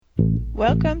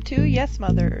Welcome to Yes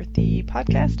Mother, the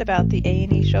podcast about the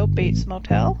A&E show Bates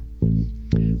Motel.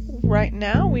 Right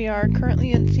now, we are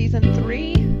currently in season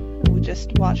 3. We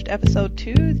just watched episode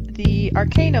 2, the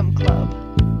Arcanum Club.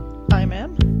 I'm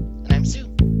Em. And I'm Sue.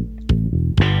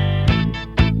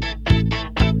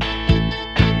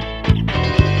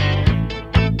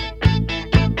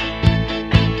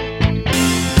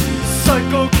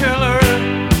 Psycho killer,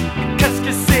 qu'est-ce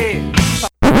que c'est?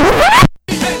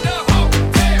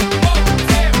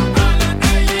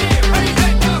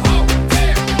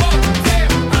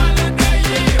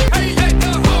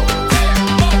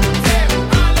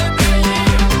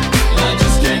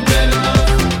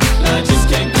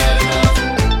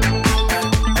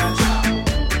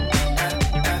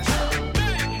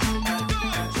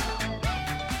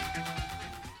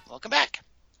 Welcome back,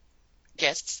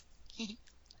 guests.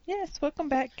 Yes, welcome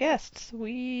back, guests.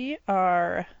 We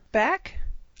are back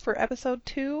for episode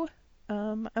 2.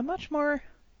 A much more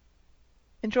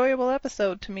enjoyable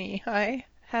episode to me. I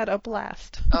had a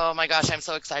blast. Oh my gosh, I'm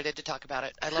so excited to talk about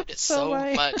it. I loved it so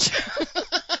much.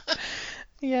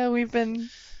 Yeah, we've been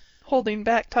holding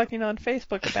back talking on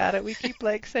Facebook about it. We keep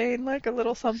saying a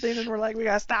little something and we're like, we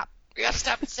gotta stop. We gotta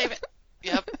stop and save it.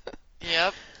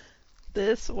 Yep.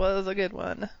 This was a good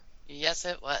one. Yes,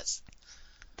 it was.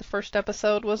 The first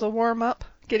episode was a warm-up,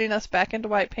 getting us back into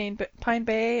White Pine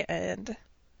Bay, and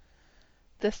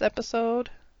this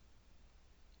episode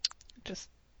just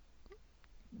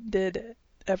did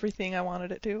everything I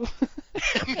wanted it to.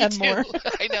 Me and too. more.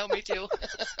 I know, me too.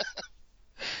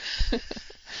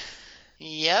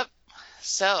 Yep.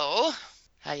 So,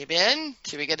 how you been?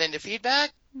 Should we get into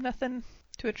feedback? Nothing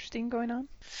too interesting going on.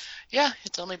 Yeah,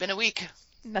 it's only been a week.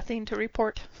 Nothing to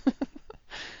report.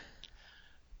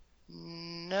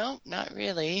 No, not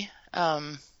really.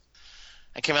 I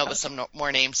came up with some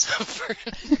more names for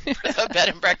bed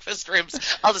and breakfast rooms.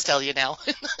 I'll just tell you now.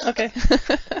 Okay.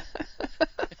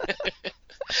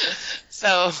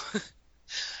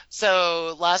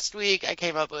 So last week I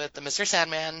came up with the Mr.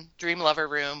 Sandman Dream Lover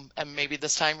room and maybe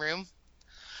this time room.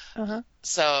 Uh-huh.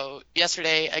 So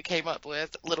yesterday I came up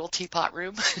with Little Teapot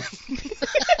room.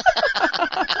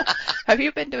 Have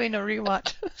you been doing a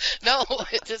rewatch? No,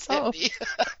 it just hit me.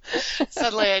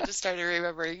 Suddenly I just started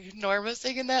remembering Norma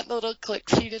singing that little click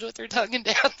she did with her tongue and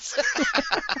dance.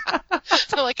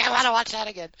 So I want to watch that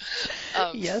again.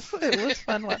 Yes, it was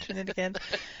fun watching it again.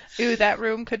 Ooh, that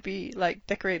room could be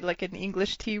decorated like an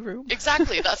English tea room.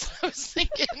 Exactly, that's what I was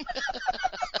thinking.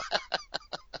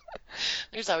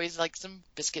 There's always some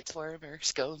biscuits for him or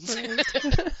scones. Right.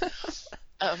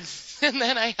 And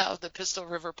then I have the Pistol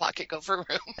River Pocket Gopher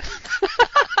room.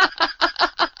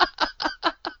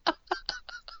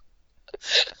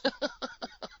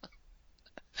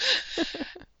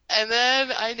 And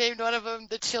then I named one of them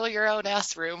the Chill Your Own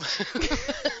Ass room.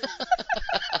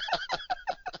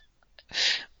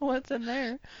 What's in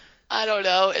there? I don't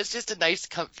know. It's just a nice,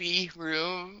 comfy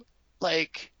room.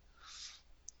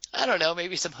 I don't know,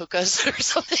 maybe some hookahs or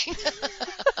something.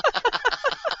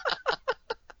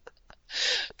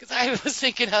 Because I was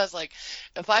thinking,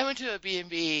 if I went to a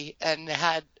B&B and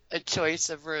had a choice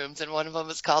of rooms and one of them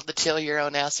was called the Chill Your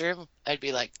Own Ass room, I'd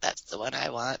be like, that's the one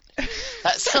I want.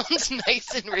 That sounds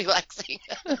nice and relaxing.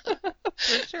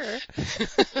 For sure.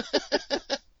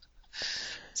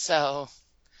 So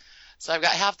I've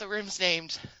got half the rooms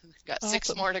named. I've got Awesome.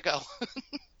 6 more to go.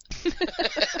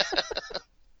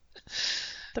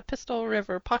 The Pistol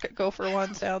River Pocket Gopher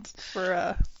one sounds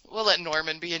for We'll let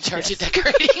Norman be in charge of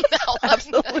decorating that one.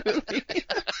 Absolutely.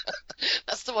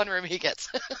 That's the one room he gets.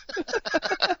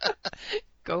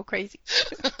 Go crazy.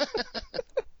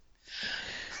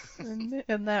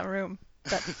 In that room,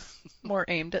 that's more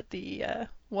aimed at the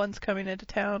ones coming into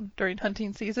town during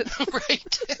hunting season.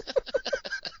 Right.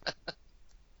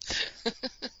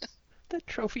 The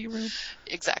trophy room.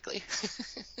 Exactly.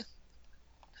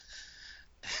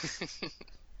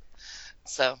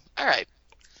 So, all right.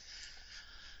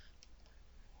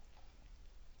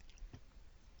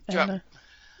 And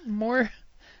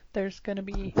there's going to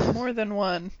be more than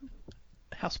one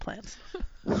houseplants.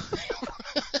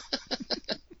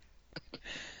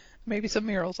 Maybe some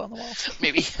murals on the wall.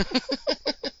 Maybe.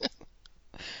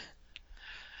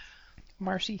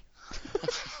 Marcy.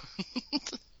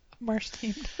 Marsh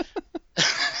themed.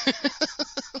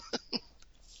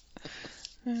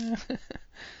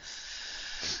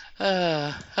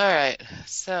 All right.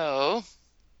 So,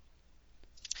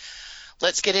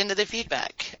 let's get into the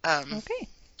feedback. Okay.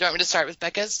 Do you want me to start with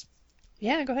Becca's?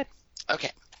 Yeah, go ahead.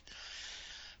 Okay.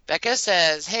 Becca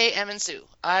says, hey, Em and Sue,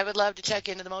 I would love to check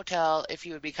into the motel if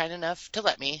you would be kind enough to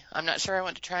let me. I'm not sure I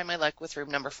want to try my luck with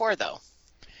room number 4, though.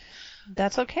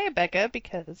 That's okay, Becca,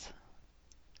 because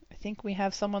I think we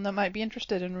have someone that might be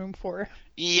interested in room 4.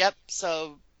 Yep.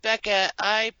 So, Becca,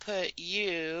 I put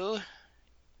you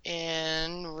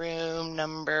in room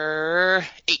number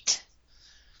 8.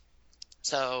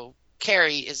 So,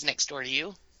 Carrie is next door to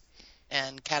you,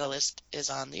 and Catalyst is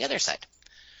on the other side.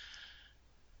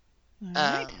 All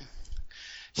right.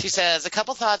 She says, a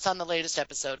couple thoughts on the latest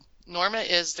episode. Norma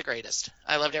is the greatest.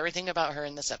 I loved everything about her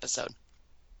in this episode.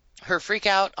 Her freak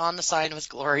out on the sign was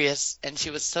glorious, and she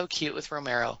was so cute with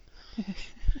Romero.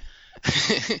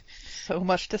 So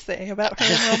much to say about her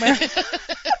and Romero.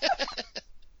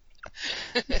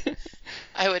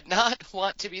 I would not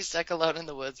want to be stuck alone in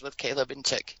the woods with Caleb and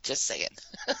Chick. Just saying.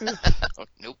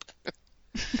 Nope.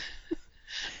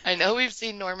 I know we've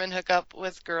seen Norman hook up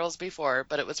with girls before,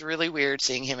 but it was really weird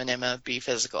seeing him and Emma be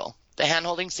physical. The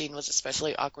hand-holding scene was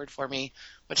especially awkward for me,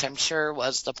 which I'm sure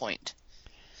was the point.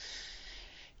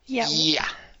 Yeah. Yeah.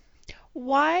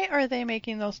 Why are they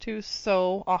making those two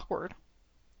so awkward?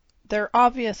 They're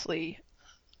obviously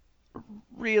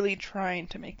really trying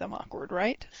to make them awkward,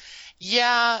 right?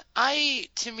 Yeah,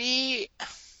 to me,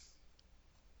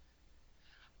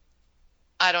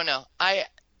 I don't know.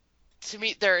 To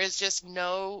me, there is just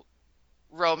no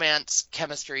romance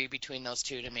chemistry between those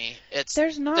two to me.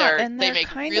 There's not, and they they're make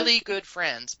kind really of, good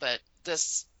friends, but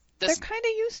they're kind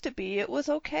of used to be. It was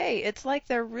okay. It's like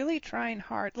they're really trying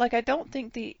hard. Like I don't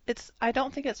think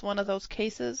it's one of those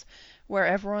cases where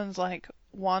everyone's like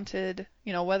wanted,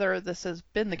 whether this has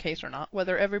been the case or not,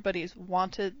 whether everybody's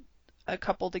wanted a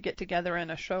couple to get together in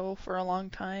a show for a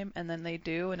long time and then they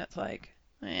do and it's like,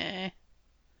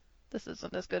 this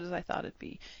isn't as good as I thought it'd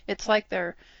be. It's like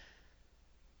they're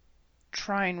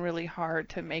trying really hard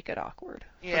to make it awkward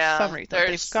for some reason.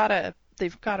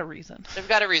 They've got a reason. They've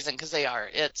got a reason because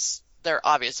they're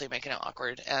obviously making it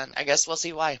awkward, and I guess we'll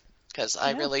see why, because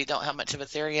I really don't have much of a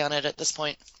theory on it at this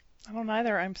point. I don't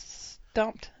either. I'm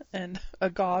stumped and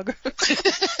agog.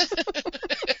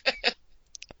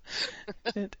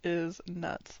 It is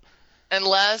nuts.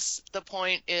 Unless the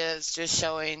point is just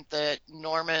showing that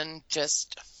Norman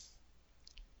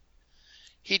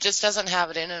he just doesn't have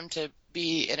it in him to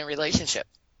be in a relationship.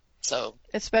 So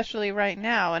especially right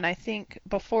now, and I think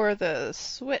before the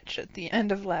switch at the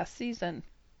end of last season,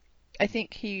 I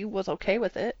think he was okay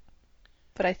with it.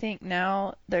 But I think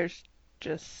now there's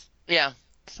just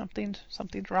something's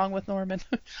wrong with Norman.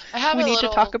 We need to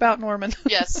talk about Norman.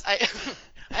 Yes, I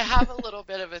have a little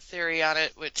bit of a theory on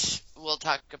it, which we'll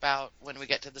talk about when we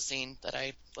get to the scene that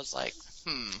I was like,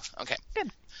 okay.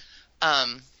 Good.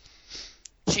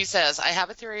 She says, I have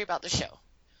a theory about the show.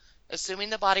 Assuming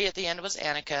the body at the end was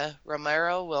Annika,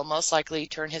 Romero will most likely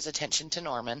turn his attention to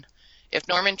Norman. If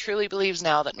Norman truly believes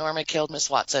now that Norma killed Miss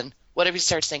Watson, what if he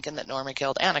starts thinking that Norma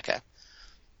killed Annika?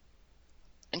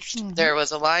 Interesting. Mm-hmm. There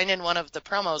was a line in one of the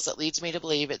promos that leads me to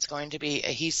believe it's going to be a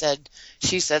he said,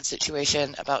 she said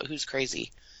situation about who's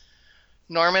crazy.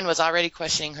 Norman was already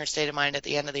questioning her state of mind at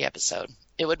the end of the episode.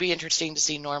 It would be interesting to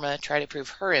see Norma try to prove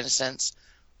her innocence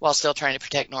while still trying to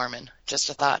protect Norman. Just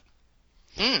a thought.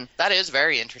 That is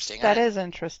very interesting. That is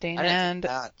interesting. I didn't and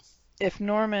think that. If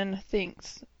Norman thinking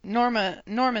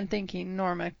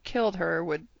Norma killed her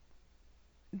would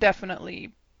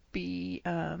definitely be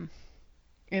in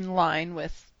line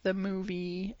with the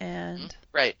movie and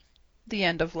the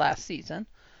end of last season.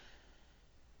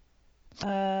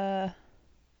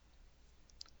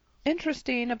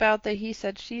 Interesting about the he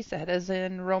said, she said, as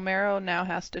in Romero now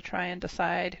has to try and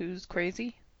decide who's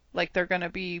crazy. Like they're going to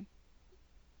be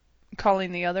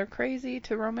calling the other crazy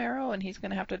to Romero and he's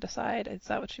going to have to decide. Is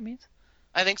that what she means?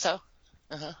 I think so.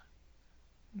 Uh-huh.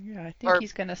 Yeah, I think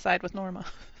he's going to side with Norma.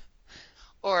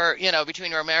 Or,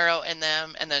 between Romero and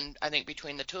them, and then I think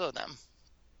between the two of them.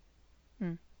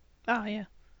 Oh, yeah.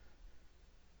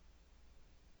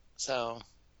 So,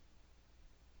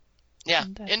 yeah,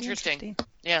 interesting.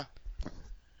 Yeah.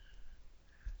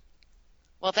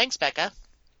 Well, thanks, Becca.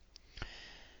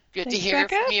 Good to hear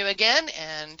from you again,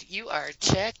 and you are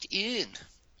checked in.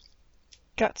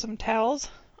 Got some towels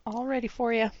all ready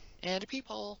for you. And a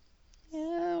peephole.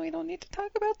 Yeah, we don't need to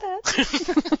talk about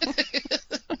that.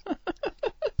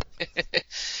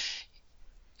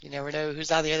 You never know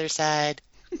who's on the other side.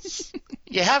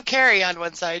 You have Carrie on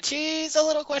one side. She's a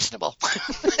little questionable.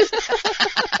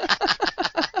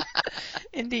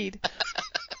 Indeed.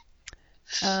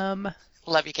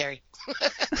 Love you, Carrie.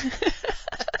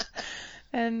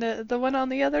 And the one on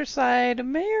the other side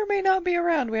may or may not be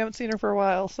around. We haven't seen her for a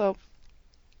while, so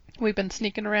we've been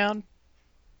sneaking around,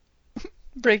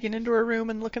 breaking into her room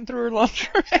and looking through her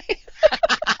lingerie.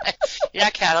 Yeah,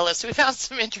 Catalyst, we found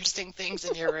some interesting things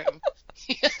in your room.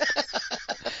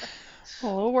 A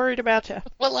little worried about you.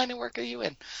 What line of work are you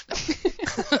in? No.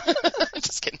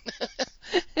 Just kidding.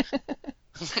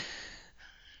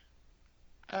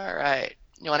 All right.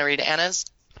 You want to read Anna's?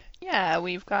 Yeah,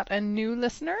 we've got a new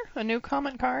listener, a new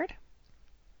comment card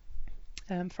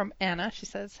from Anna. She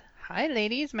says, "Hi,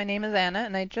 ladies. My name is Anna,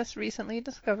 and I just recently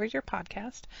discovered your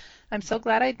podcast. I'm so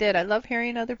glad I did. I love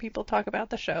hearing other people talk about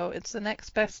the show. It's the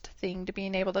next best thing to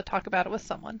being able to talk about it with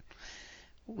someone.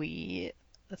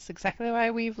 That's exactly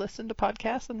why we've listened to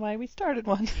podcasts and why we started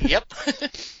one." Yep.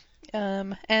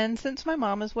 And since my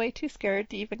mom is way too scared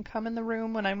to even come in the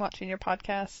room when I'm watching your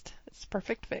podcast, it's a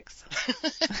perfect fix.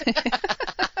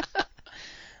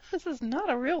 This is not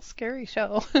a real scary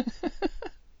show.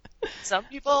 Some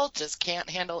people just can't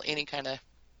handle any kind of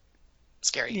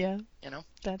scary. Yeah,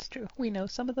 that's true. We know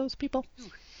some of those people.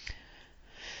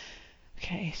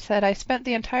 Okay, said, "I spent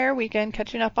the entire weekend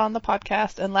catching up on the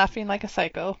podcast and laughing like a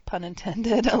psycho, pun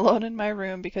intended, alone in my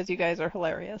room because you guys are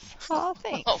hilarious." Oh,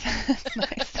 thanks. Oh. That's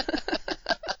nice.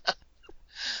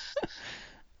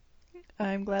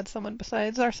 I'm glad someone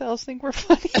besides ourselves think we're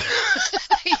funny.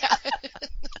 Yeah.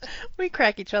 We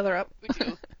crack each other up. We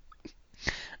do.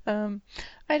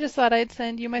 I just thought I'd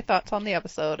send you my thoughts on the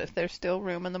episode, if there's still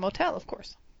room in the motel, of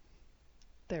course.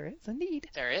 There is indeed.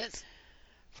 There is.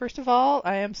 First of all,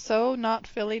 I am so not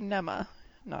feeling Nema.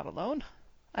 Not alone.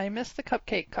 I miss the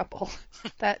cupcake couple.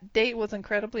 That date was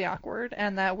incredibly awkward,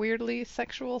 and that weirdly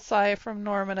sexual sigh from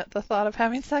Norman at the thought of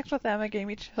having sex with Emma gave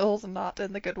me chills, not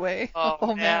in the good way.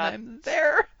 Oh man, I'm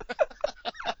there.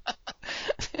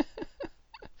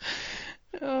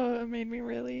 Oh, it made me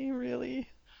really, really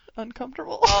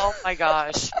uncomfortable. Oh my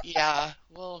gosh. Yeah.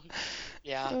 Well,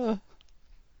 yeah. Ugh.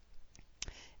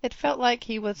 It felt like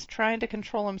he was trying to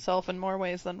control himself in more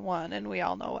ways than one, and we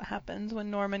all know what happens when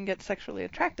Norman gets sexually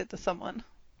attracted to someone.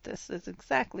 This is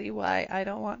exactly why I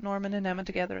don't want Norman and Emma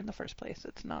together in the first place.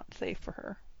 It's not safe for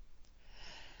her.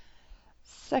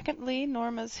 Secondly,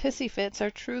 Norma's hissy fits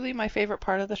are truly my favorite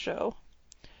part of the show.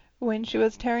 When she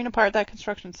was tearing apart that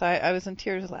construction site, I was in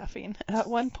tears laughing. At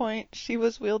one point, she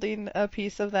was wielding a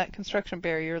piece of that construction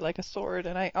barrier like a sword,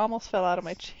 and I almost fell out of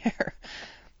my chair.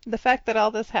 The fact that all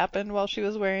this happened while she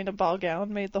was wearing a ball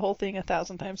gown made the whole thing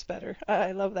 1,000 times better.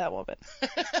 I love that woman.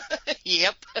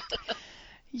 Yep.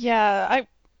 Yeah,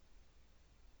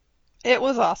 it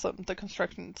was awesome, the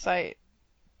construction site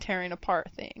tearing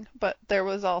apart thing, but there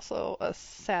was also a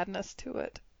sadness to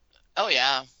it. Oh,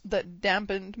 yeah. That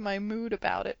dampened my mood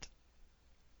about it.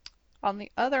 On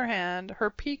the other hand, her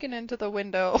peeking into the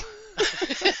window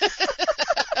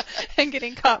and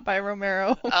getting caught by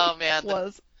Romero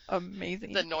was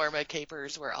amazing. The Norma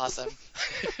capers were awesome.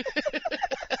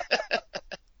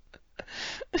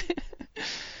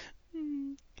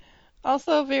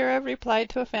 Also, Vera replied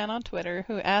to a fan on Twitter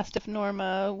who asked if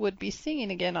Norma would be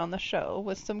singing again on the show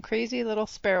with some crazy little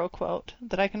sparrow quote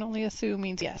that I can only assume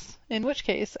means yes, in which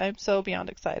case I'm so beyond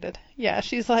excited. Yeah,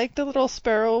 she's like, "The little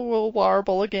sparrow will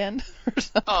warble again," or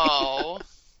something. Oh.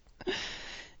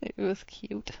 It was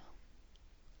cute.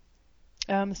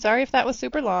 Sorry if that was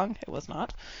super long. It was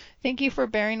not. Thank you for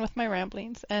bearing with my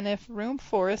ramblings, and if room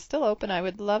 4 is still open, I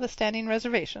would love a standing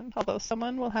reservation, although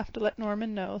someone will have to let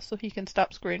Norman know so he can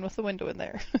stop screwing with the window in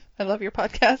there. I love your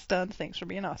podcast, thanks for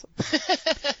being awesome.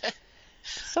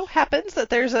 So happens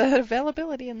that there's an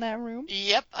availability in that room.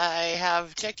 Yep, I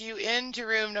have checked you into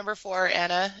room number 4,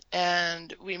 Anna,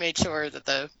 and we made sure that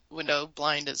the window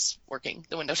blind is working,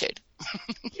 the window shade.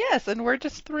 Yes, and we're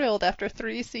just thrilled after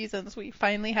 3 seasons we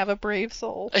finally have a brave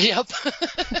soul. Yep.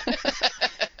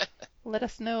 Let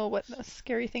us know what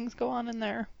scary things go on in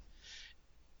there.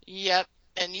 Yep,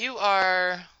 and you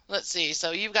are, let's see,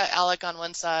 so you've got Alec on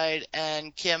one side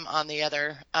and Kim on the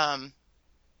other.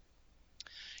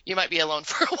 You might be alone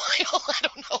for a while. I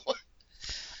don't know.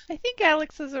 I think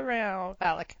Alex is around.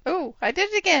 Alec. Oh, I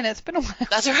did it again. It's been a while.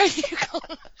 That's right.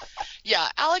 Yeah,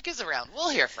 Alec is around. We'll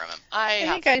hear from him. I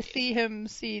think I see him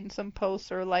seeing some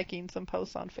posts or liking some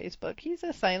posts on Facebook. He's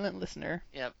a silent listener.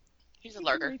 Yep. He's a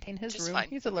lurker. Retain his Just room. fine.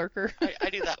 He's a lurker.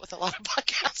 I do that with a lot of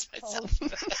podcasts myself.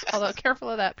 Although careful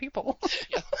of that, people.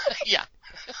 Yeah.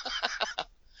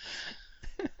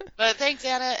 But thanks,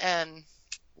 Anna, and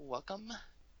welcome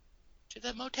to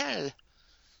the motel.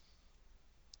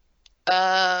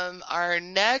 Our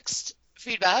next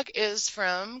feedback is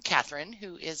from Catherine,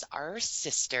 who is our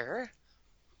sister.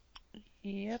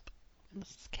 Yep. This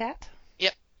is Kat?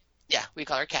 Yep. Yeah, we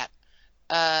call her Kat.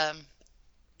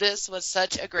 This was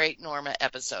such a great Norma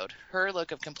episode. Her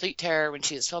look of complete terror when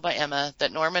she was told by Emma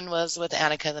that Norman was with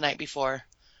Annika the night before.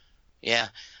 Yeah.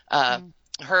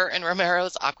 Her and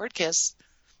Romero's awkward kiss.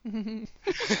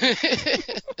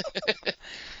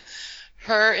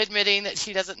 Her admitting that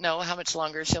she doesn't know how much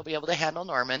longer she'll be able to handle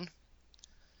Norman.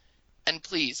 And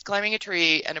please, climbing a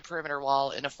tree and a perimeter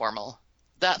wall in a formal.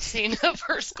 That scene of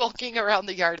her skulking around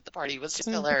the yard at the party was just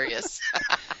hilarious.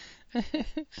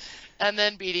 And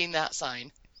then beating that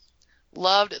sign.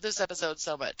 Loved this episode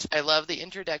so much. I love the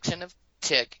introduction of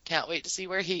Chick. Can't wait to see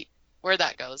where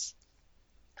that goes.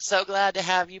 So glad to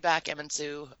have you back, Em and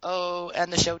Sue. Oh,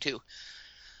 and the show too.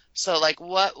 So, like,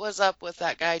 what was up with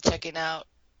that guy checking out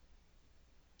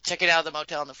the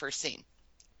motel in the first scene?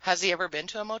 Has he ever been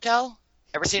to a motel?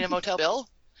 Ever seen a motel bill?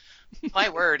 My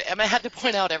word, Emma had to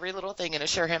point out every little thing and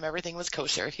assure him everything was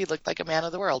kosher. He looked like a man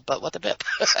of the world, but what the bip.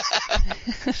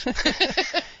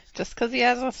 Just because he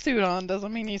has a suit on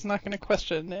doesn't mean he's not going to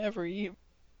question every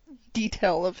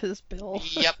detail of his bill.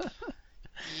 Yep.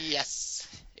 Yes,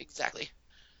 exactly.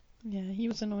 Yeah, he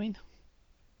was annoying.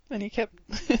 And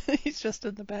he's just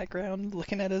in the background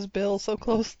looking at his bill so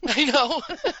close. I know.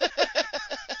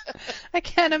 I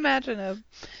can't imagine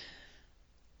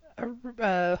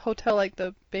a hotel like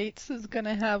the Bates is going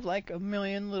to have like a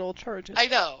million little charges. I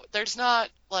know. There's not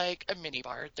like a mini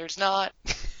bar. There's not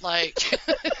like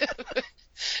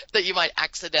that you might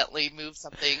accidentally move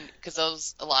something,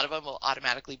 because a lot of them will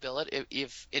automatically bill it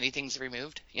if anything's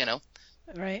removed, you know?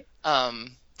 Right.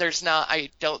 There's not, I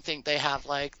don't think they have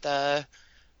like the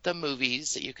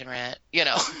movies that you can rent, you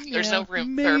know? There's no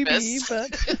room service.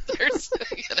 But there's,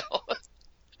 you know.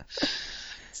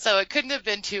 So it couldn't have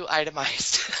been too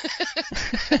itemized.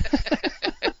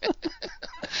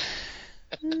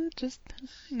 Just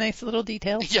nice little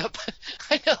details. Yep,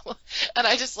 I know. And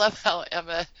I just love how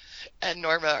Emma and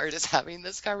Norma are just having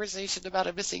this conversation about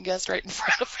a missing guest right in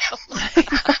front of them.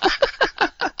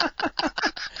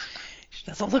 She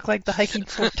doesn't look like the hiking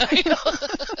fort. I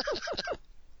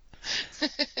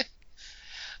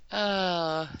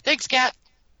know. Thanks, Kat.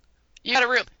 You got a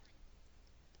room.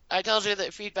 I told you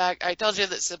that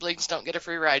siblings don't get a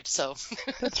free ride, so.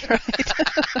 That's right.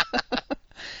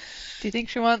 Do you think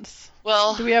she wants...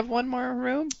 Well... Do we have one more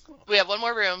room? We have one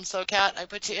more room, so Kat, I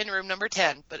put you in room number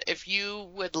 10, but if you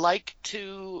would like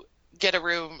to get a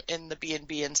room in the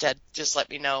B&B instead, just let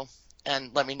me know,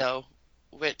 and let me know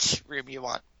which room you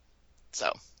want.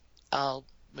 So, I'll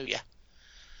move you.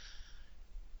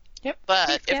 Yep.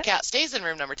 But if Kat stays in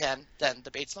room number 10, then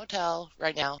the Bates Motel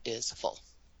right now is full.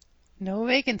 No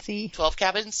vacancy. 12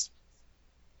 cabins.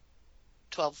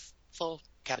 12 full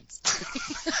cabins.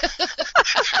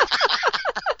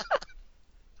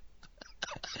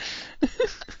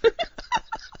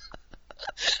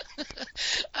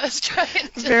 I was trying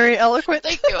to... Very eloquent.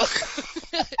 Thank you.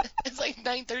 It's like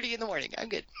 9:30 in the morning. I'm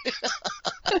good.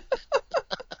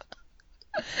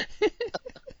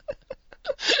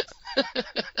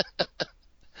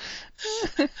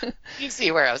 You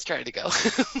see where I was trying to go.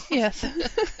 Yes.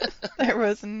 There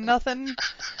was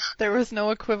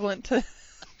no equivalent to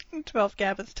 12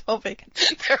 cabins, 12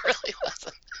 vacancies. There really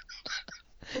wasn't.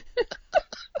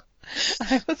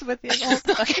 I was with you the whole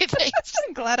time. Okay, thanks.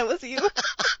 I'm glad it was you.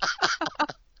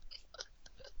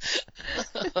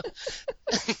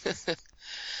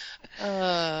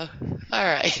 All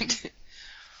right.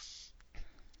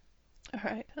 All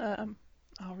right.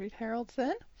 I'll read Harold's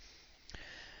then.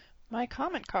 My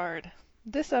comment card.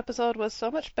 This episode was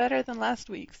so much better than last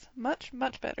week's. Much,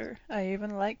 much better. I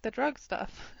even like the drug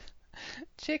stuff.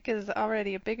 Chick is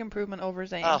already a big improvement over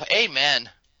Zane. Oh, amen.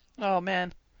 Oh,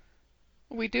 man.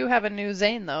 We do have a new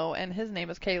Zane, though, and his name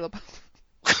is Caleb.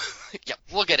 Yep,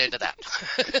 we'll get into that.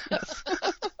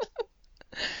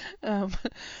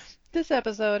 This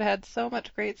episode had so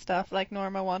much great stuff, like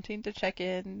Norma wanting to check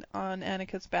in on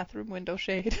Annika's bathroom window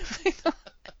shade.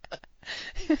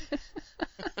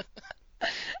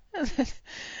 And then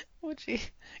when she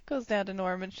goes down to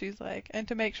Norma, and she's like, and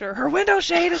to make sure her window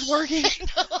shade is working.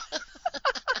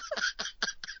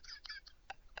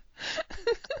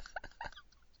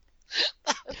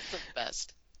 That's the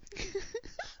best.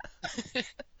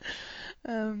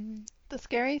 The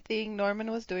scary thing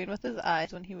Norman was doing with his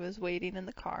eyes when he was waiting in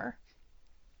the car.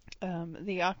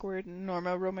 The awkward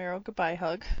Norma Romero goodbye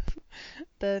hug.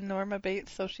 The Norma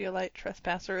Bates socialite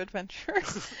trespasser adventure.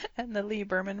 And the Lee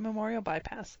Berman Memorial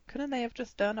bypass. Couldn't they have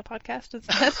just done a podcast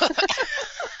instead?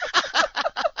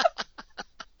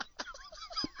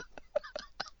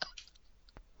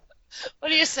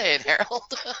 What are you saying,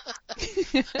 Harold?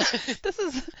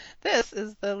 This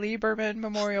is the Lee Berman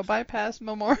Memorial Bypass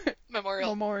Memorial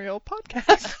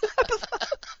podcast.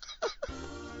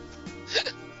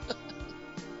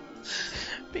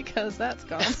 Because that's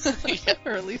gone. Yeah.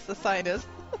 Or at least the sign is.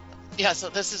 Yeah, so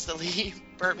this is the Lee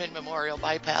Berman Memorial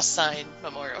Bypass Sign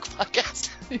Memorial Podcast.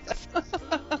 Yes.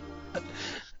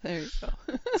 There you go.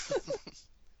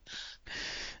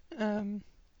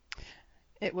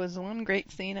 It was one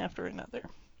great scene after another.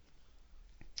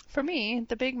 For me,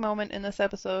 the big moment in this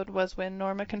episode was when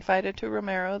Norma confided to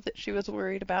Romero that she was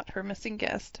worried about her missing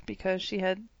guest because she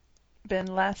had been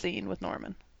last seen with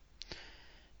Norman.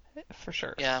 For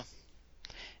sure. Yeah.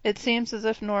 It seems as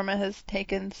if Norma has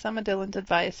taken some of Dylan's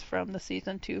advice from the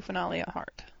season 2 finale at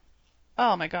heart.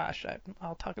 Oh my gosh,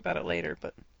 I'll talk about it later,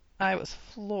 but I was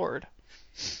floored.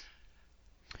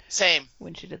 Same.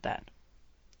 When she did that.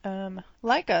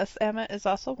 Like us, Emma is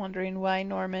also wondering why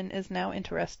Norman is now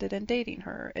interested in dating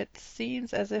her. It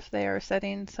seems as if they are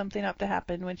setting something up to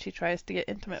happen when she tries to get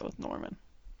intimate with Norman.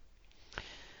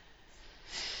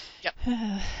 Yep.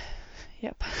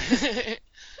 Yep.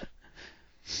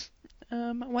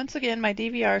 Once again, my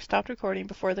DVR stopped recording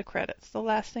before the credits. The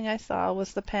last thing I saw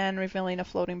was the pan revealing a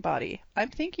floating body. I'm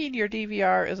thinking your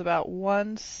DVR is about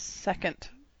 1 second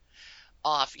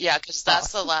Off. Yeah, because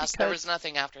that's the last. There was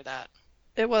nothing after that.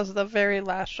 It was the very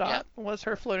last shot, was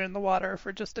her floating in the water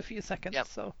for just a few seconds. Yep.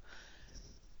 So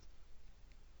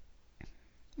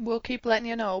we'll keep letting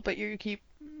you know, but you keep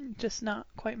just not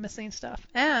quite missing stuff.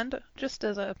 And just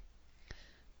as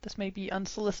this may be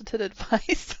unsolicited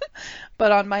advice,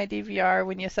 but on my DVR,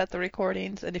 when you set the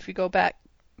recordings, and if you go back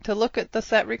to look at the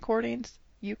set recordings,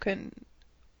 you can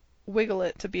wiggle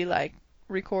it to be like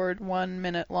record 1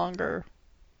 minute longer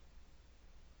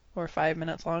or 5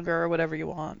 minutes longer or whatever you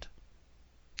want.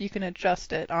 You can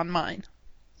adjust it on mine.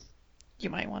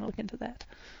 You might want to look into that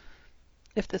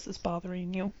if this is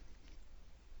bothering you.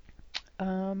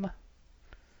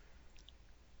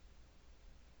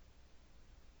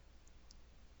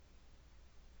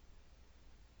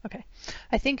 Okay.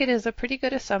 I think it is a pretty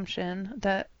good assumption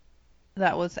that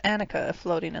that was Annika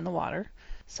floating in the water,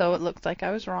 so it looks like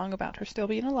I was wrong about her still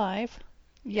being alive.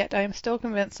 Yet I am still not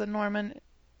convinced that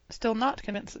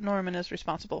Norman is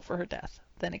responsible for her death.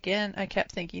 Then again, I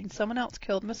kept thinking someone else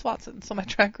killed Miss Watson, so my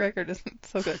track record isn't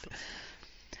so good.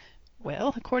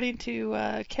 Well, according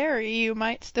to Carrie, you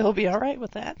might still be alright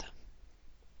with that.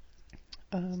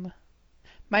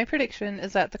 My prediction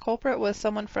is that the culprit was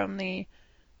someone from the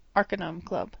Arcanum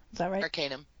Club. Is that right?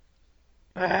 Arcanum.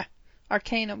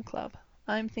 Arcanum Club.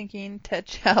 I'm thinking Ted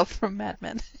Chow from Mad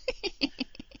Men.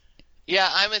 Yeah,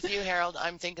 I'm with you, Harold.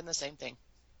 I'm thinking the same thing.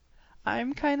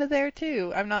 I'm kind of there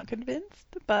too. I'm not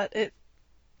convinced, but it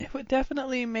would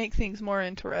definitely make things more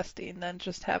interesting than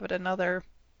just have it another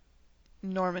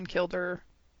Norman killed her.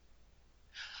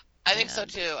 I think so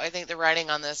too. I think the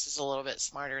writing on this is a little bit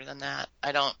smarter than that.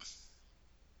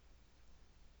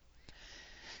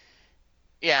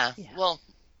 Yeah. Well,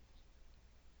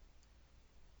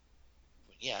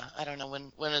 yeah, I don't know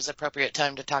when is appropriate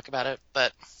time to talk about it,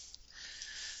 but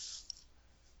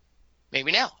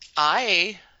maybe now.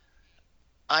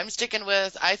 I'm sticking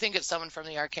with, I think it's someone from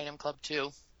the Arcanum Club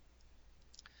too.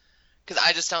 Because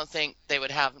I just don't think they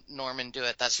would have Norman do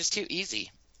it. That's just too easy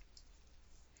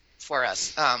for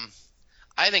us.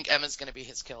 I think Emma's going to be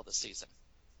his kill this season.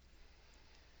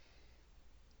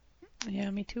 Yeah,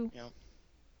 me too. Yeah.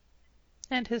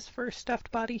 And his first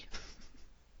stuffed body.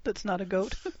 That's not a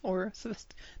goat. Or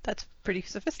that's pretty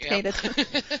sophisticated.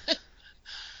 Yep.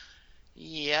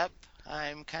 Yep.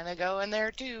 I'm kind of going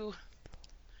there too.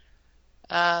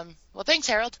 Well, thanks,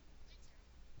 Harold.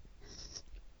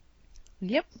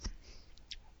 Yep.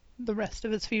 The rest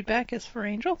of his feedback is for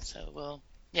Angel. So we'll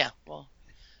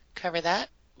cover that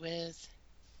with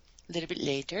a little bit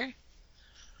later.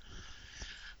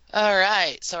 All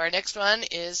right. So our next one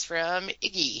is from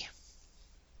Iggy.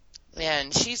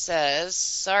 And she says,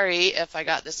 sorry if I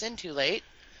got this in too late.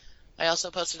 I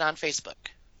also posted on Facebook.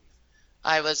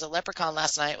 I was a leprechaun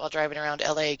last night while driving around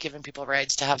LA giving people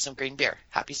rides to have some green beer.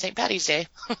 Happy St. Patty's Day.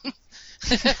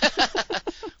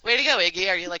 Way to go, Iggy.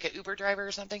 Are you like an Uber driver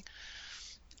or something?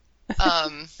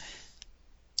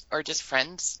 Or just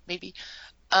friends, maybe?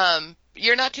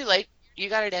 You're not too late. You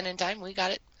got it in time. We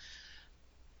got it.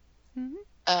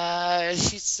 Mm-hmm.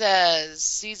 She says,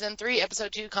 Season 3,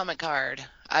 Episode 2 comment card.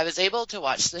 I was able to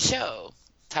watch the show.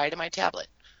 Tied to my tablet.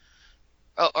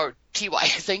 Oh, or TY,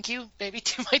 thank you, maybe,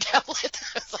 to my tablet. I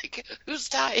was like, who's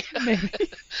Ty? Maybe.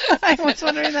 I was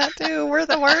wondering that too. We're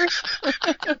the worst.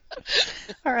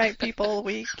 All right, people,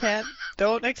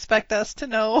 don't expect us to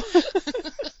know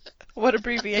what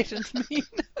abbreviations mean.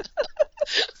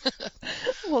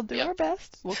 We'll do our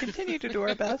best. We'll continue to do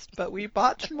our best, but we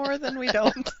botch more than we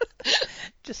don't.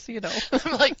 Just so you know.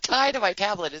 I'm like, tied to my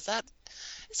tablet. Is that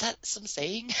some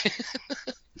saying?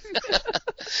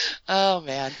 Oh,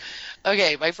 man.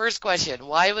 Okay, my first question.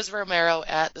 Why was Romero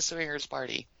at the swingers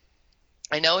party?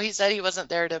 I know he said he wasn't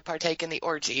there to partake in the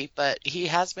orgy, but he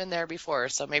has been there before,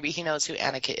 so maybe he knows who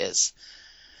Annika is.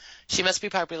 She must be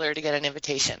popular to get an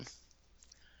invitation.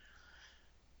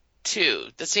 2,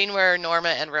 the scene where Norma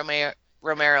and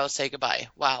Romero say goodbye.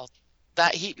 Wow,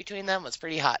 that heat between them was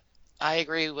pretty hot. I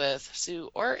agree with Sue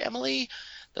or Emily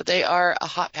that they are a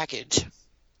hot package.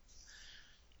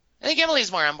 I think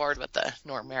Emily's more on board with the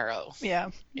Romero. Yeah,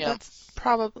 Yep. that's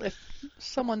probably, if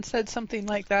someone said something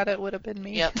like that, it would have been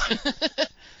me. Yep.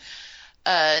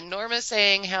 Norma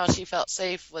saying how she felt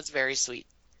safe was very sweet.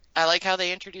 I like how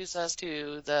they introduce us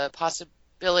to the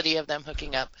possibility of them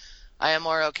hooking up. I am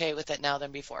more okay with it now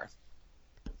than before.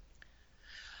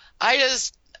 I'm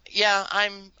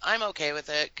okay with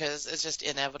it because it's just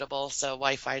inevitable, so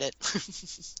why fight it?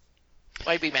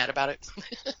 Why be mad about it?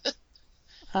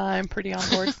 I'm pretty on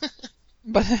board.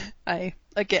 But I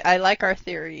like our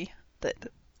theory that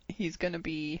he's going to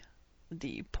be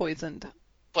the poisoned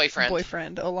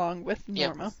boyfriend along with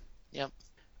Norma. Yep.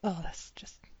 Oh, that's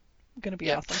just going to be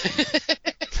Yep. awesome.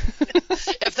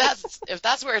 If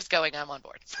that's where it's going, I'm on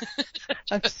board.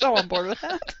 I'm so on board with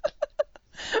that.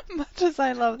 Much as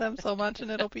I love them so much, and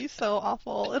it'll be so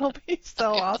awful. It'll be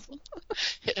so awesome.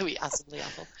 It'll be awesomely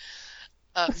awful.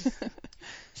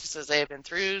 She says they have been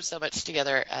through so much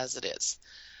together as it is.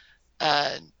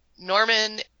 3.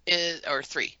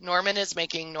 Norman is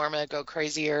making Norma go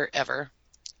crazier ever.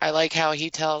 I like how he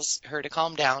tells her to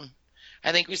calm down.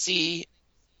 I think we see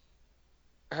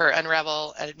her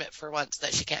unravel and admit for once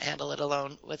that she can't handle it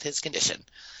alone with his condition.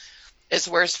 It's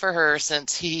worse for her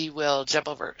since she will jump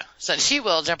over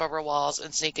walls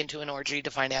and sneak into an orgy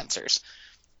to find answers.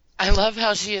 I love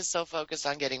how she is so focused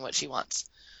on getting what she wants.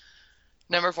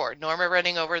 Number 4, Norma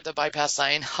running over the bypass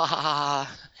sign. Ha ha ha.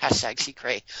 Hashtag she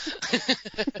cray.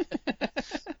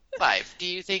 5, do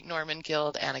you think Norman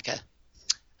killed Annika?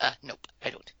 Nope, I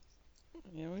don't.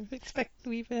 Yeah, we've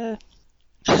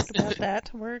talked about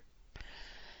that.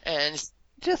 And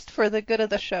Just for the good of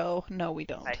the show, no, we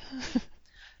don't. Right.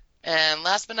 And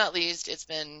last but not least, it's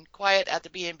been quiet at the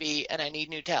B&B and I need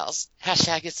new towels.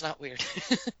 Hashtag it's not weird.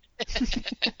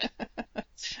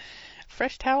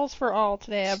 Fresh towels for all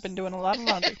today. I've been doing a lot of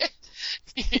laundry.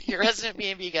 Your resident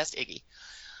B&B guest, Iggy.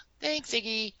 Thanks,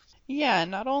 Iggy. Yeah,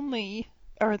 not only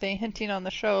are they hinting on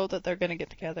the show that they're going to get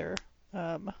together,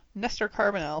 Nestor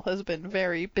Carbonell has been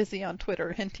very busy on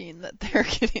Twitter hinting that they're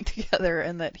getting together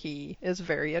and that he is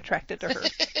very attracted to her.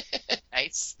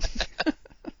 Nice.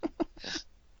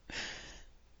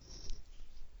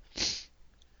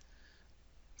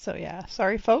 So yeah,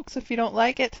 sorry folks if you don't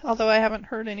like it, although I haven't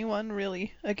heard anyone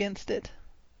really against it.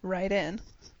 Write in.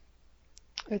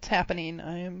 It's happening.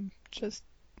 I am just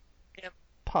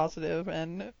positive,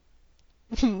 and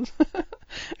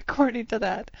according to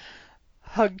that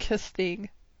hug kiss thing,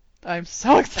 I'm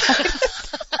so excited.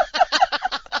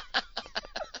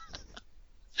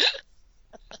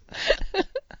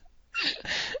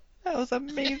 That was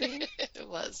amazing. It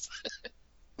was.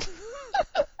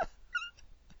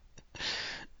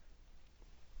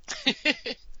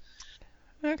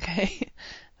 Okay.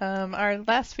 Our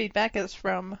last feedback is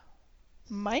from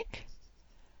Mike,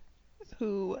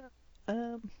 who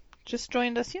just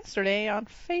joined us yesterday on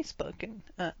Facebook.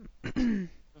 And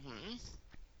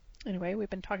anyway, we've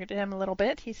been talking to him a little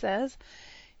bit. He says,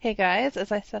 "Hey guys,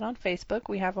 as I said on Facebook,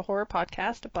 we have a horror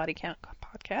podcast, a body count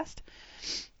podcast,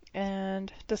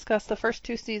 and discussed the first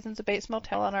 2 seasons of Bates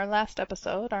Motel on our last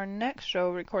episode. Our next show,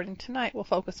 recording tonight, will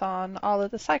focus on all of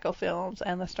the Psycho films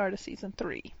and the start of season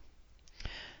 3.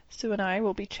 Sue and I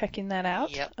will be checking that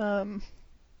out. Yep.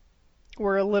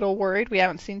 We're a little worried. We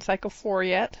haven't seen Psycho 4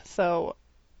 yet, so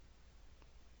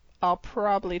I'll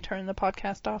probably turn the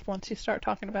podcast off once you start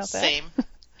talking about that. Same.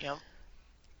 Yep.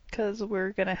 Because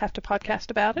we're going to have to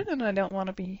podcast about it, and I don't want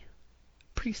to be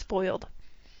pre-spoiled.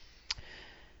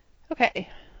 Okay.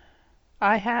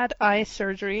 I had eye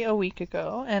surgery a week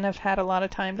ago, and have had a lot of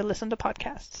time to listen to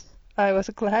podcasts. I was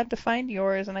glad to find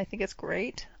yours, and I think it's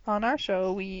great. On our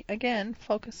show, we, again,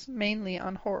 focus mainly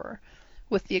on horror,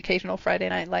 with the occasional Friday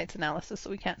Night Lights analysis that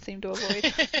we can't seem to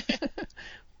avoid.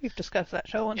 We've discussed that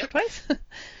show once or twice.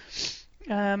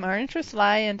 Our interests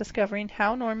lie in discovering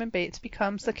how Norman Bates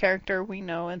becomes the character we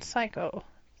know in Psycho.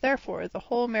 Therefore, the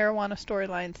whole marijuana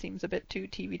storyline seems a bit too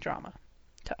TV drama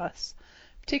to us,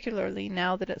 particularly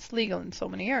now that it's legal in so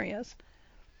many areas.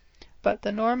 But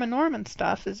the Norman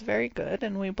stuff is very good,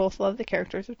 and we both love the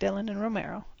characters of Dylan and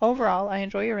Romero. Overall, I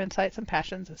enjoy your insights and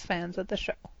passions as fans of the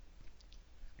show."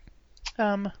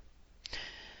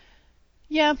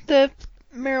 Yeah, the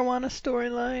marijuana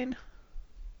storyline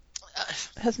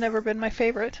has never been my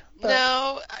favorite. But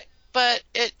No, but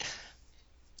it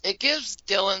gives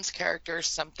Dylan's character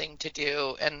something to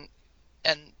do and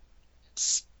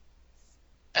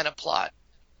a plot,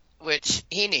 which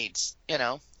he needs,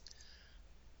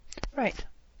 Right.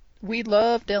 We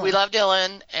love Dylan. We love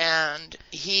Dylan, and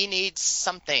he needs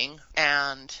something.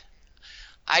 And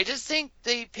I just think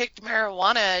they picked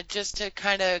marijuana just to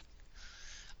kind of,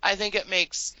 I think it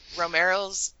makes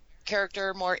Romero's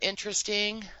character more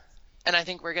interesting. And I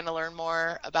think we're going to learn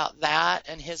more about that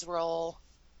and his role.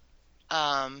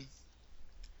 I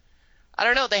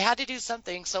don't know. They had to do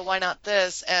something, so why not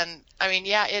this? And, I mean,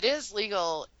 yeah, it is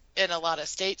legal in a lot of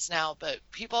states now, but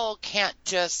people can't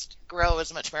just grow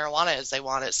as much marijuana as they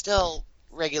want. It's still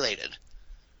regulated.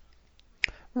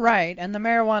 Right, and the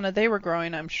marijuana they were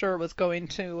growing, I'm sure, was going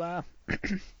to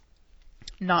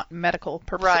not medical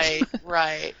purposes. Right,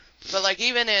 right. But, like,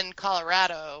 even in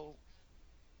Colorado,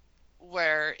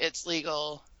 where it's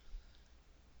legal,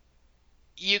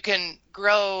 you can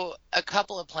grow a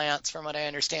couple of plants, from what I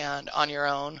understand, on your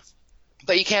own,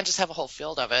 but you can't just have a whole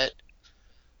field of it.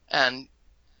 And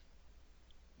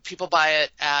people buy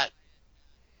it at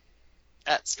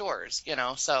stores,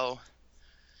 so.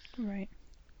 Right.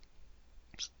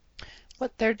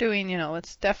 What they're doing,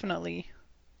 it's definitely.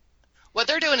 What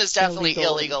they're doing is definitely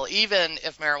illegal, even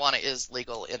if marijuana is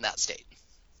legal in that state.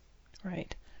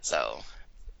 Right. So.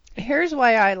 Here's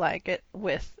why I like it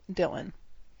with Dylan.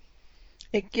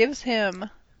 It gives him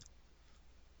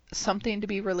something to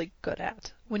be really good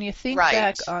at. When you think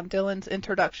back on Dylan's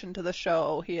introduction to the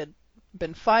show, he had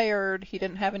been fired, he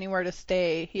didn't have anywhere to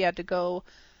stay, he had to go,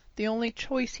 the only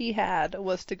choice he had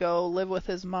was to go live with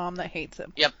his mom that hates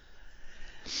him. Yep.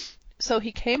 So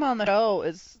he came on the show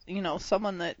as,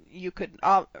 someone that you could,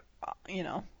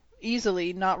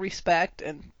 easily not respect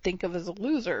and think of as a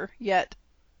loser, yet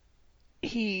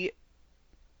he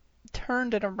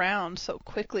turned it around so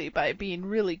quickly by being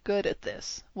really good at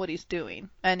this, what he's doing.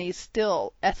 And he's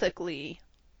still ethically,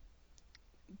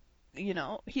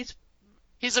 he's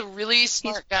a really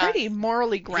smart guy. He's pretty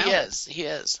morally grounded. He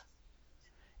is.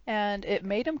 And it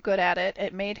made him good at it.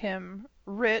 It made him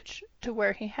rich to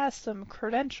where he has some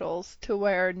credentials to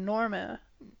where Norma,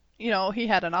 he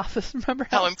had an office. Remember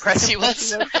how impressed he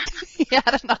was? He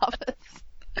had an office.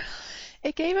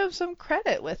 It gave him some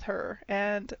credit with her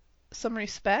and some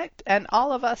respect, and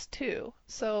all of us too.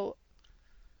 So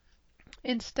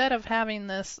instead of having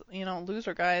this,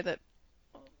 loser guy that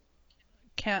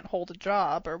can't hold a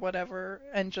job or whatever,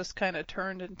 and just kind of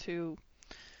turned into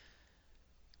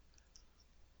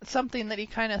something that he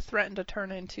kind of threatened to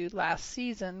turn into last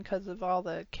season because of all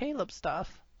the Caleb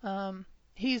stuff,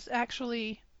 he's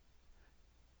actually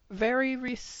very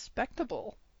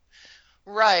respectable.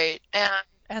 Right.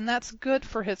 And that's good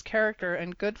for his character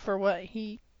and good for what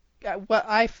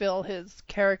I feel his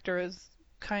character is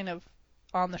kind of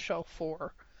on the show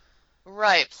for.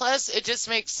 Right. Plus, it just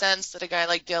makes sense that a guy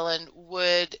like Dylan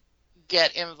would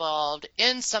get involved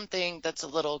in something that's a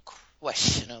little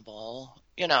questionable,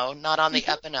 not on the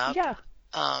up and up. Yeah.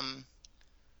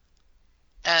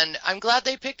 And I'm glad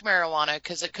they picked marijuana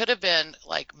because it could have been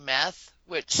like meth,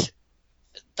 which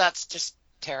that's just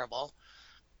terrible.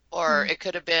 Or it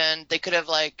could have been, they could have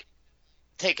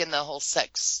taken the whole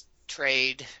sex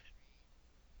trade.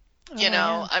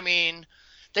 Yeah. I mean,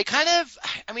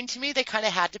 to me, they kind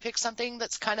of had to pick something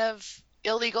that's kind of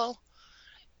illegal.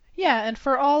 Yeah, and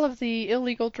for all of the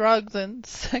illegal drugs and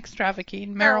sex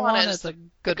trafficking, marijuana is a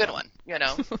good one.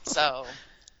 So,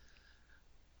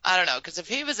 I don't know, because if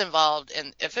he was involved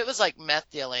if it was like meth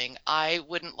dealing, I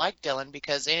wouldn't like Dylan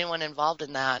because anyone involved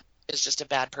in that is just a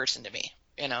bad person to me,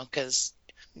 because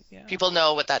people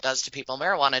know what that does to people.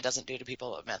 Marijuana doesn't do to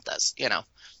people what meth does,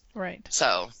 Right.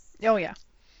 So. Oh, yeah.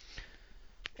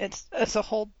 It's a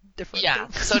whole different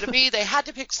thing. So to me, they had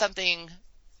to pick something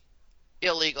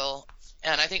illegal,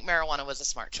 and I think marijuana was a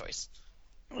smart choice.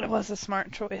 It was a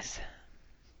smart choice.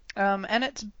 And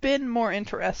it's been more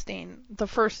interesting. The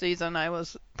first season, I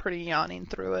was pretty yawning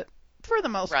through it, for the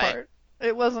most part.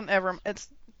 It wasn't ever,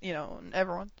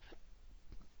 everyone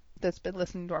that's been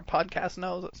listening to our podcast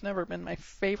knows it's never been my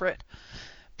favorite,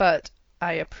 but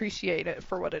I appreciate it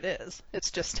for what it is.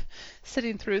 It's just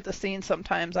sitting through the scene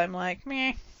sometimes I'm like,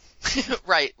 meh.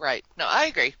 Right. No, I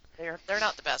agree. They're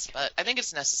not the best, but I think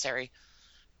it's necessary.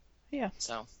 Yeah.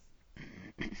 So.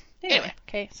 Anyway.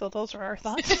 Okay, so those are our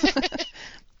thoughts.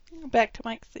 Back to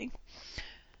Mike's thing.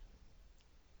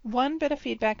 One bit of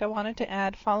feedback I wanted to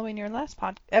add following your last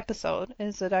episode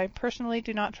is that I personally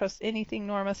do not trust anything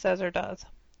Norma says or does.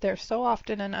 There's so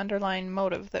often an underlying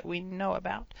motive that we know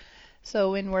about.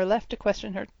 So when we're left to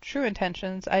question her true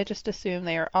intentions, I just assume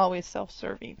they are always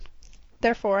self-serving.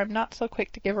 Therefore, I'm not so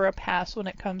quick to give her a pass when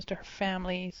it comes to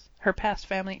her past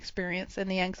family experience and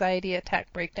the anxiety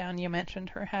attack breakdown you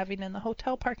mentioned her having in the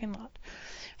hotel parking lot.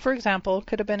 For example,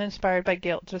 could have been inspired by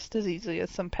guilt just as easily as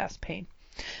some past pain.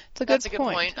 It's a good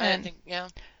point. I think, yeah.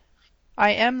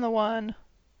 I am the one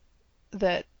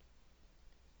that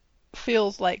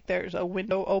feels like there's a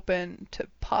window open to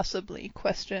possibly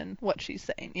question what she's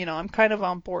saying. You know, I'm kind of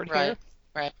on board here.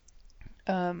 Right.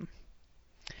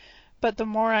 But the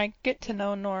more I get to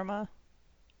know Norma,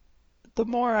 the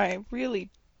more I really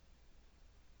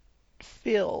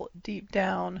feel deep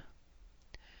down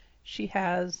she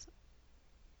has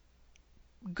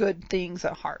good things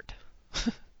at heart,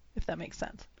 if that makes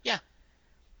sense. Yeah.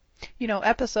 You know,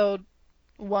 episode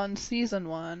 1, season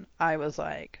 1, I was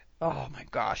like, oh my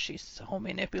gosh, she's so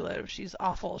manipulative, she's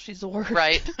awful, she's the worst.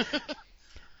 Right.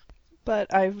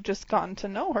 But I've just gotten to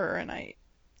know her, and I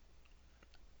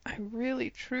really,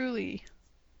 truly,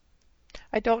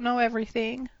 I don't know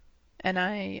everything, and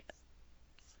I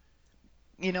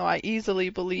easily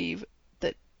believe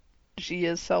that she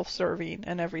is self-serving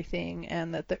and everything,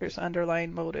 and that there's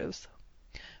underlying motives.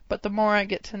 But the more I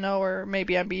get to know her,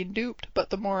 maybe I'm being duped,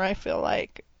 but the more I feel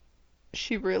like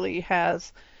she really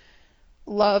has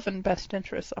love and best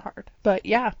interests at heart. But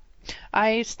yeah,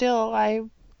 I'm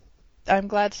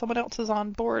glad someone else is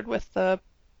on board with the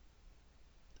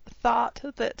thought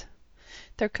that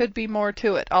there could be more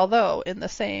to it. Although, in the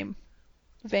same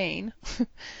vein,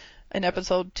 in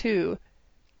episode 2,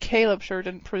 Caleb sure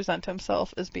didn't present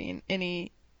himself as being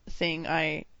anything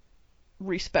I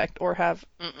respect or have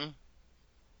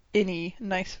any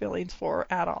nice feelings for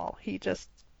at all. He just,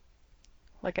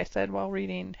 like I said while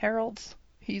reading Harold's,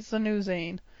 he's the new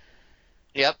Zane.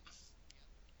 Yep.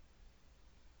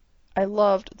 I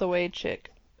loved the way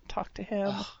Chick talked to him.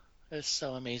 Oh, it was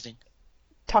so amazing.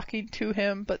 Talking to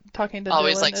him, but talking to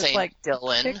Always Dylan like is saying like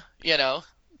Dylan, Chick, you know.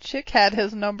 Chick had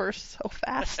his number so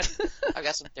fast. I've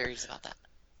got some theories about that.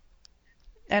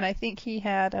 And I think he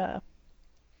had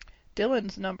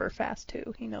Dylan's number fast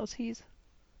too. He knows he's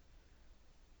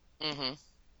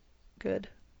good,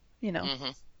 you know,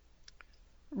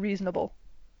 reasonable.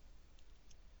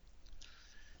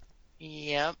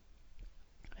 Yep.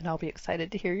 And I'll be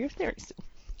excited to hear your theories soon.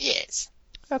 Yes.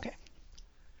 Okay.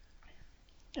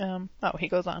 He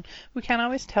goes on. We can't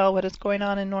always tell what is going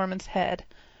on in Norman's head.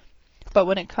 But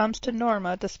when it comes to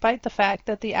Norma, despite the fact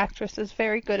that the actress is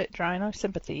very good at drawing our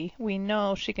sympathy, we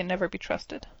know she can never be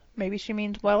trusted. Maybe she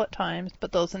means well at times,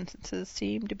 but those instances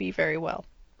seem to be very well.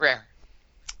 Rare.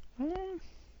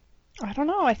 I don't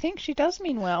know. I think she does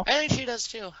mean well. I think she does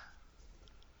too.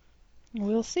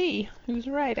 We'll see who's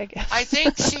right, I guess. I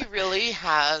think she really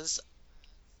has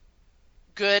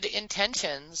good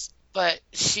intentions, but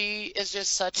she is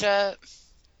just such a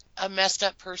messed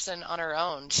up person on her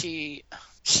own. She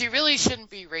really shouldn't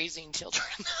be raising children.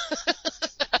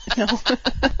 No.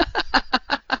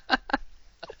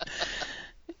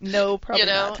 No, probably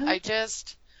not.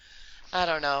 I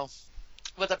don't know.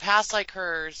 With a past like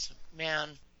hers, man.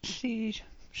 She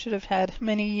should have had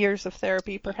many years of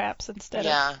therapy, perhaps, instead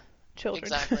of children.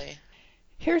 Exactly.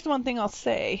 Here's one thing I'll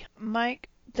say. Mike,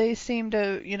 they seem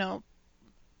to,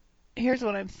 here's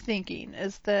what I'm thinking,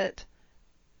 is that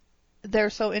they're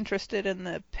so interested in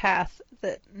the path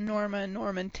that Norma and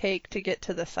Norman take to get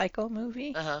to the Psycho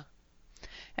movie. Uh-huh.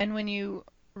 And when you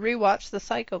rewatch the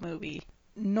Psycho movie,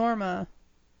 Norma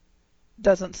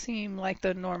doesn't seem like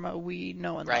the Norma we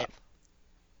know and love.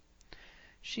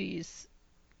 She's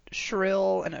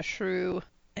shrill and a shrew,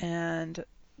 and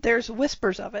there's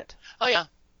whispers of it. Oh, yeah.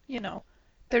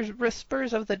 There's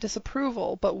whispers of the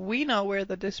disapproval, but we know where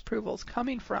the disapproval's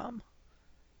coming from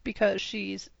because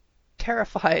she's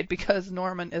terrified because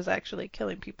Norman is actually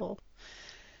killing people.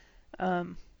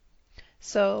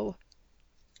 So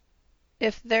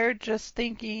if they're just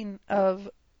thinking of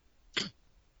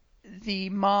the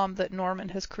mom that Norman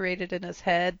has created in his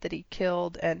head that he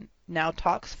killed and now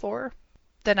talks for,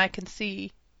 then I can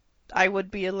see I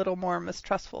would be a little more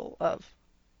mistrustful of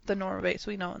the Norma Bates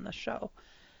we know in the show.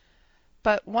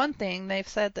 But one thing, they've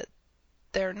said that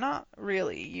they're not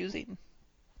really using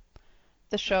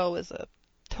the show as a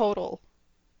total,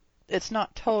 it's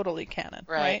not totally canon,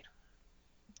 right?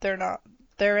 They're not,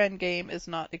 their end game is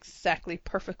not exactly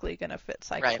perfectly going to fit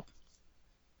Psycho. Right.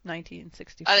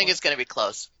 1964. I think it's going to be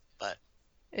close, but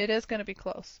it is going to be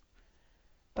close.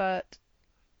 But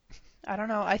I don't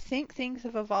know. I think things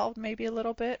have evolved maybe a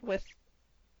little bit with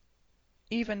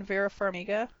even Vera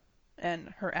Farmiga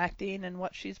and her acting and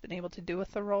what she's been able to do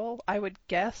with the role. I would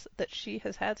guess that she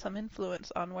has had some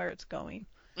influence on where it's going.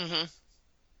 Mm-hmm.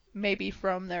 Maybe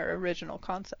from their original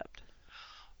concept.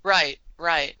 Right.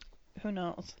 Who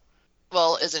knows?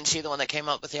 Well, isn't she the one that came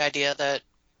up with the idea that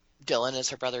Dylan is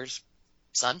her brother's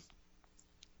son?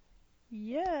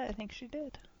 Yeah, I think she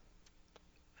did.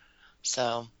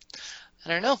 So, I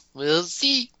don't know. We'll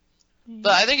see. Yeah.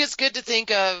 But I think it's good to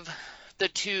think of the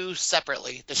two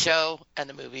separately, the show and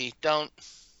the movie. Don't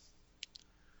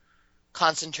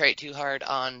concentrate too hard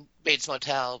on Bates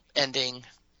Motel ending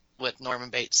with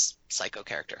Norman Bates' psycho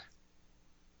character.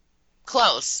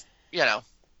 Close, you know.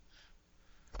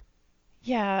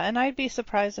 Yeah, and I'd be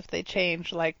surprised if they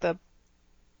changed, like, the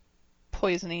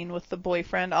poisoning with the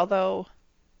boyfriend, although,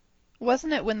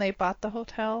 wasn't it when they bought the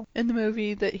hotel in the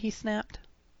movie that he snapped?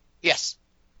 Yes.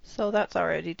 So that's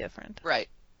already different. Right.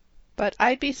 But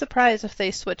I'd be surprised if they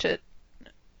switch it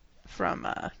from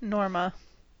Norma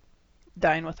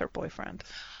dying with her boyfriend.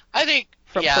 I think,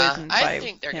 From poisoned by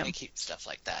think they're him. going to keep stuff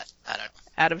like that. I don't know.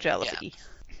 Out of jealousy.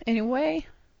 Yeah. Anyway,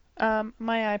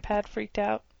 my iPad freaked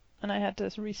out, and I had to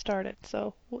restart it.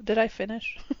 So, did I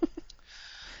finish?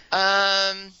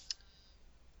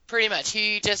 Pretty much.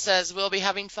 He just says, we'll be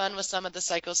having fun with some of the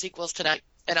Psycho sequels tonight,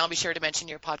 and I'll be sure to mention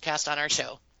your podcast on our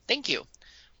show. Thank you.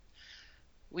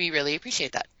 We really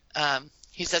appreciate that.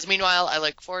 He says, meanwhile, I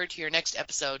look forward to your next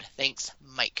episode. Thanks,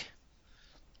 Mike.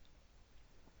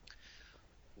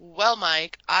 Well,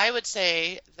 Mike, I would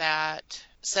say that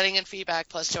sending in feedback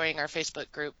plus joining our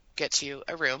Facebook group gets you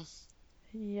a room.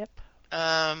 Yep.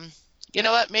 You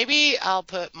know what? Maybe I'll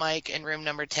put Mike in room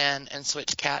number 10 and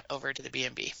switch Kat over to the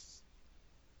B&B.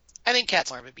 I think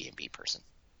Kat's more of a B&B person.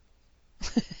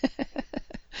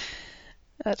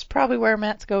 That's probably where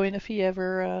Matt's going if he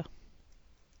ever...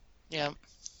 Yeah.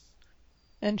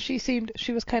 And she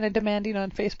was kind of demanding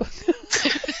on Facebook.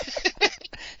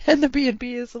 And the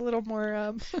B&B is a little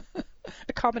more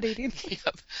accommodating.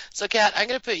 Yep. So, Kat, I'm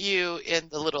going to put you in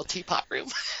the little teapot room.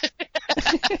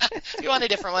 If you want a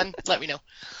different one, let me know.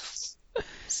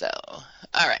 So,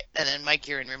 all right. And then, Mike,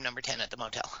 you're in room number 10 at the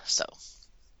motel. So,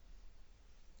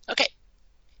 okay.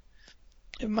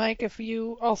 Mike, if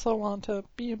you also want a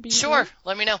B&B, sure.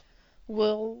 Let me know.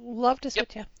 We'll love to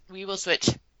switch. Yep. We will switch.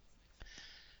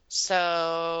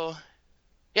 So,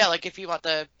 yeah, like if you want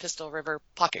the Pistol River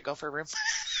Pocket Gopher room.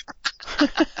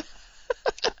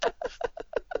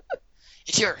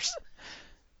 It's yours.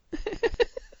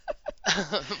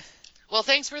 Well,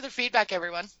 thanks for the feedback,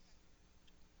 everyone.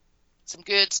 Some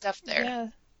good stuff there. Yeah.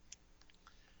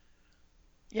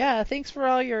 Yeah, thanks for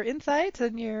all your insights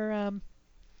and your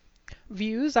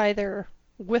views, either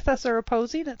with us or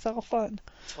opposing. It's all fun.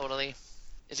 Totally.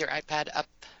 Is your iPad up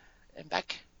and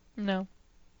back? No.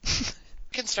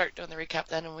 We can start doing the recap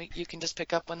then, and you can just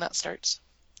pick up when that starts.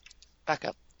 Back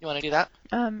up. You want to do that?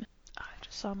 I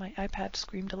just saw my iPad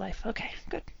scream to life. Okay,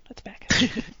 good. It's back.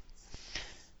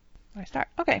 I start.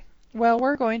 Okay. Well,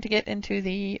 we're going to get into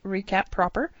the recap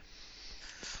proper.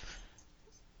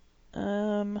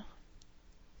 So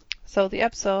the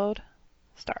episode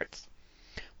starts.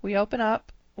 We open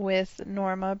up with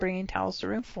Norma bringing towels to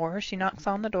room 4. She knocks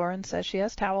on the door and says she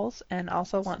has towels and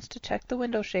also wants to check the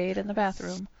window shade in the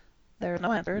bathroom. There's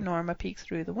no answer. Norma peeks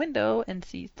through the window and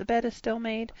sees the bed is still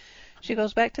made. She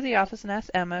goes back to the office and asks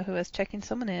Emma, who is checking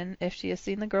someone in, if she has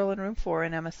seen the girl in room 4,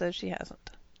 and Emma says she hasn't.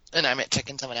 And I'm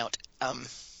checking someone out. Oh,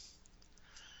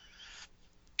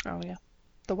 yeah.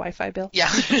 The Wi-Fi bill?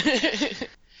 Yeah.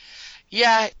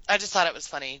 Yeah, I just thought it was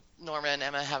funny. Norma and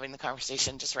Emma having the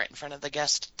conversation just right in front of the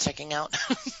guest checking out.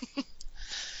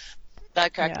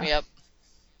 That cracked me up.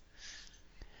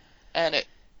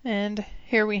 And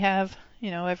here we have,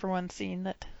 everyone seeing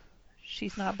that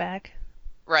she's not back.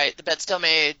 Right, the bed's still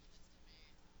made.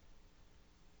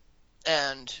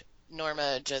 And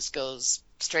Norma just goes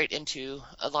straight into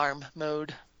alarm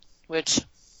mode, which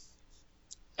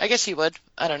I guess she would.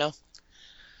 I don't know.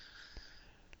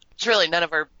 It's really none of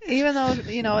her... Even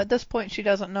though, at this point she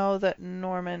doesn't know that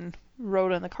Norman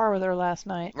rode in the car with her last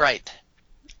night. Right.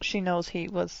 She knows he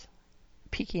was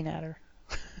peeking at her.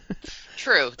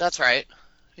 True, that's right.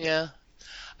 Yeah.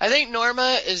 I think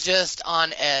Norma is just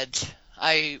on edge.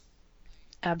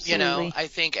 Absolutely. I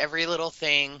think every little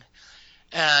thing,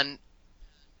 and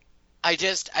I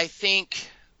think,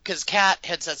 because Kat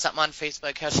had said something on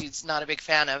Facebook how she's not a big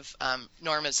fan of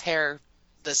Norma's hair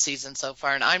this season so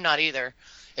far, and I'm not either.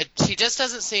 She just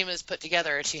doesn't seem as put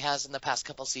together as she has in the past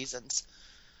couple seasons.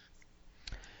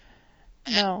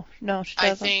 No, she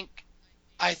doesn't.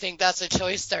 I think that's a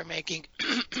choice they're making.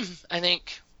 I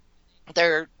think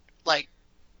they're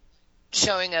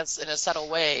showing us in a subtle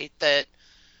way that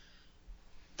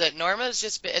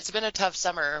Norma's it's been a tough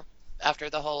summer after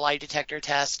the whole lie detector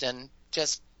test, and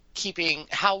just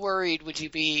how worried would you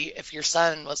be if your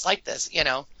son was like this,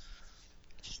 Yeah,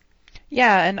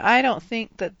 and I don't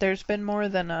think that there's been more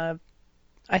than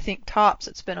I think tops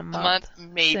it's been a month. A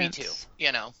month, maybe two,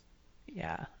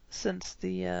 Yeah, since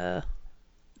the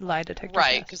lie detector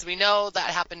right, test. because we know that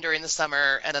happened during the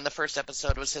summer, and then the first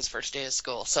episode was his first day of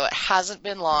school, so it hasn't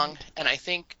been long, and I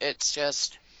think it's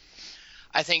just,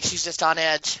 I think she's just on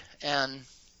edge, and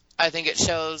I think it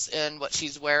shows in what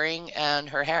she's wearing and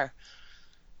her hair.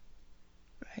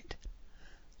 Right.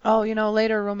 Oh,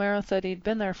 later Romero said he'd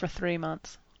been there for 3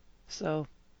 months. So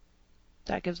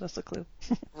that gives us a clue.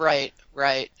 Right.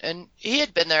 And he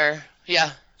had been there,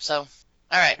 yeah, so.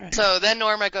 All right. So then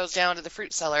Norma goes down to the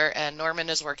fruit cellar, and Norman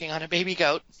is working on a baby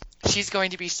goat. She's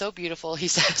going to be so beautiful, he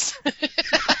says.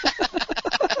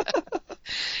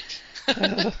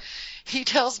 He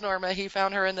tells Norma he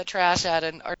found her in the trash at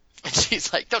and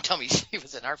she's like, don't tell me she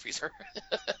was in our freezer.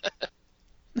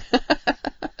 And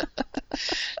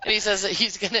he says that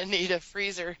he's going to need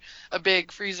a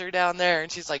big freezer down there.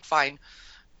 And she's like, fine.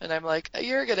 And I'm like,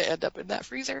 you're going to end up in that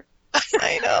freezer.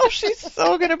 I know, she's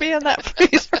so going to be in that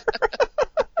freezer.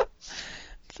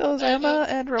 So is Emma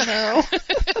and Romero.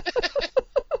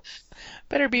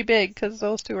 Better be big, because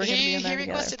those two are going to be in there together. He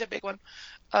requested together. a big one.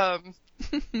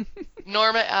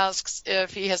 Norma asks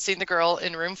if he has seen the girl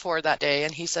in room 4 that day,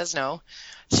 and he says no.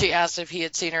 She asks if he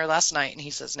had seen her last night, and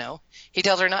he says no. He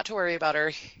tells her not to worry about her.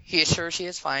 He is sure she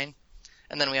is fine.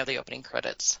 And then we have the opening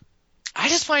credits. I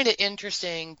just find it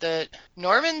interesting that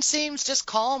Norman seems just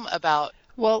calm about...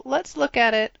 Well, let's look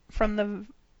at it from the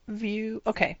view...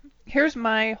 Okay, here's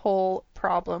my whole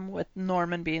problem with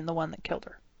Norman being the one that killed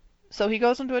her. So he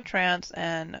goes into a trance,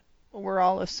 and we're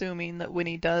all assuming that when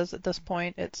he does at this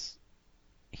point,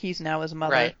 he's now his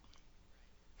mother, right,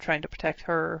 trying to protect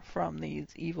her from these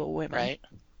evil women. Right.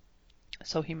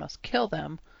 So he must kill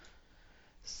them.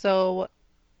 So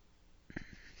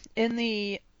in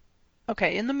the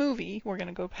movie, we're going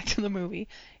to go back to the movie,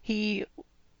 he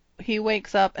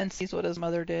wakes up and sees what his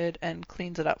mother did and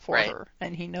cleans it up for right. her.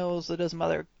 And he knows that his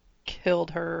mother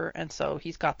killed her, and so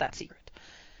he's got that secret.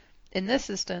 In this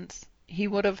instance, he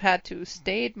would have had to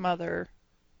stayed mother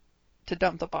to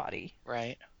dump the body.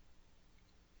 Right.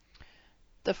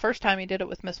 The first time he did it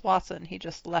with Miss Watson, he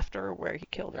just left her where he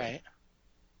killed her. Right.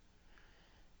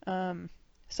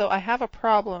 So I have a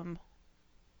problem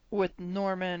with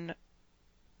Norman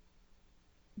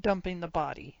dumping the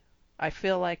body. I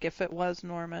feel like if it was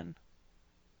Norman,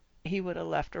 he would have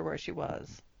left her where she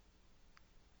was.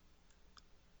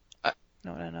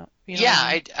 No. You know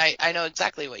yeah, what I mean? I know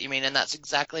exactly what you mean, and that's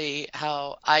exactly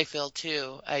how I feel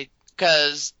too.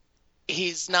 Because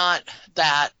he's not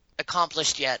that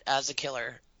accomplished yet as a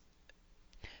killer.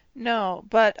 No,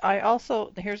 but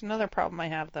here's another problem I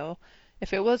have though.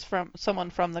 If it was from someone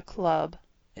from the club,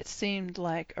 it seemed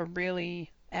like a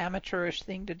really amateurish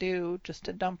thing to do, just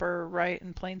to dump her right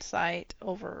in plain sight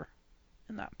over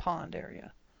in that pond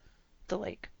area, the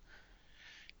lake.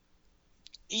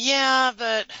 Yeah,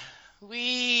 but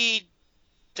we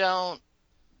don't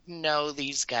know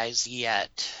these guys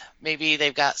yet. Maybe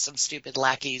they've got some stupid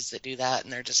lackeys that do that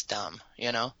and they're just dumb,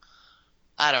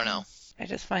 I don't know. I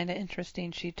just find it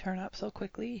interesting she'd turn up so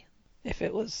quickly if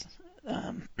it was...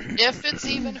 if it's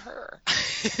even her.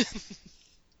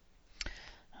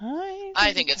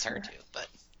 I think it's her too, but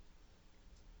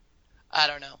I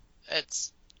don't know.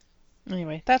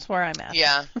 Anyway, that's where I'm at.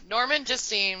 Yeah, Norman just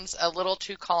seems a little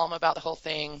too calm about the whole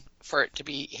thing for it to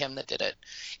be him that did it.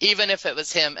 Even if it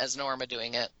was him as Norma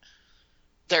doing it,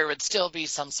 there would still be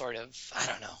some sort of, I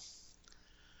don't know.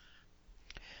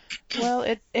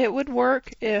 Well, it would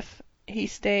work if he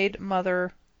stayed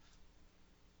mother.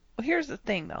 Well, here's the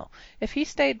thing, though. If he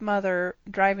stayed mother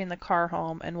driving the car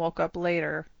home and woke up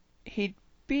later, he'd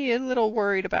be a little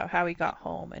worried about how he got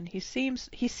home. And he seems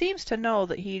to know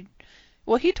that he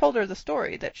told her the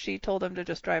story that she told him to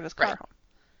just drive his car right. home.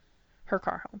 Her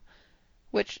car home.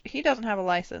 Which he doesn't have a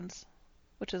license,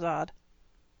 which is odd.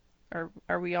 Or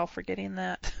are we all forgetting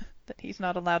that? That he's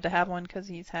not allowed to have one because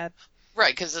he's had...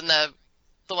 Right, because in the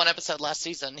one episode last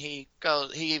season, he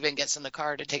even gets in the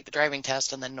car to take the driving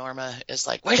test, and then Norma is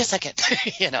like, wait a second,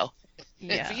 Yeah.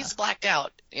 If he's blacked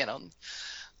out,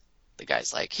 the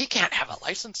guy's like, he can't have a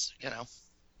license,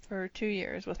 For 2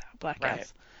 years without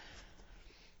blackouts.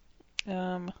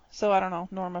 Right. So I don't know,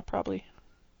 Norma probably...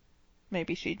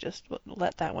 Maybe she just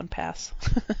let that one pass.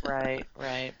 Right.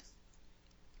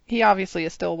 He obviously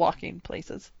is still walking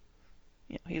places.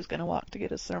 He's going to walk to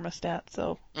get his thermostat,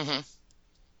 so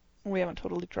we haven't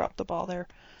totally dropped the ball there.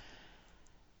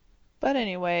 But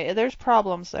anyway, there's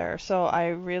problems there, so I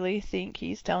really think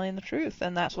he's telling the truth,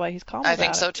 and that's why he's calm about it. I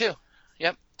think so too.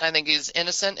 Yep. I think he's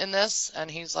innocent in this, and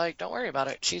he's like, don't worry about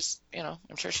it. She's,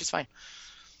 I'm sure she's fine.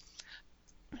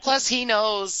 Plus, he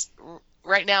knows...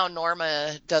 Right now,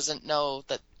 Norma doesn't know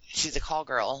that she's a call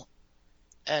girl,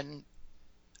 and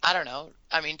I don't know.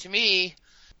 I mean, to me...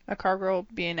 A call girl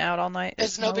being out all night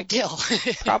is no big deal.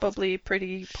 Probably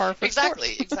pretty par for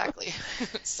Exactly.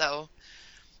 So,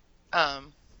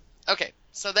 okay.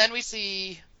 So then we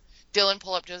see Dylan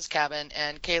pull up to his cabin,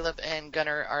 and Caleb and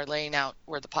Gunnar are laying out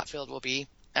where the pot field will be,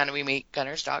 and we meet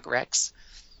Gunnar's dog, Rex.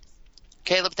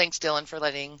 Caleb thanks Dylan for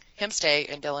letting him stay,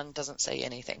 and Dylan doesn't say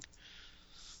anything.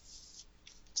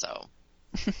 So.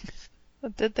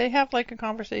 Did they have like a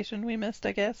conversation we missed,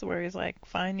 I guess, where he's like,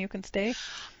 fine, you can stay?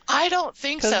 I don't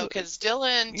think so, because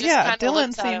Dylan just kind of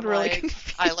looks at him really like,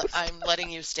 confused. I'm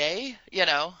letting you stay? You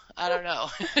know, I don't know.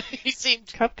 He seemed...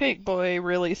 Cupcake Boy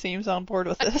really seems on board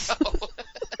with this.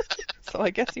 So I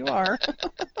guess you are.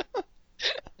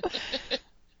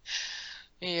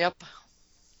 Yep.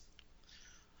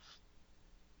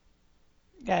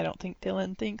 Yeah, I don't think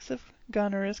Dylan thinks of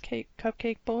Gunnar as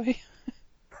Cupcake Boy.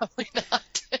 Probably not.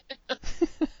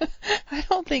 I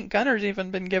don't think Gunnar's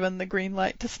even been given the green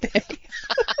light to stay.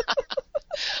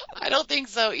 I don't think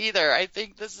so either. I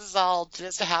think this is all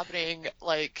just happening,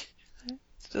 like...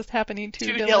 It's just happening to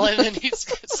Dylan, and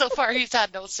so far he's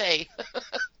had no say.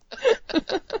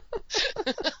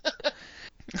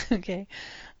 Okay.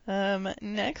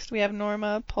 Next, we have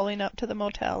Norma pulling up to the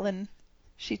motel, and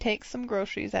she takes some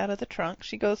groceries out of the trunk.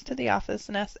 She goes to the office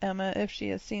and asks Emma if she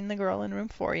has seen the girl in room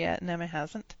 4 yet, and Emma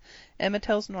hasn't. Emma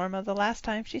tells Norma the last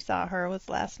time she saw her was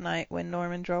last night when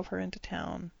Norman drove her into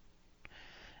town.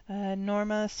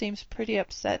 Norma seems pretty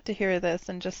upset to hear this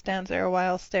and just stands there a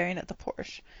while staring at the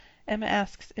Porsche. Emma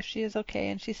asks if she is okay,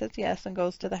 and she says yes and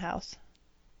goes to the house.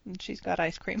 And she's got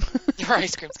ice cream. Her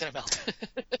ice cream's gonna melt.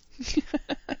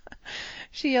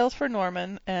 She yells for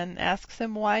Norman and asks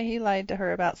him why he lied to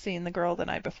her about seeing the girl the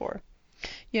night before.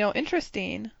 You know,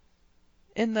 interesting,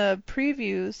 in the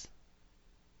previews,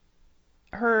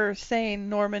 her saying,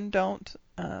 Norman, don't,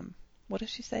 what does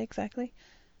she say exactly?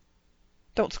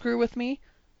 Don't screw with me,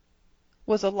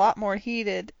 was a lot more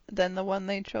heated than the one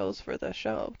they chose for the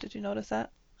show. Did you notice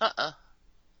that?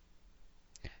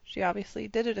 She obviously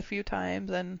did it a few times,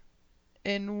 and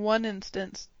in one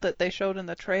instance that they showed in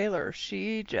the trailer,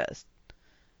 she just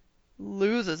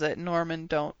loses it. Norman,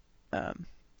 don't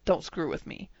screw with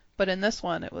me. But in this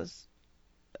one, it was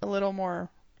a little more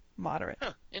moderate.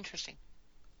 Huh, interesting.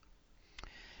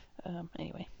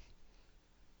 Anyway.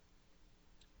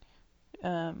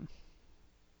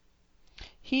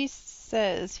 He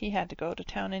says he had to go to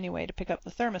town anyway to pick up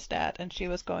the thermostat, and she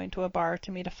was going to a bar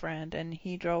to meet a friend, and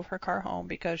he drove her car home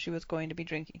because she was going to be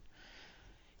drinking.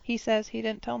 He says he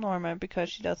didn't tell Norma because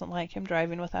she doesn't like him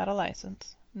driving without a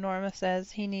license. Norma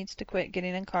says he needs to quit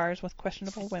getting in cars with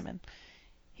questionable women.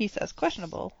 He says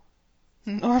questionable.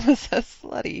 Norma says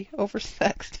slutty,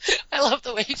 oversexed. I love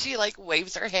the way she, like,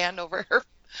 waves her hand over her,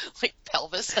 like,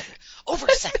 pelvis, like,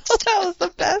 oversexed. That was the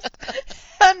best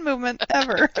hand movement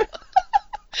ever.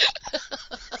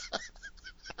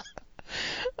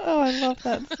 Oh, I love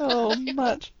that so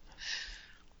much.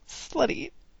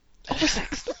 Slutty,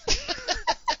 oversexed.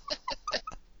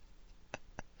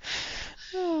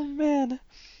 Oh, man.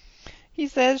 He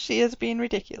says she is being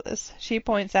ridiculous. She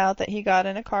points out that he got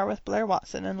in a car with Blair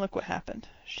Watson, and look what happened.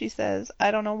 She says,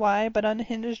 I don't know why, but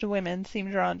unhinged women seem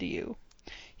drawn to you.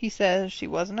 He says she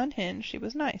wasn't unhinged, she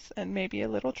was nice, and maybe a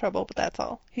little trouble, but that's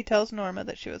all. He tells Norma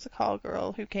that she was a call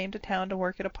girl who came to town to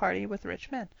work at a party with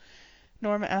rich men.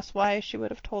 Norma asks why she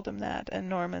would have told him that, and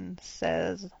Norman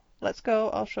says, let's go,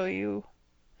 I'll show you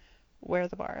where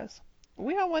the bar is.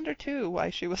 We all wonder, too,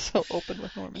 why she was so open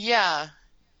with Norman. Yeah.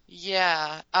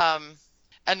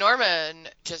 And Norman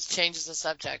just changes the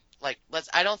subject. Like,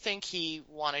 I don't think he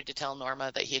wanted to tell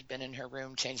Norma that he had been in her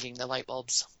room changing the light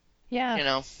bulbs. Yeah. You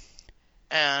know?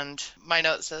 And my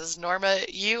note says, Norma,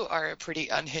 you are a pretty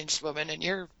unhinged woman, and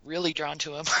you're really drawn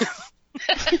to him.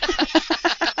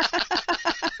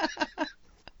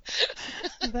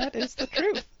 That is the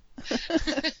truth.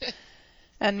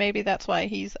 And maybe that's why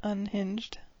he's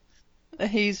unhinged.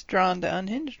 He's drawn to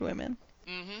unhinged women.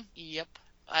 Mm-hmm. Yep.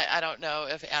 I don't know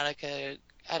if Annika...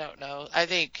 I don't know. I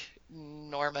think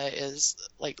Norma is,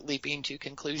 like, leaping to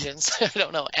conclusions. I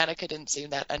don't know. Annika didn't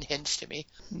seem that unhinged to me.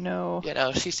 No. You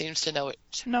know, she seems to know it.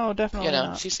 No, definitely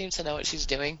not. She seems to know what she's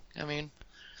doing. I mean,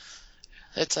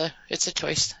 it's a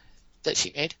choice that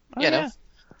she made. Oh, you know.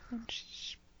 Yeah.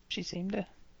 She seemed to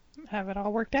have it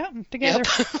all worked out and together.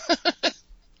 Yep.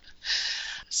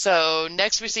 So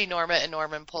next we see Norma and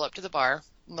Norman pull up to the bar.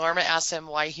 Norma asks him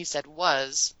why he said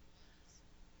was.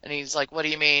 And he's like, what do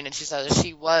you mean? And she says,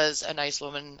 she was a nice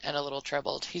woman and a little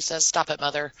troubled. He says, stop it,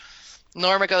 mother.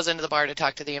 Norma goes into the bar to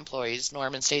talk to the employees.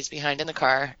 Norman stays behind in the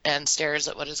car and stares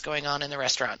at what is going on in the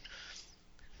restaurant.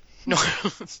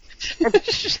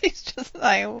 She's just,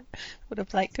 I would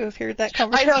have liked to have heard that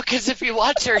conversation. I know, because if you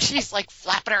watch her, she's like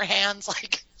flapping her hands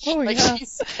like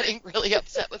she's getting really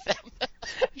upset with them.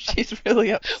 She's really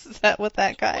upset with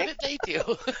that guy. What did they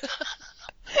do?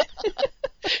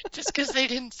 Just because they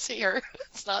didn't see her,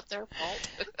 it's not their fault.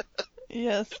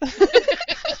 Yes.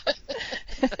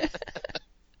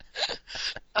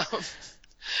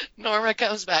 Norma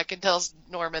comes back and tells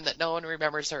Norman that no one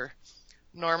remembers her.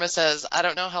 Norma says, I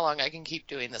don't know how long I can keep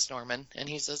doing this, Norman. And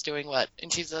he says, doing what?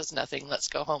 And she says, nothing. Let's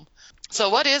go home. So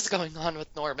what is going on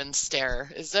with Norman's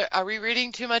stare? Are we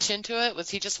reading too much into it? Was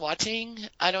he just watching?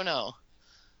 I don't know.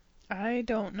 I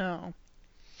don't know.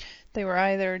 They were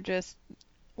either just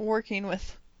working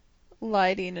with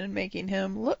lighting and making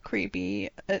him look creepy.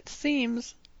 It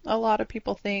seems a lot of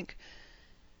people think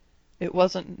it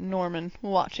wasn't Norman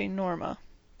watching Norma,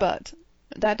 but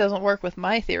that doesn't work with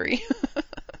my theory.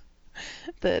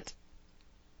 That,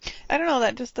 I don't know,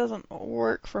 that just doesn't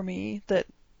work for me, that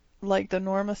like the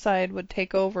Norma side would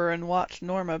take over and watch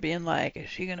Norma being like, is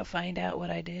she gonna find out what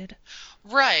I did?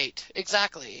 Right,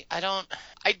 exactly. I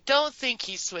don't think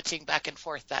he's switching back and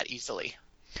forth that easily.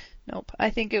 Nope.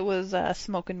 I think it was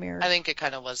smoke and mirrors. I think it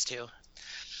kind of was too.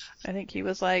 I think he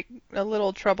was like a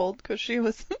little troubled because she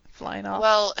was flying off.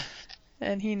 Well,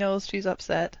 and he knows she's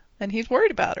upset, and he's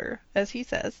worried about her, as he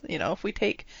says. You know, if we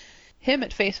take him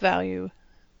at face value,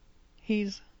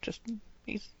 he's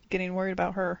getting worried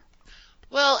about her.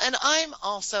 Well, and I'm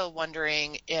also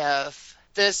wondering if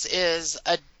this is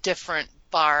a different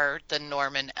bar than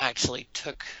Norman actually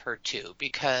took her to,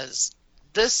 because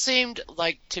this seemed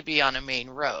like to be on a main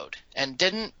road. And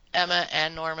didn't Emma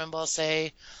and Norman both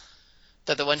say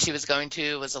that the one she was going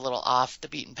to was a little off the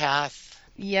beaten path?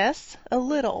 Yes, a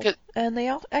little. And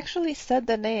they actually said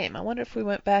the name. I wonder if we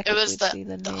went back it if was we'd see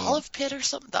the name. The olive pit or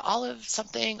something? The olive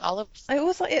something? Olive?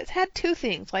 It had two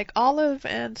things, like olive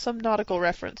and some nautical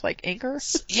reference, like anchor.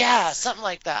 Yeah, something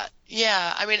like that.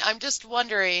 Yeah, I mean, I'm just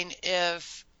wondering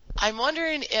if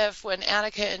when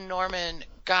Annika and Norman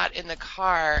got in the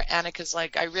car, Annika's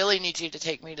like, I really need you to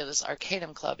take me to this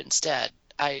Arcanum club instead.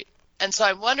 And so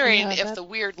I'm wondering if the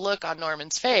weird look on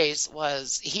Norman's face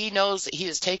was he knows that he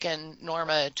has taken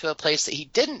Norma to a place that he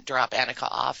didn't drop Annika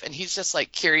off, and he's just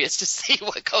like curious to see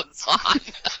what goes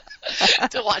on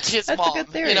to watch his That's mom. A good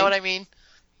theory. You know what I mean?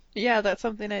 Yeah, that's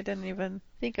something I didn't even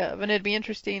think of, and it'd be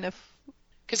interesting if.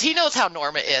 Because he knows how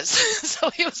Norma is, so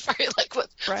he was probably like,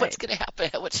 what's going to happen?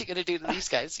 What's she going to do to these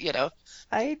guys, you know?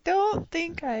 I don't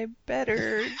think I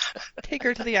better take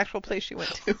her to the actual place she went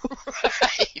to.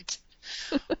 Right.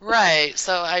 Right.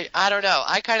 So I don't know.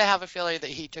 I kind of have a feeling that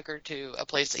he took her to a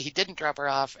place that he didn't drop her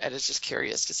off and is just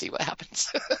curious to see what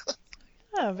happens.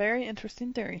 Very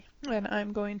interesting theory. And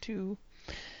I'm going to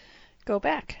go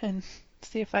back and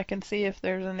see if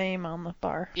there's a name on the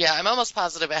bar. Yeah, I'm almost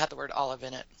positive it had the word olive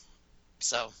in it.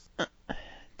 So. It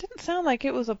didn't sound like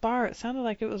it was a bar. It sounded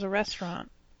like it was a restaurant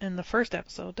in the first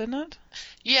episode, didn't it?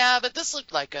 Yeah, but this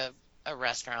looked like a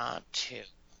restaurant too.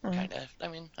 Kind of. I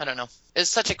mean, I don't know.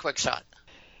 It's such a quick shot.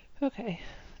 Okay.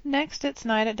 Next, it's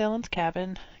night at Dylan's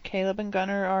cabin. Caleb and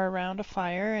Gunnar are around a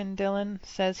fire, and Dylan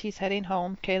says he's heading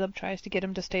home. Caleb tries to get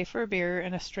him to stay for a beer,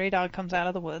 and a stray dog comes out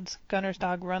of the woods. Gunnar's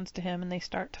dog runs to him, and they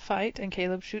start to fight, and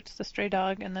Caleb shoots the stray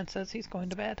dog and then says he's going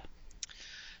to bed.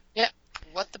 Yeah.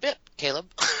 What the bip, Caleb?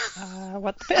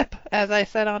 What the bip? As I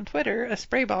said on Twitter, a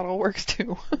spray bottle works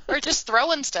too. Or just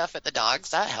throwing stuff at the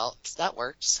dogs. That helps. That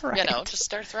works. Right. You know, just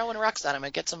start throwing rocks at them.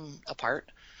 It gets them apart.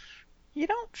 You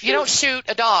don't shoot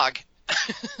a dog.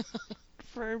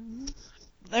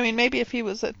 Maybe if he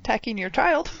was attacking your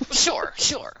child. Sure.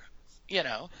 You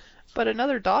know. But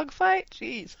another dog fight?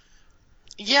 Jeez.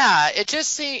 Yeah, it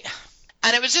just seemed...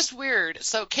 And it was just weird.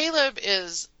 So Caleb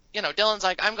is... You know, Dylan's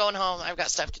like, I'm going home. I've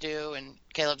got stuff to do. And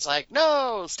Caleb's like,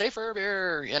 no, stay for a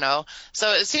beer, you know.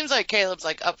 So it seems like Caleb's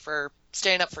like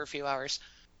staying up for a few hours.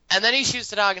 And then he shoots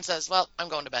the dog and says, well, I'm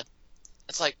going to bed.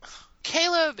 It's like,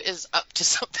 Caleb is up to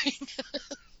something.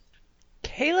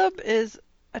 Caleb is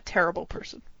a terrible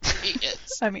person. He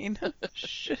is. I mean,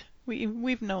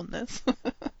 we've known this.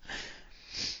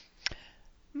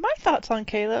 My thoughts on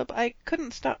Caleb, I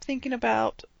couldn't stop thinking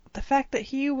about the fact that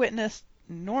he witnessed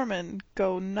Norman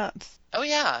go nuts. Oh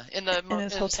yeah, in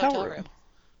his hotel room.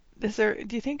 Do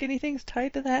you think anything's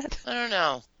tied to that? I don't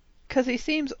know. Because he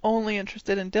seems only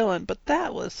interested in Dylan, but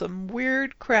that was some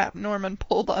weird crap Norman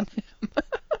pulled on him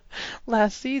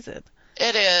last season.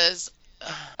 It is.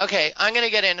 Okay, I'm going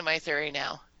to get into my theory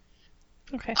now.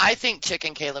 Okay. I think Chick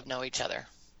and Caleb know each other.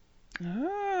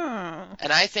 Oh.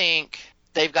 And I think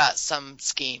they've got some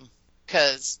scheme.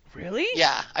 Really?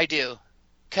 Yeah, I do.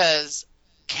 Because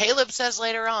Caleb says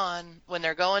later on, when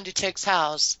they're going to Chick's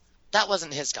house, that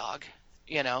wasn't his dog,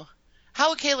 you know? How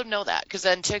would Caleb know that? Because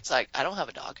then Chick's like, I don't have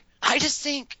a dog. I just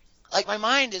think, like, my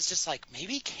mind is just like,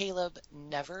 maybe Caleb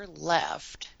never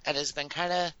left and has been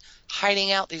kind of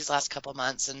hiding out these last couple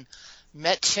months and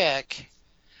met Chick.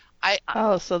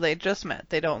 Oh, so they just met.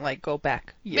 They don't, like, go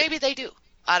back years. Maybe they do.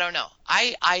 I don't know.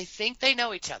 I think they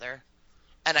know each other,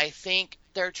 and I think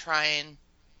they're trying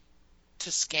to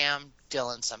scam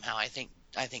Dylan somehow. I think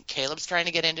Caleb's trying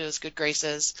to get into his good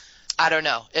graces. I don't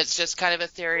know. It's just kind of a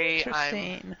theory.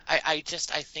 Interesting. I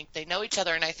think they know each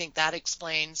other, and I think that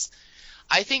explains.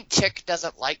 I think Chick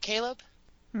doesn't like Caleb,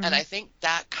 and I think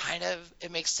that kind of, it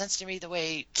makes sense to me the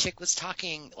way Chick was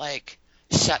talking, like,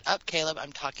 shut up, Caleb,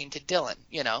 I'm talking to Dylan,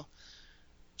 you know?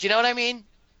 Do you know what I mean?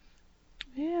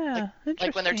 Yeah,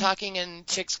 Like when they're talking in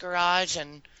Chick's garage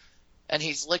and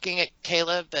he's looking at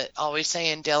Caleb but always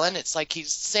saying Dylan, it's like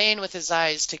he's saying with his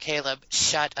eyes to Caleb,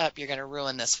 shut up, you're going to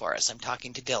ruin this for us. I'm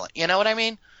talking to Dylan. You know what I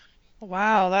mean?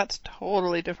 Wow, that's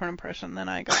totally different impression than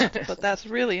I got, but that's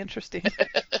really interesting.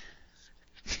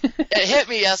 It hit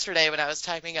me yesterday when I was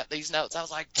typing up these notes. I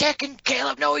was like, Chick and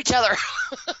Caleb know each other.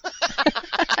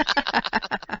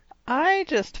 I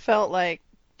just felt like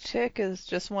Chick is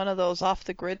just one of those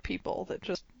off-the-grid people that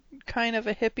just kind of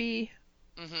a hippie.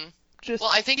 Mm-hmm. Well,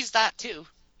 I think he's that too,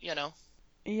 you know.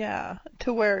 Yeah,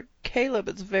 to where Caleb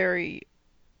is very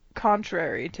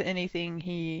contrary to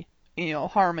anything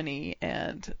harmony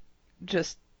and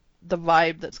just the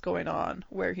vibe that's going on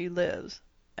where he lives.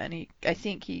 And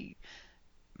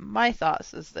my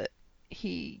thoughts is that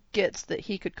he gets that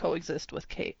he could coexist with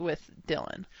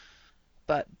Dylan.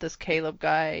 But this Caleb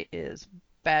guy is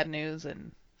bad news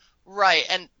and... Right,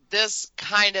 and this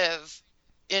kind of,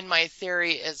 in my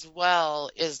theory as well,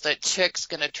 is that Chick's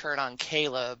going to turn on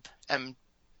Caleb, and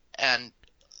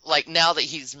like, now that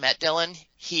he's met Dylan,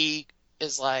 he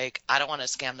is like, I don't want to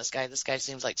scam this guy. This guy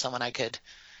seems like someone I could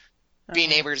be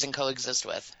neighbors and coexist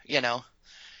with, you know?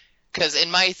 Because in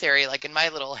my theory, like in my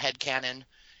little headcanon,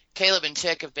 Caleb and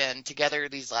Chick have been together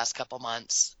these last couple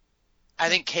months. I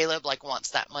think Caleb, like,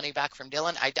 wants that money back from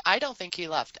Dylan. I don't think he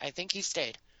left. I think he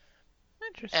stayed.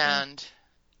 Interesting. And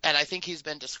I think he's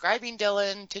been describing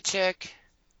Dylan to Chick.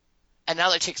 And now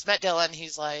that Chick's met Dylan,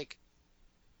 he's like,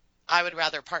 I would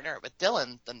rather partner with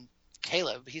Dylan than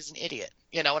Caleb. He's an idiot.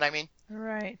 You know what I mean?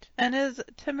 Right. And is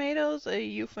tomatoes a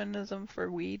euphemism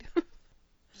for weed?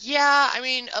 Yeah, I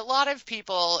mean, a lot of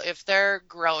people, if they're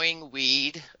growing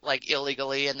weed, like,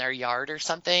 illegally in their yard or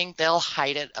something, they'll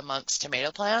hide it amongst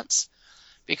tomato plants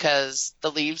because the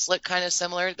leaves look kind of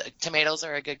similar. The tomatoes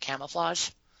are a good camouflage.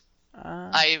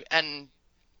 I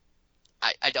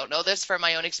don't know this from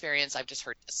my own experience. I've just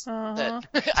heard this. That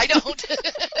I don't.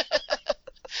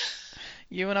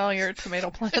 You and all your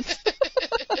tomato plants.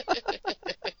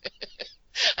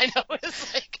 I know.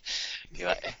 It's like,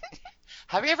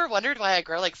 have you ever wondered why I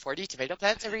grow like 40 tomato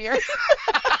plants every year?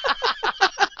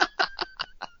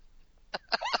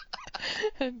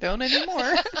 Don't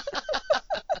anymore.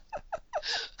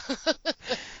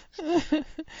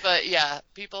 But yeah,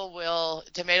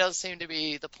 tomatoes seem to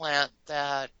be the plant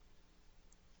that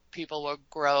people will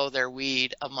grow their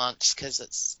weed amongst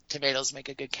because tomatoes make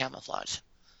a good camouflage.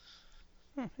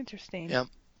 Interesting. Yep.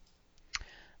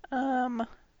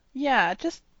 Yeah,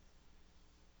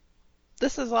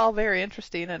 this is all very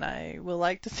interesting, and I will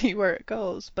like to see where it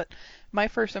goes. But my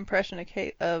first impression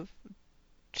of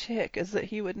Chick is that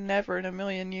he would never in a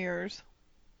million years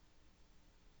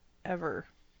ever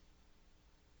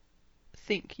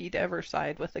think he'd ever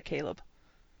side with a Caleb.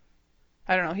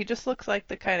 I don't know, he just looks like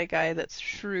the kind of guy that's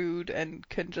shrewd and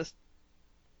can just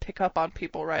pick up on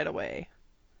people right away.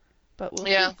 But we'll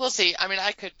see. We'll see. I mean,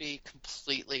 I could be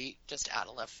completely just out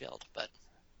of left field, but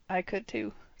I could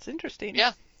too. It's interesting.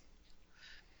 Yeah.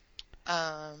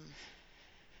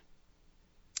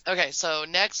 Okay, so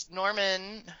next, Norma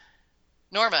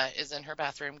is in her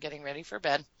bathroom getting ready for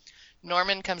bed.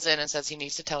 Norman comes in and says he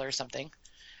needs to tell her something.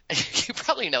 You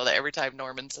probably know that every time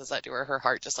Norman says that to her, her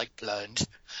heart just like plunged.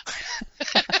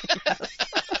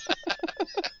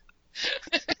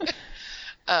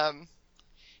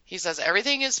 He says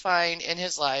everything is fine in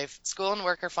his life, school and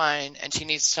work are fine, and she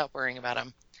needs to stop worrying about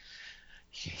him.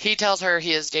 He tells her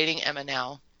he is dating Emma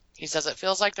now. He says it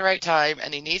feels like the right time,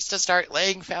 and he needs to start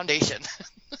laying foundation.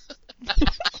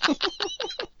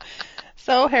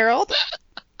 So, Harold,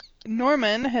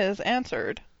 Norman has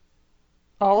answered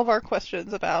all of our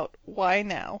questions about why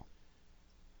now.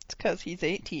 It's because he's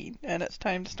 18, and it's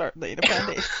time to start laying a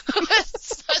foundation.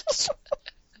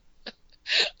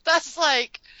 That's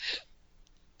like...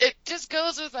 It just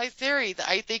goes with my theory that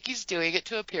I think he's doing it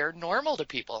to appear normal to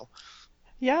people.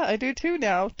 Yeah, I do too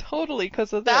now. Totally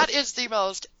because of this. That is the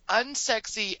most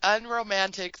unsexy,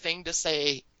 unromantic thing to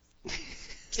say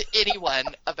to anyone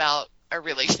about a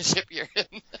relationship you're in.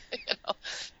 You know?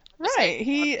 Right.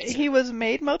 He was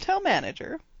made motel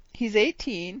manager. He's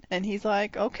 18, and he's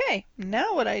like, okay,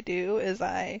 now what I do is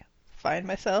I find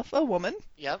myself a woman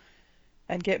Yep.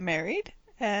 and get married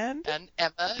and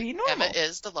Emma, be normal. Emma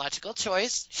is the logical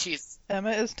choice.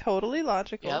 Emma is totally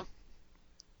logical. Yep.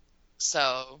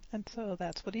 So. And so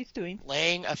that's what he's doing.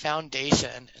 Laying a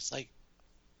foundation. It's like,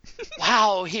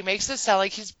 wow, he makes it sound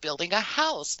like he's building a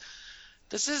house.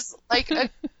 This is like a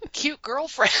cute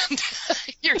girlfriend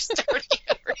you're starting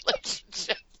a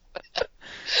relationship with.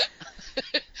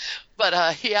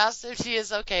 But he asks if she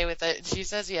is okay with it, and she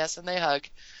says yes, and they hug.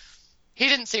 He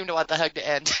didn't seem to want the hug to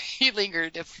end. He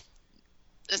lingered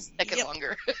a second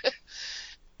longer.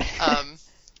 And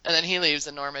then he leaves,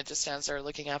 and Norma just stands there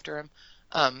looking after him.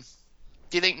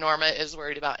 Do you think Norma is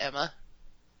worried about Emma?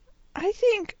 I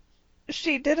think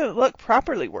she didn't look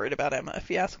properly worried about Emma, if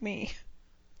you ask me.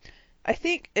 I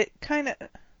think it kind of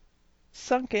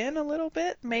sunk in a little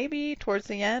bit, maybe, towards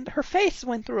the end. Her face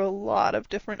went through a lot of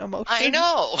different emotions. I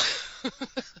know!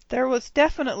 There was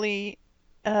definitely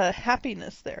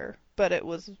happiness there, but it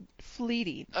was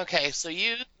fleeting. Okay, so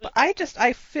But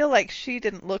I feel like she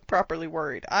didn't look properly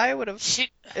worried. I would have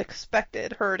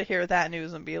expected her to hear that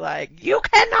news and be like, "You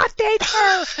cannot date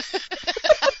her!"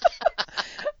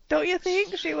 Don't you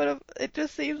think she would have? It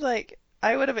just seems like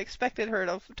I would have expected her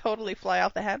to totally fly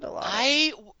off the handle on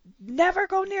it. Never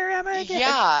go near Emma again.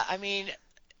 Yeah, I mean,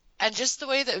 and just the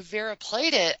way that Vera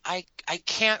played it, I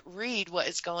can't read what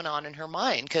is going on in her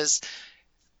mind, because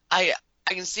I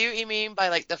can see what you mean by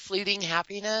like the fleeting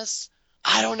happiness.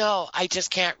 I don't know. I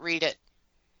just can't read it.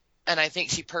 And I think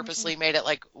she purposely made it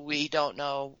like we don't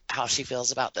know how she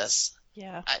feels about this.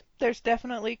 Yeah. There's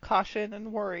definitely caution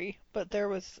and worry, but there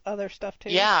was other stuff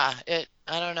too. Yeah, I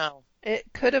don't know. It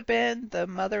could have been the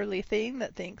motherly thing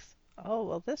that thinks, oh,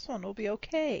 well, this one will be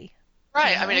okay.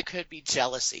 Right. You know? I mean, it could be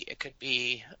jealousy. It could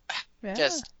be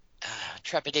just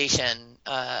trepidation.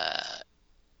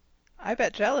 I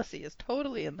bet jealousy is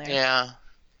totally in there. Yeah.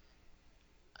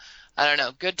 I don't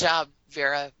know. Good job,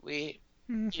 Vera.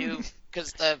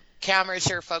 Because the camera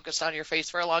sure focused on your face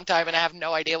for a long time, and I have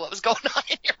no idea what was going on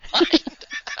in your mind.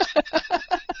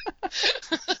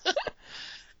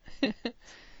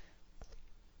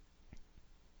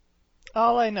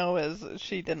 All I know is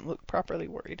she didn't look properly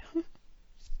worried.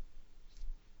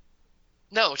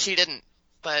 No, she didn't.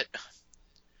 But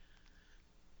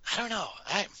I don't know.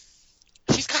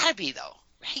 She's got to be, though,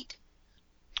 right?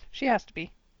 She has to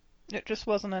be. It just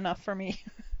wasn't enough for me.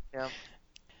 Yeah.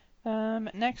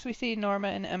 Next we see Norma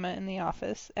and Emma in the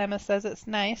office. Emma says it's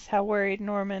nice how worried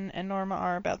Norman and Norma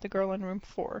are about the girl in room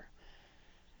 4.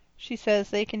 She says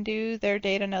they can do their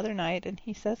date another night, and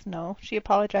he says no. She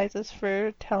apologizes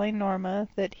for telling Norma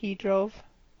that he drove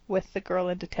with the girl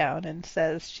into town, and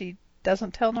says she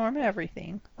doesn't tell Norma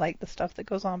everything, like the stuff that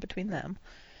goes on between them.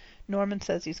 Norman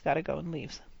says he's got to go and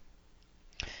leaves.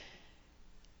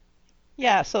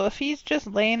 Yeah, so if he's just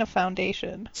laying a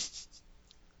foundation,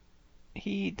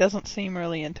 he doesn't seem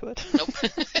really into it. Nope.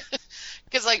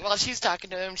 Because, like, while she's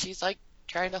talking to him, she's, like,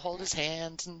 trying to hold his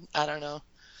hand, and I don't know.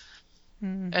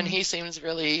 Mm-hmm. And he seems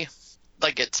really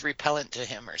like it's repellent to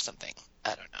him or something.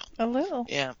 I don't know. A little.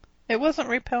 Yeah. It wasn't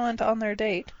repellent on their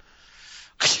date.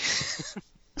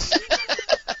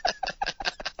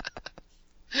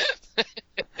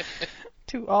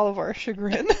 To all of our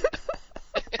chagrin.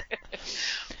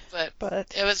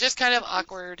 But it was just kind of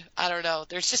awkward. I don't know.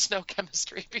 There's just no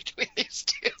chemistry between these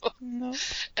two. Nope.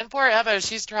 And poor Emma,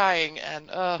 she's trying,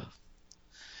 and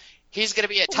he's going to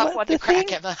be a tough one to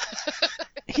crack, Emma.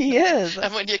 He is.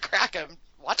 And when you crack him,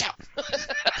 watch out.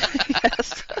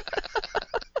 Yes.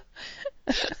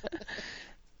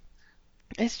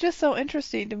 It's just so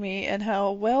interesting to me and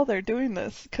how well they're doing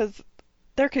this, because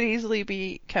there could easily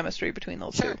be chemistry between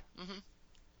those two. Mm-hmm.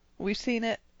 We've seen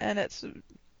it, and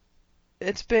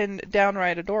it's been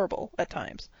downright adorable at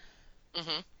times.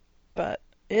 Mm-hmm. But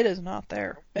it is not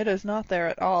there. It is not there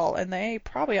at all, and they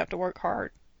probably have to work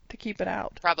hard to keep it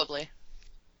out. Probably.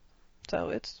 So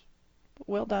it's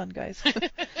well done, guys.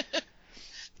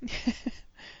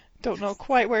 Don't know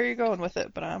quite where you're going with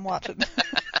it, but I'm watching.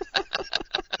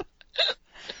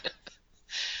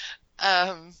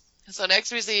 So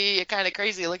next we see a kind of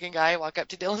crazy looking guy walk up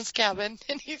to Dylan's cabin,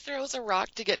 and he throws a rock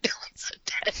to get Dylan's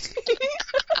attention.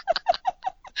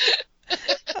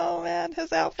 Oh man,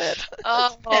 his outfit. Oh,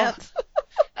 his pants.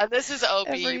 And this is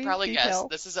Opie. Every You probably detail. guessed.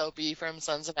 This is Opie from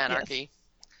Sons of Anarchy.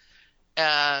 Yes.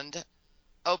 And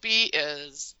Opie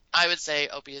is, I would say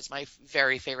Opie is my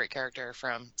very favorite character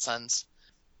from Sons.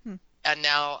 And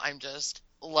now I'm just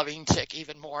loving Chick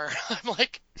even more. I'm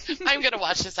like, I'm going to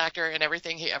watch this actor and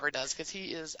everything he ever does, because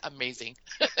he is amazing.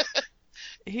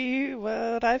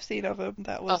 What I've seen of him,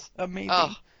 that was amazing.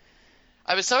 Oh.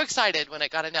 I was so excited when it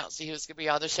got announced he was going to be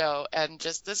on the show, and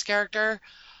just this character,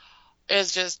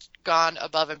 is just gone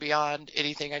above and beyond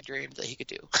anything I dreamed that he could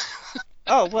do.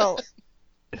 Oh, well,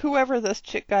 whoever this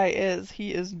chick guy is,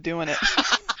 he is doing it.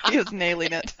 He is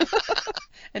nailing it.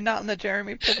 And not in the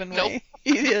Jeremy Piven Nope. way.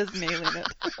 He is nailing it.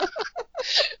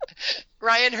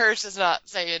 Ryan Hirsch is not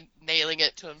saying nailing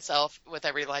it to himself with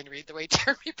every line read the way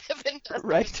Jeremy Piven does.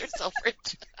 Right. Mr.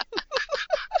 Selfridge.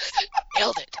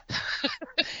 Nailed it.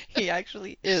 He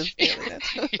actually is nailing it.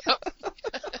 Yep.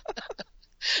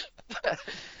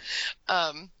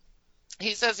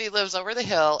 He says he lives over the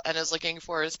hill and is looking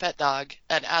for his pet dog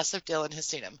and asks if Dylan has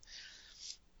seen him.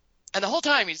 And the whole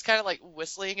time he's kind of like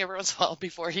whistling every once in a while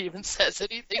before he even says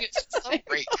anything. It's just so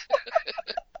great.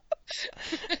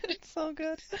 It's so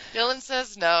good. Dylan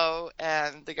says no,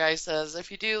 and the guy says, if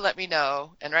you do, let me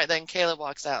know. And right then Caleb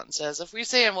walks out and says, if we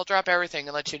see him, we'll drop everything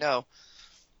and let you know.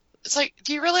 It's like,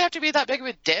 do you really have to be that big of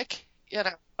a dick? You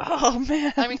know? Oh,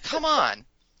 man. I mean, come on.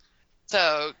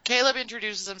 So Caleb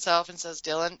introduces himself and says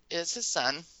Dylan is his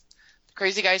son. The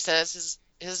crazy guy says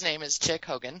his name is Chick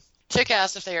Hogan. Chick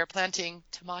asks if they are planting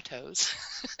tomatoes.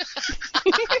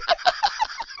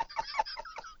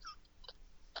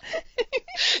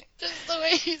 Just the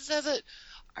way he says it.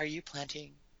 Are you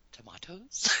planting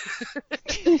tomatoes?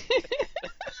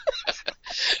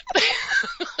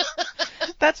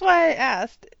 That's why I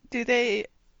asked, do they,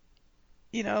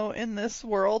 in this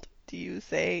world, do you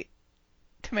say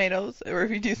tomatoes, or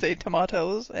if you do say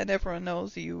tomatoes, and everyone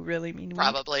knows you really mean wheat?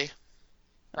 Probably.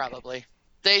 Okay.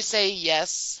 They say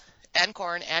yes, and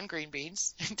corn, and green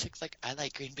beans. Chick's like, I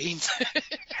like green beans.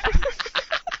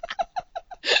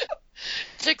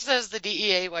 Chick says the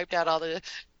DEA wiped out all the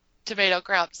tomato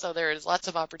crops, so there is lots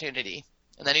of opportunity.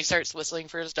 And then he starts whistling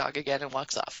for his dog again and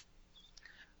walks off.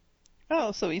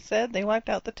 Oh, so he said they wiped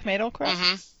out the tomato crop?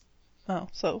 Mm-hmm. Oh,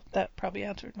 so that probably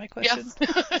answered my question.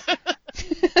 Yeah.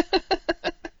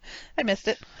 I missed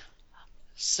it.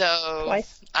 So,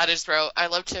 Twice. I just wrote, I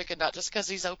love Chick, and not just because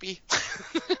he's Opie.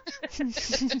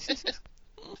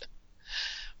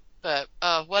 But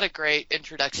what a great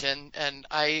introduction, and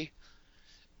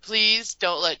please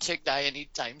don't let Chick die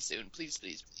anytime soon. Please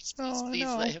Oh, please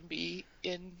no. let him be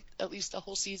in at least a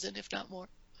whole season, if not more.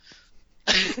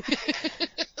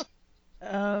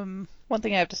 One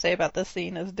thing I have to say about this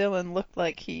scene is Dylan looked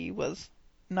like he was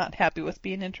not happy with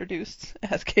being introduced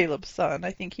as Caleb's son.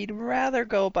 I think he'd rather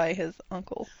go by his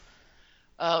uncle.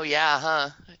 Oh, yeah,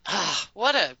 huh?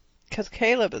 What a... Because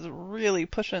Caleb is really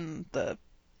pushing the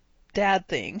dad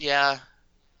thing. Yeah.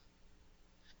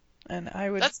 And I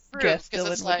would That's true, guess because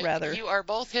Dylan it's would like rather. you are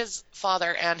both his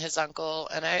father and his uncle,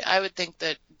 and I would think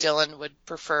that Dylan would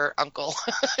prefer uncle.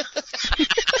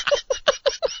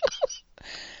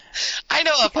 I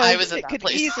know if I was in that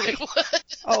place, easily... I would.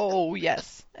 Oh,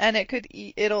 yes. And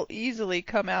it'll easily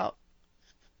come out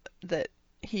that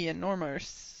he and Norma are,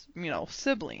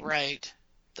 siblings. Right.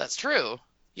 That's true.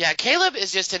 Yeah, Caleb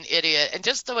is just an idiot, and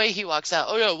just the way he walks out,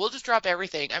 oh no, we'll just drop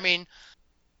everything. I mean,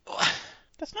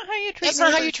 That's not how you treat that's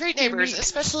neighbors. not how you treat neighbors,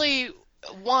 especially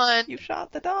one, You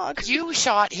shot the dog. you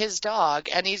shot his dog,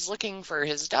 and he's looking for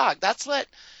his dog. That's what,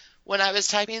 when I was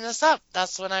typing this up,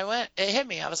 that's when it hit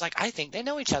me. I was like, I think they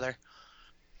know each other.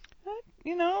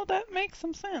 That makes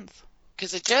some sense.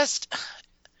 Because it just,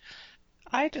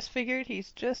 I just figured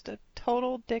he's just a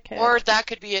total dickhead. or that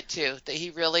could be it too, that he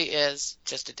really is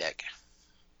just a dick.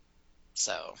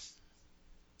 So.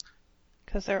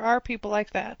 Because there are people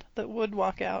like that would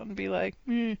walk out and be like,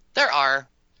 There are.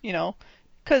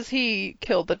 because he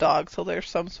killed the dog, so there's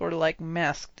some sort of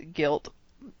masked guilt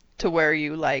to where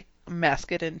you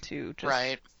mask it into just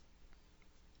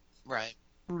Right.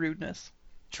 rudeness.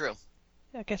 True.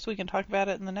 I guess we can talk about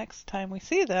it in the next time we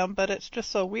see them, but it's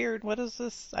just so weird. What is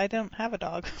this? I don't have a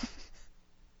dog.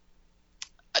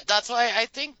 That's why I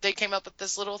think they came up with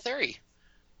this little theory.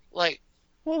 Well,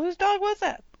 whose dog was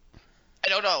that? I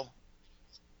don't know.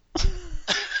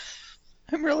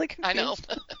 I'm really confused.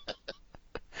 I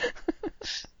know.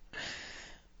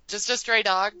 Just a stray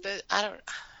dog that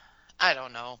I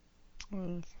don't know.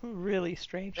 Really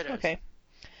strange. It is. Okay.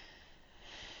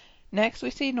 Next, we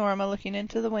see Norma looking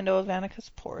into the window of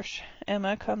Annika's Porsche.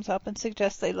 Emma comes up and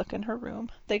suggests they look in her room.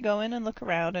 They go in and look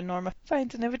around, and Norma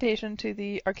finds an invitation to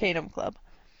the Arcanum Club.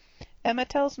 Emma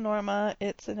tells Norma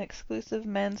it's an exclusive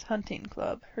men's hunting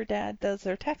club. Her dad does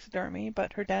their taxidermy,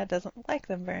 but her dad doesn't like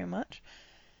them very much.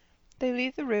 They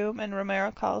leave the room, and Romero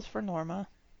calls for Norma.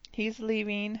 He's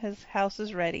leaving. His house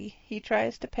is ready. He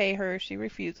tries to pay her. She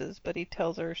refuses, but he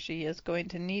tells her she is going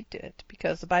to need it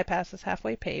because the bypass is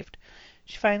halfway paved.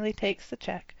 She finally takes the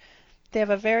check. They have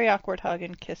a very awkward hug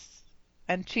and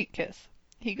cheek kiss.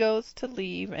 He goes to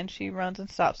leave, and she runs and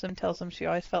stops him, tells him she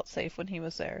always felt safe when he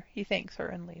was there. He thanks her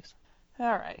and leaves.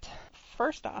 All right.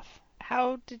 First off,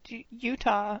 how did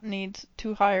Utah needs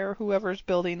to hire whoever's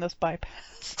building this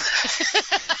bypass?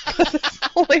 'Cause it's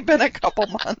only been a couple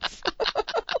months.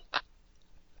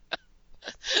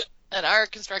 And our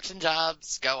construction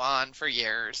jobs go on for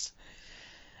years.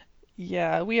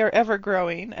 Yeah, we are ever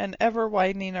growing and ever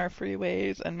widening our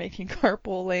freeways and making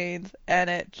carpool lanes, and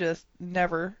it just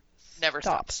never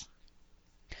stops.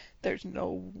 There's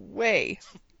no way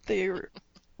they're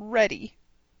ready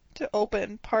to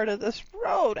open part of this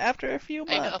road after a few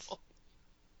months.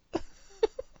 I know.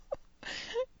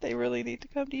 They really need to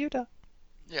come to Utah.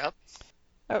 Yep.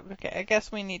 Oh, okay, I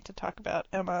guess we need to talk about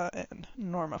Emma and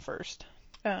Norma first.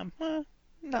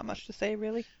 Not much to say,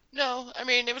 really. No, I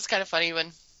mean, it was kind of funny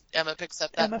when Emma picks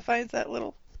up that. Emma finds that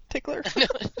little tickler.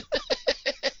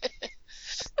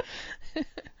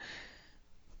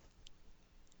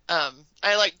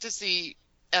 I like to see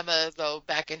Emma, though,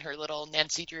 back in her little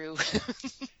Nancy Drew.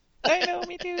 I know,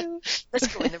 me too. Let's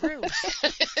go in the room.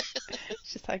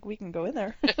 She's like, we can go in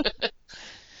there.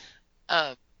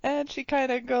 Um, And she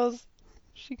kind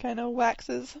of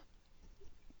waxes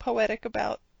poetic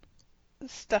about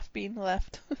stuff being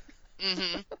left.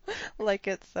 mhm. Like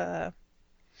it's,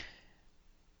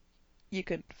 you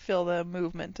can feel the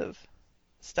movement of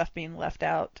stuff being left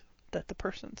out, that the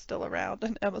person's still around.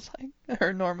 And Emma's like,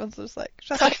 or Norma's just like,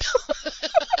 shut up.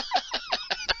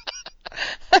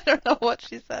 I don't know what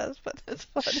she says, but it's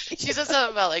funny. She says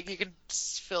something about, like, you can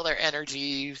feel their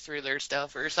energy through their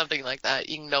stuff or something like that.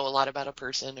 You can know a lot about a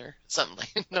person or something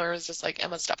like Nora's just like,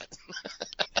 Emma, stop it.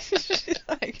 She's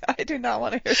like, I do not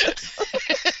want to hear this.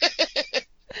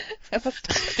 Emma,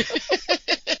 stop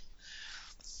it.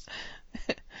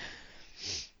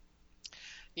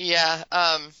 Yeah,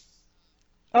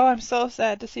 Oh, I'm so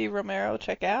sad to see Romero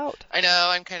check out. I know,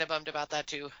 I'm kind of bummed about that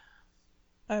too.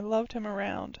 I loved him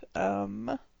around.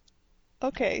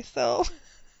 Okay, so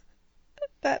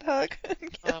that hug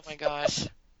Oh my gosh.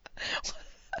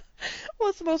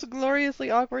 was the most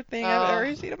gloriously awkward thing I've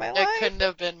ever seen in my It life. couldn't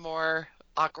have been more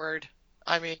awkward.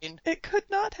 I mean, It could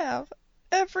not have.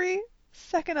 Every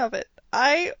second of it.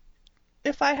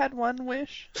 If I had one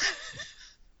wish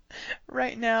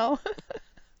right now,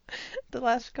 the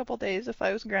last couple days, if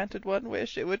I was granted one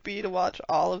wish, it would be to watch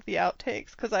all of the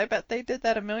outtakes, because I bet they did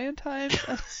that a million times.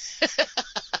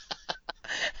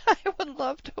 I would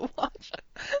love to watch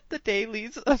the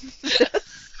dailies of this.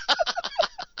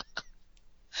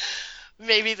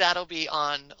 maybe that'll be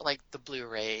on, like, the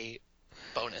Blu-ray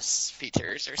bonus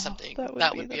features or something.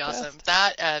 that would be be awesome. best.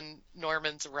 That and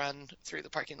Norman's run through the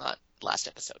parking lot last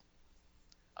episode.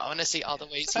 I want to see all the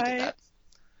ways he did that.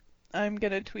 I'm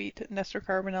going to tweet Nestor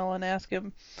Carbonell and ask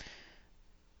him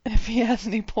if he has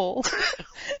any polls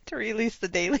to release the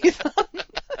dailies on.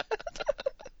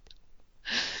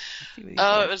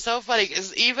 Oh, it was so funny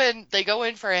because even they go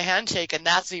in for a handshake and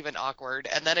that's even awkward,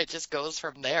 and then it just goes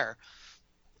from there.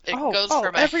 It goes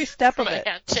from every step of a it.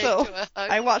 handshake So to a hug.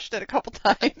 I watched it a couple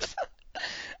times.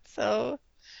 So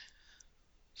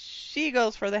she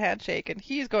goes for the handshake and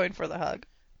he's going for the hug.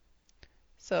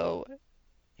 So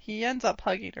he ends up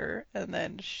hugging her, and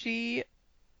then she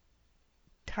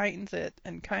tightens it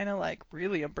and kind of like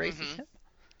really embraces him.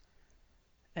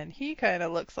 And he kind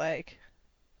of looks like,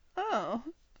 oh.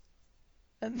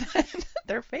 And then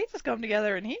their faces come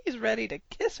together and he's ready to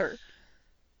kiss her.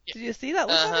 Yep. Did you see that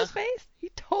look on his face?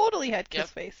 He totally had kiss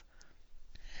face.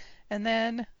 And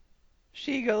then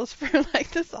she goes for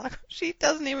like this. She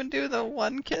doesn't even do the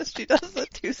one kiss. She does the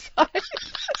two sides.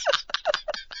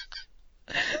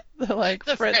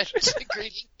 the French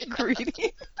greeting.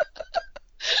 It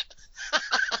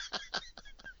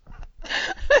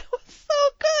was so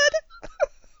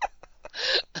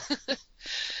good.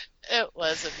 It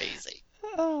was amazing.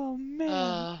 Oh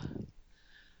man.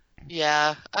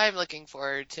 Yeah, I'm looking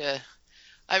forward to.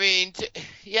 I mean,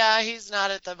 he's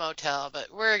not at the motel,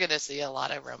 but we're gonna see a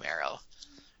lot of Romero.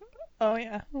 Oh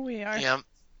yeah, we are. Yep.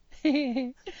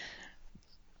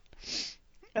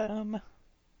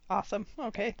 Awesome.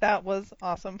 Okay, that was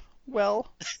awesome. Well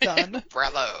done.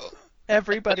 Bravo.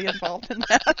 Everybody involved in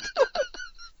that.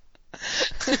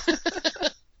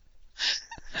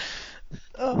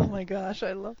 Oh my gosh,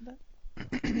 I love that.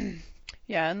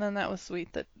 Yeah, and then that was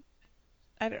sweet that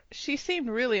she seemed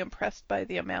really impressed by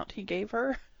the amount he gave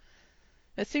her.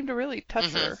 It seemed to really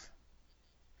touch her.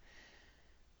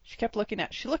 She kept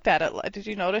she looked at it. Did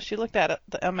you notice? She looked at it,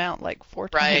 the amount like 4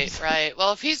 times. Right.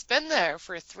 Well, if he's been there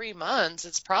for 3 months,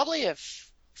 it's probably a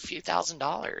few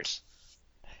 $1,000s.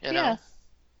 You know?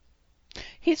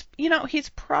 He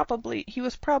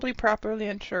was probably properly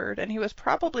insured, and he was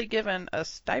probably given a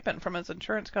stipend from his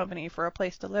insurance company for a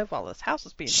place to live while his house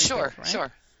is being rebuilt, right?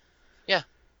 Sure. Yeah.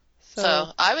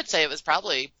 So I would say it was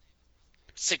probably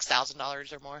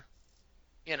 $6,000 or more.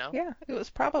 You know, Yeah, it was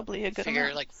probably a good figure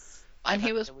amount. like And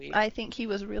 500 a week. I think he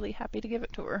was really happy to give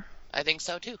it to her. I think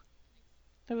so too.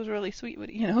 It was really sweet,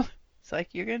 It's like,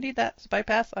 you're going to need that. It's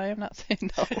bypass. I am not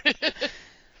saying no.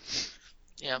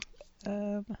 Yeah.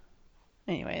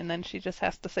 Anyway, and then she just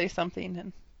has to say something,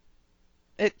 and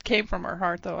it came from her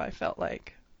heart, though. I felt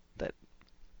like that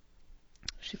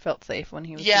she felt safe when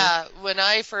he was Yeah, when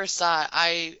I first saw it,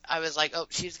 I was like, oh,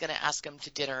 she's going to ask him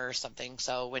to dinner or something.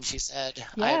 So when she said,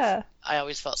 Yeah. I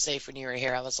always felt safe when you were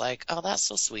here, I was like, oh, that's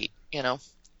so sweet, you know?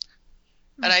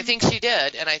 And I think she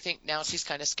did, and I think now she's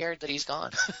kind of scared that he's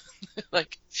gone.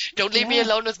 Like, don't leave me Yeah.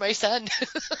 alone with my son.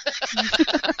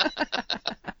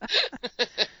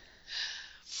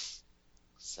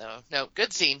 So, no,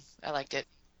 good scene. I liked it.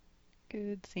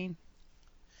 Good scene.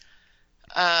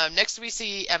 Next we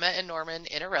see Emma and Norman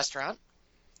in a restaurant.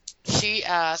 She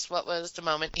asked what was the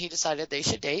moment he decided they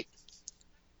should date.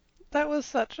 That was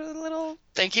such a little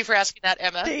Thank you for asking that,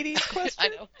 Emma. dating question. I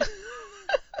know.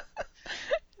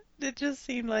 It just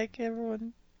seemed like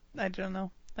everyone, I don't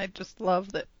know. I just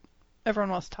love that everyone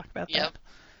wants to talk about Yep. that.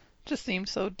 Just seemed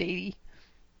so datey.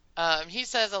 He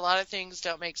says a lot of things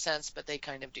don't make sense, but they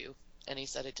kind of do. And he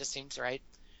said it just seems right.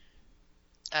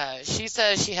 She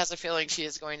says she has a feeling she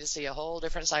is going to see a whole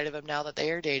different side of him now that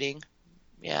they are dating.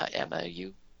 Yeah, Emma,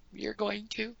 you're going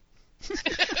to.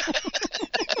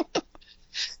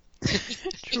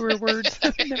 Truer words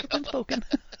have never been spoken.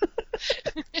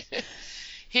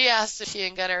 He asks if she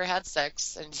and Gunnar had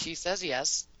sex, and she says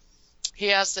yes.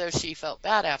 He asks if she felt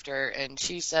bad after, and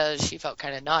she says she felt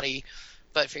kind of naughty,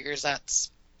 but figures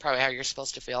that's probably how you're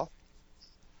supposed to feel.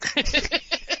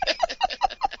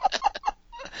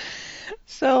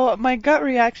 So my gut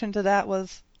reaction to that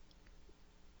was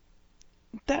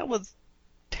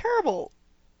terrible.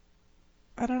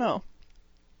 I don't know.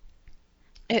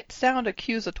 It sounded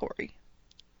accusatory,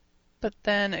 but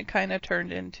then it kind of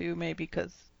turned into maybe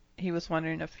because he was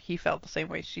wondering if he felt the same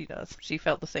way she does. She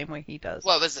felt the same way he does.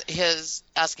 What was his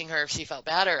asking her if she felt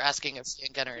bad, or asking if she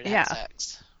and Gunnar had Yeah. had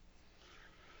sex?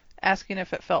 Asking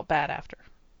if it felt bad after.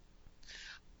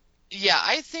 Yeah,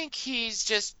 I think he's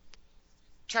just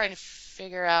trying to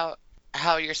figure out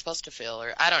how you're supposed to feel,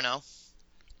 or I don't know.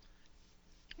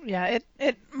 Yeah,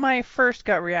 my first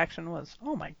gut reaction was,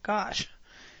 oh my gosh.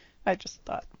 I just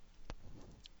thought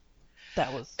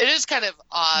that was It is kind of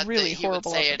odd really that he would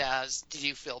horrible say of it as, did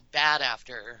you feel bad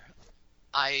after?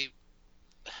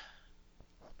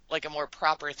 Like a more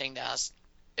proper thing to ask,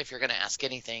 if you're going to ask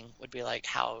anything, would be like,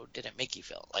 how did it make you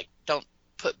feel? Like, don't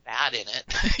put bad in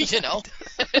it, you know?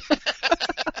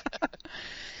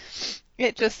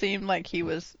 It just seemed like he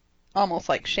was almost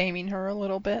like shaming her a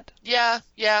little bit. Yeah,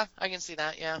 I can see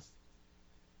that, yeah.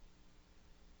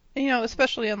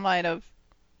 Especially in light of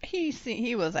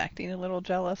he was acting a little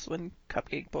jealous when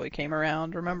Cupcake Boy came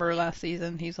around. Remember last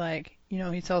season? He's like,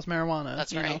 he sells marijuana.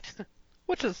 That's you know, right.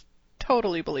 which is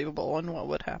totally believable and what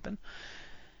would happen.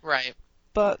 Right.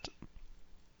 But,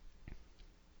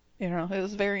 it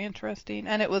was very interesting,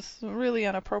 and it was really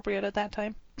inappropriate at that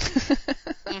time.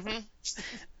 hmm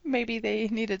Maybe they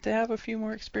needed to have a few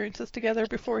more experiences together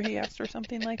before he asked her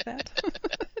something like that.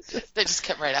 They just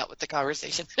come right out with the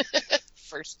conversation.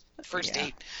 First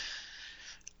Yeah. date.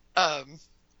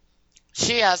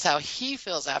 She asks how he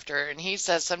feels after, and he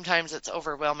says sometimes it's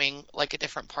overwhelming, like a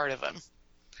different part of him.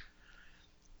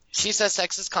 She says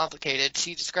sex is complicated.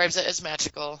 She describes it as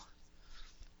magical.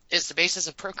 It's the basis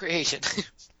of procreation.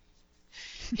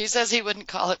 He says he wouldn't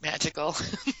call it magical.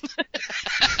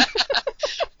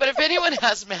 But if anyone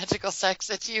has magical sex,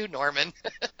 it's you, Norman.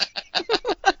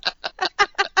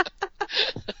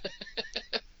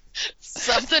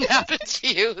 Something happened to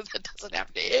you that doesn't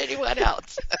happen to anyone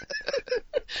else.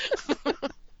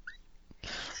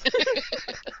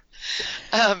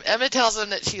 Emma tells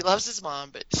him that she loves his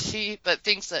mom, but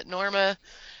thinks that Norma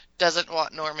doesn't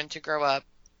want Norman to grow up,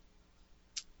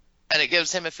 and it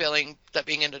gives him a feeling that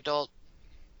being an adult,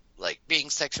 like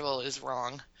being sexual, is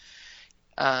wrong.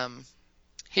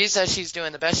 He says she's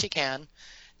doing the best she can.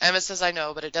 Emma says, I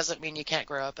know, but it doesn't mean you can't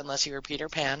grow up unless you were Peter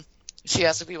Pan. She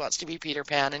asks if he wants to be Peter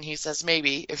Pan, and he says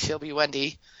maybe, if she'll be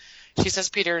Wendy. She says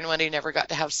Peter and Wendy never got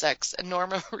to have sex, and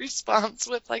Norma responds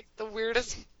with, like, the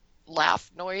weirdest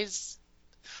laugh noise.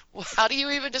 Well, how do you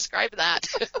even describe that?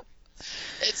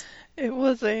 It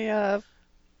was a,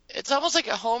 It's almost like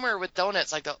a Homer with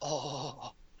donuts, like the,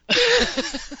 oh.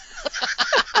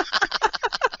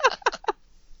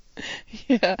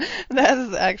 yeah, that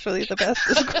is actually the best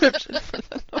description for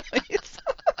the noise.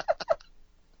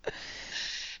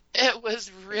 It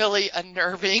was really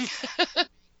unnerving.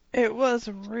 It was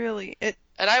really,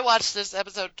 And I watched this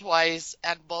episode twice,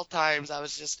 and both times I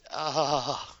was just,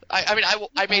 oh. I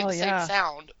made the same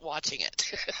sound watching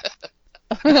it.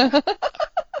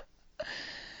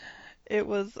 It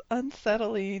was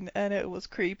unsettling, and it was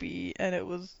creepy, and it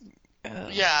was...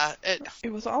 yeah.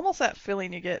 It was almost that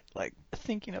feeling you get, like,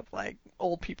 thinking of, like,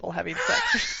 old people having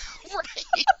sex.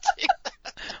 Right.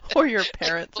 Or your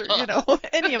parents, or, you know,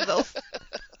 any of those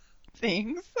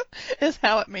things is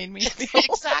how it made me feel.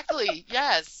 Exactly.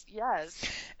 Yes.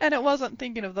 And it wasn't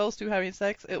thinking of those two having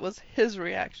sex, it was his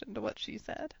reaction to what she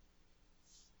said.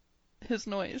 His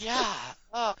noise. Yeah.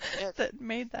 Oh, that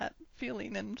made that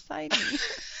feeling inside me.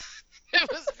 It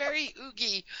was very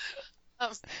oogie.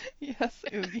 Yes,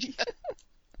 oogie.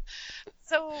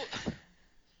 So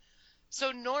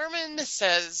Norman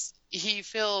says he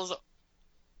feels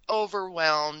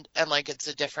overwhelmed and like it's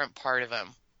a different part of him.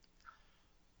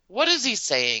 What is he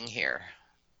saying here?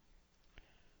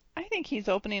 I think he's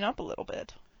opening up a little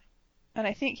bit. And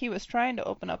I think he was trying to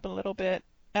open up a little bit,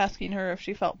 asking her if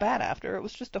she felt bad after. It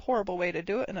was just a horrible way to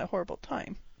do it and a horrible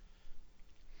time.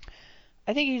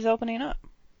 I think he's opening up.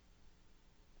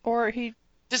 Or he...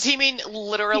 Does he mean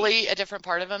literally a different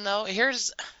part of him, though?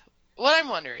 Here's what I'm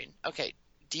wondering. Okay,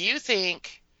 do you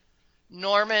think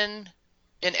Norman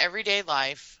in everyday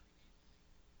life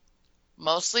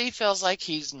mostly feels like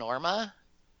he's Norma,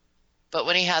 but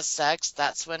when he has sex,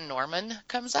 that's when Norman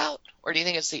comes out? Or do you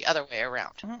think it's the other way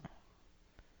around?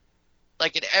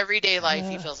 Like in everyday life,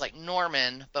 he feels like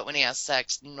Norman, but when he has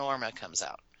sex, Norma comes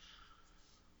out.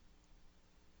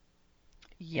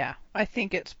 Yeah, I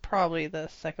think it's probably the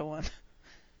second one.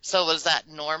 So was that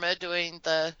Norma doing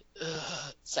the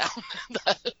sound?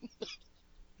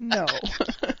 No.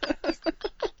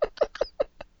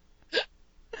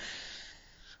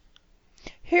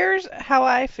 Here's how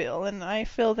I feel, and I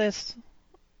feel this,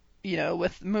 you know,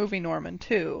 with movie Norman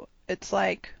too. It's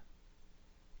like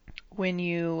when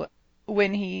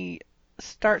he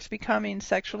starts becoming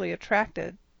sexually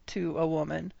attracted to a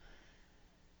woman,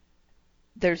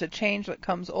 there's a change that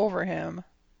comes over him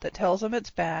that tells him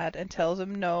it's bad and tells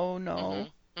him no.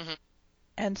 Mm-hmm.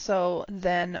 And so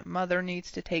then Mother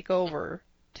needs to take over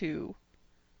to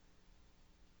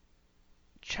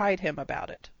chide him about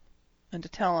it and to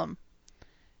tell him,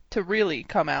 to really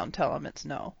come out and tell him it's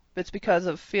no. It's because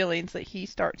of feelings that he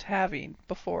starts having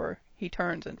before he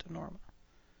turns into Norma.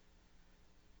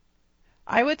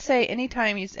 I would say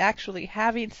anytime he's actually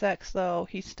having sex, though,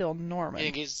 he's still Norman. You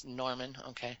think he's Norman?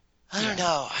 Okay. I don't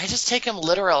know. I just take him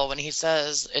literal when he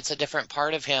says it's a different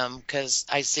part of him because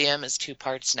I see him as two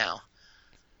parts now.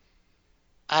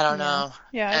 I don't know.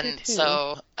 Yeah, I do too.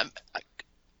 So,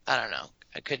 I don't know.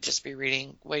 I could just be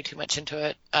reading way too much into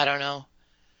it. I don't know.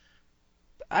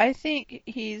 I think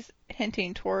he's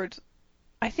hinting towards,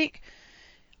 I think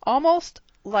almost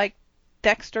like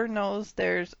Dexter knows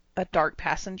there's a dark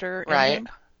passenger in him.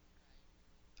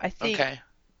 I think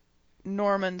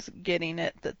Norman's getting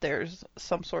it that there's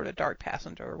some sort of dark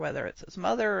passenger, whether it's his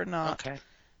mother or not.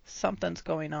 Something's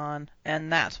going on,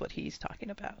 and that's what he's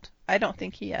talking about. I don't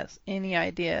think he has any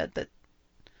idea that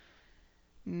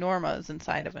Norma's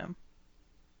inside of him,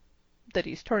 that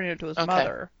he's turning into his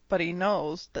mother, but he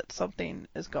knows that something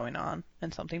is going on,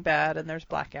 and something bad, and there's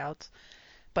blackouts.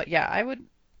 But yeah, I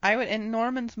would, in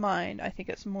Norman's mind, I think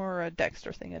it's more a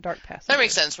Dexter thing, a dark passenger. That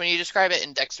makes sense. When you describe it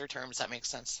in Dexter terms, that makes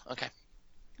sense. Okay.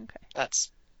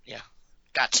 That's, yeah.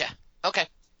 Gotcha. Okay.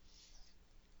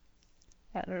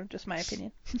 Yeah, just my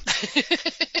opinion.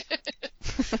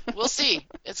 We'll see.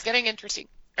 It's getting interesting.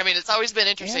 I mean, it's always been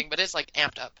interesting, but it's like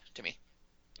amped up to me.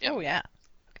 Yep. Oh, yeah.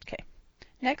 Okay.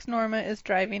 Next, Norma is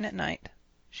driving at night.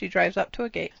 She drives up to a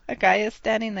gate. A guy is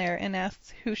standing there and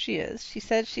asks who she is. She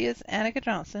says she is Annika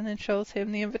Johnson and shows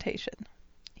him the invitation.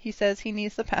 He says he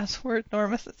needs the password.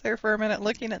 Norma sits there for a minute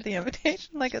looking at the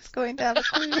invitation like it's going to have a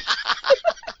clue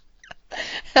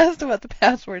as to what the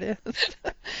password is.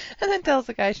 And then tells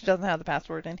the guy she doesn't have the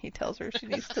password, and he tells her she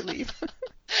needs to leave.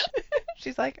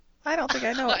 She's like, I don't think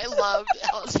I know it. I loved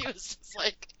how she was just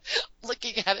like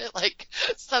looking at it like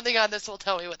something on this will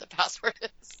tell me what the password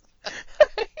is.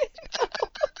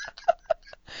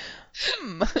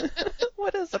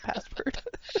 What is the password?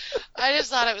 I just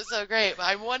thought it was so great.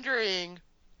 I'm wondering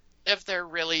if there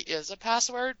really is a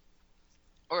password,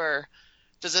 or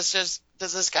does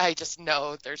this guy just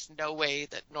know there's no way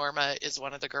that Norma is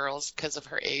one of the girls because of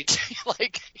her age?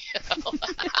 Like, you know,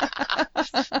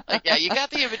 like, yeah, you got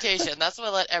the invitation. That's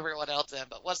what let everyone else in.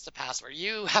 But what's the password?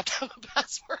 You have to have a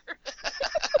password.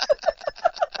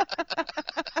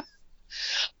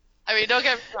 I mean, don't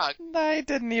get me wrong. I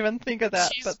didn't even think of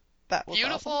that, but that was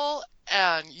beautiful awesome.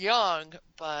 And young,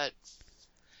 but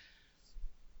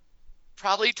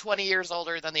probably 20 years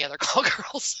older than the other call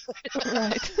girls.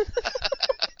 Right.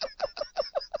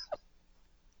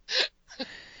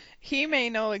 He may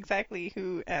know exactly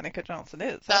who Annika Johnson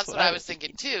is. That's what I was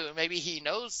thinking too. Maybe he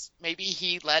knows. Maybe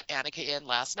he let Annika in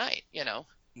last night,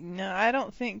 No, I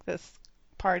don't think this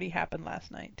party happened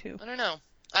last night, too. I don't know.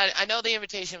 I know the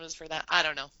invitation was for that. I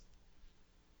don't know.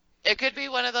 It could be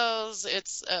one of those,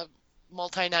 it's a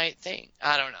multi-night thing.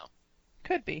 I don't know.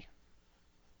 Could be.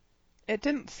 It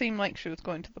didn't seem like she was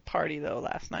going to the party, though,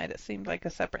 last night. It seemed like a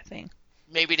separate thing.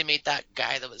 Maybe to meet that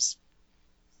guy that was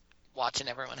watching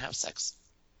everyone have sex.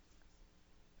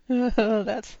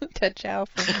 That's Ted Chow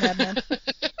from Mad Men.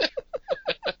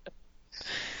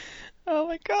 Oh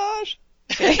my gosh.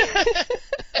 Okay.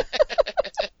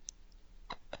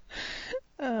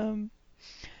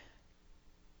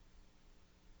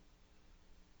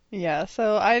 Yeah,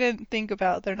 so I didn't think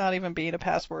about there not even being a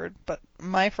password, but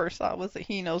my first thought was that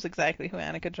he knows exactly who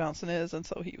Annika Johnson is, and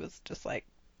so he was just like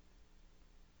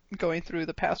going through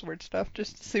the password stuff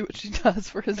just to see what she does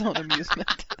for his own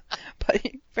amusement. But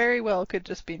he very well could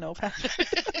just be no password.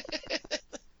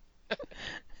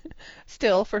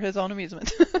 Still, for his own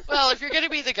amusement. Well, if you're going to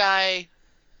be the guy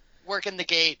working the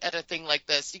gate at a thing like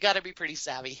this, you got to be pretty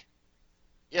savvy.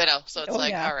 So it's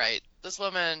yeah. All right, this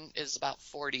woman is about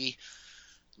 40,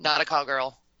 not a call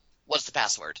girl. What's the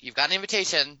password? You've got an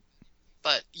invitation,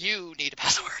 but you need a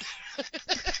password.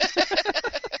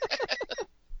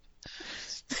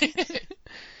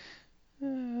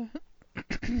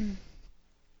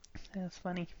 That's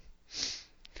funny.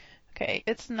 Okay,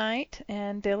 it's night,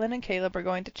 and Dylan and Caleb are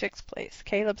going to Chick's place.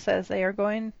 Caleb says they are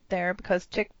going there because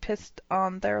Chick pissed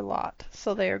on their lot,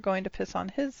 so they are going to piss on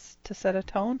his to set a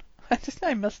tone.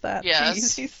 I missed that. Yes.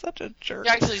 Jeez, he's such a jerk. He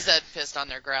actually said pissed on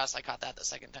their grass. I caught that the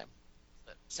second time.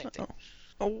 But same thing.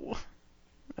 Oh.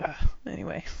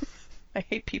 Anyway, I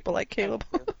hate people like Caleb.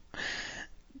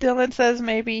 Dylan says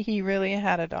maybe he really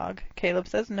had a dog. Caleb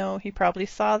says no, he probably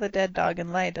saw the dead dog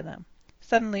and lied to them.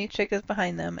 Suddenly, Chick is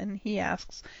behind them, and he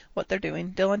asks what they're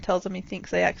doing. Dylan tells him he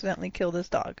thinks they accidentally killed his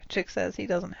dog. Chick says he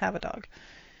doesn't have a dog.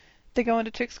 They go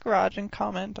into Chick's garage and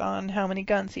comment on how many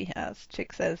guns he has.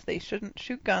 Chick says they shouldn't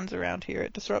shoot guns around here.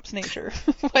 It disrupts nature.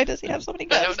 Why does he have so many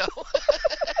guns? I don't know.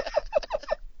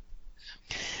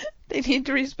 They need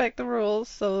to respect the rules,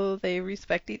 so they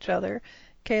respect each other.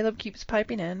 Caleb keeps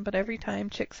piping in, but every time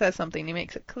Chick says something, he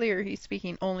makes it clear he's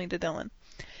speaking only to Dylan.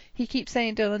 He keeps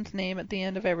saying Dylan's name at the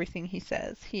end of everything he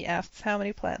says. He asks how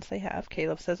many plants they have.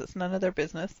 Caleb says it's none of their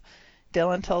business.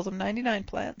 Dylan tells him 99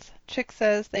 plants. Chick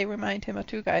says they remind him of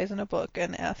two guys in a book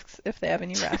and asks if they have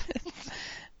any rabbits.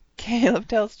 Caleb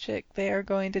tells Chick they are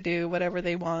going to do whatever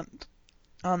they want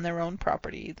on their own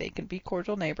property. They can be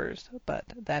cordial neighbors, but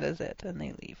that is it, and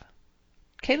they leave.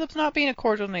 Caleb's not being a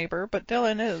cordial neighbor, but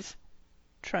Dylan is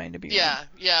trying to be. Yeah.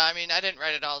 I mean, I didn't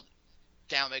write it all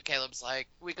down, but Caleb's like,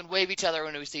 we can wave each other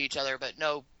when we see each other, but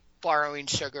no borrowing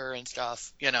sugar and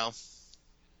stuff, We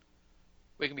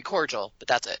can be cordial, but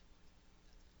that's it.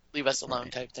 Leave us alone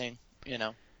type thing,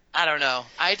 I don't know.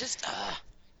 I just...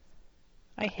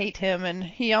 I hate him, and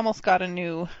he almost got a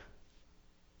new,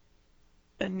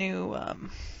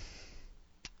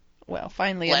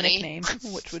 finally Lenny? a nickname,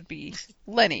 which would be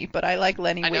Lenny, but I like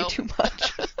Lenny way too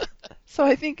much. So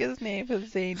I think his name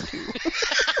is Zane too.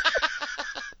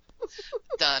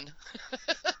 Done.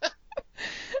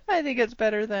 I think it's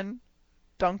better than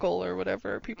Dunkel or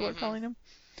whatever people are calling him.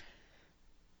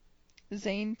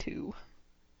 Zane 2.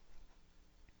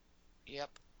 Yep.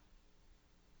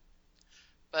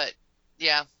 But,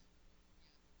 yeah.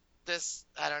 This,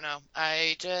 I don't know.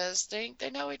 I just think they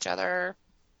know each other.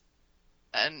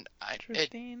 And I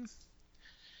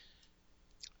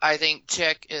think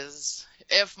Chick is,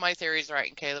 if my theory's right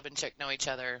and Caleb and Chick know each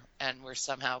other and we're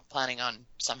somehow planning on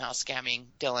somehow scamming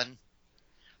Dylan,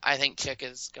 I think Chick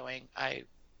is going, I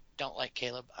don't like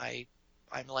Caleb.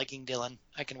 I'm liking Dylan.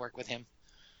 I can work with him.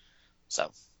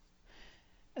 So.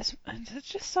 It's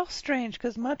just so strange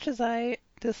because much as I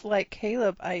dislike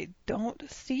Caleb, I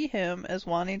don't see him as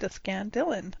wanting to scan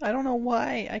Dylan. I don't know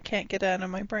why I can't get it out of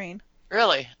my brain.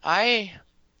 Really? I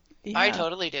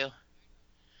totally do.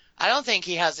 I don't think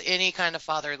he has any kind of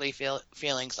fatherly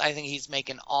feelings. I think he's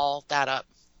making all that up.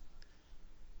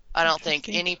 I don't think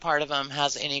any part of him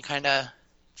has any kind of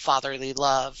fatherly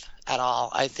love at all.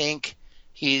 I think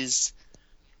he's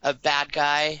a bad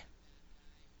guy.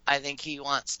 I think he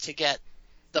wants to get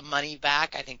the money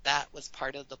back. I think that was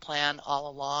part of the plan all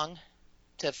along,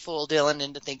 to fool Dylan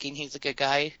into thinking he's a good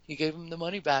guy. He gave him the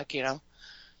money back,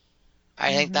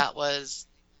 I think that was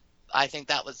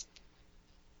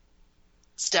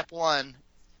step one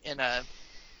in a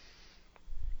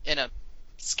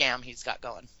scam he's got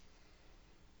going.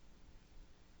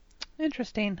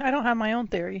 Interesting. I don't have my own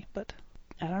theory, but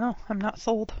I don't know. I'm not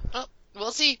sold. Well,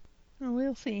 we'll see.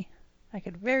 We'll see. I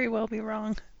could very well be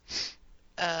wrong.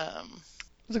 Um,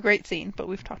 It was a great scene, but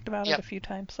we've talked about Yep. it a few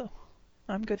times, so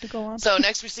I'm good to go on. So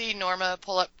next we see Norma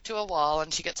pull up to a wall,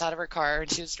 and she gets out of her car,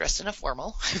 and she was dressed in a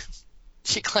formal.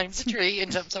 She climbs a tree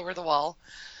and jumps over the wall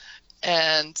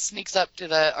and sneaks up to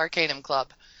the Arcanum Club.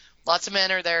 Lots of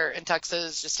men are there in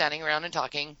tuxes just standing around and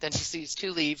talking. Then she sees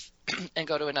two leave and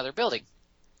go to another building.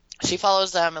 She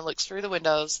follows them and looks through the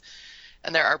windows,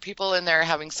 and there are people in there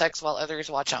having sex while others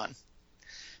watch on.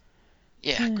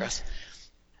 Yeah, gross.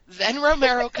 Then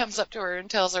Romero comes up to her and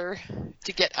tells her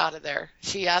to get out of there.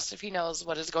 She asks if he knows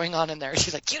what is going on in there.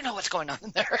 She's like, you know what's going on in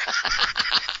there.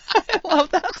 I love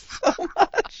that so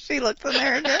much. She looks in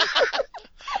there again.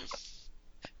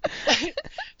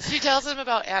 She tells him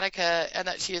about Annika and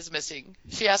that she is missing.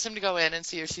 She asks him to go in and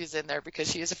see if she's in there because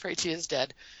she is afraid she is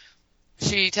dead.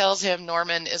 She tells him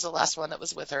Norman is the last one that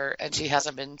was with her and she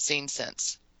hasn't been seen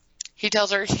since. He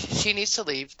tells her she needs to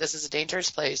leave. This is a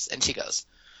dangerous place, and she goes.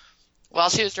 While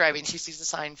she was driving, she sees a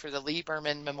sign for the Lee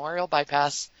Berman Memorial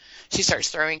Bypass. She starts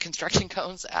throwing construction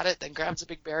cones at it, then grabs a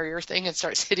big barrier thing and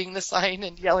starts hitting the sign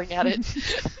and yelling at it.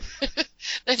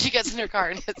 Then she gets in her car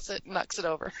and hits it and knocks it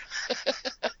over.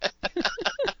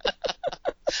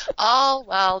 All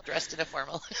while dressed in a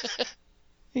formal.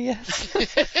 Yes.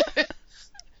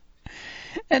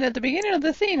 And at the beginning of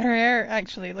the scene, her hair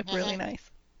actually looked really nice.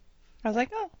 I was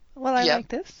like, oh, well, I like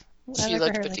this. She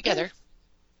looked put together.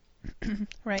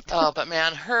 Right. Oh, but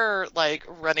man, her like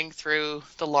running through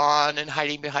the lawn and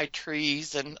hiding behind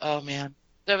trees, and oh man,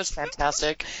 that was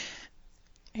fantastic.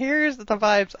 Here's the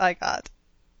vibes I got,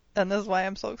 and this is why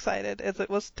I'm so excited, is it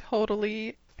was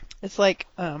totally, it's like,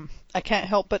 I can't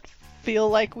help but feel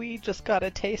like we just got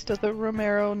a taste of the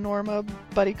Romero-Norma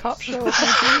buddy cop show of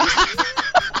my dreams.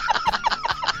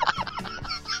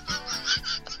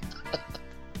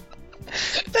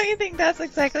 Don't you think that's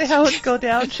exactly how it would go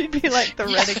down? She'd be like the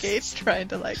renegades trying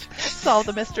to like solve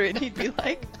the mystery, and he'd be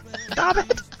like, stop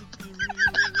it!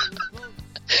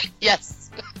 Yes.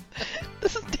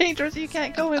 This is dangerous, you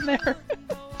can't go in there.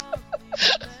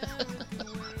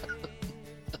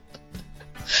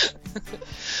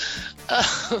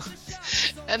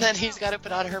 And then he's got to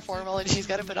put on her formal, and she's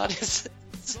got to put on his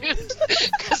suit.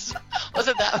 Because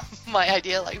wasn't that my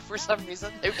idea? Like, for some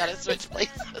reason, they've got to switch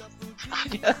places.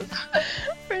 Yes.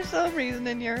 For some reason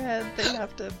in your head, they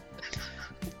have to.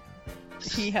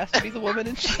 He has to be the woman,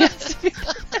 and she has to be the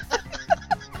man.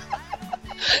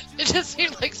 It just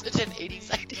seemed like such an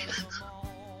 80s idea.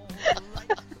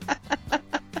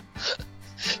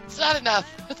 It's not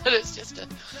enough that it's just a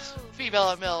female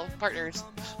and male partners.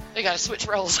 They gotta switch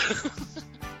roles.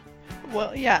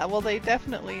 Well, yeah, well, they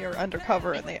definitely are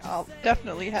undercover, and they all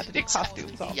definitely had to do Exactly.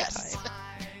 costumes all Yes. the time.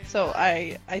 So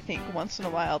I think once in a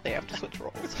while they have to switch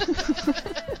roles.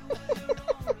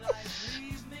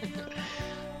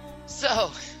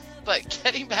 So, but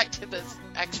getting back to this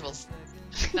actual,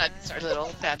 not our little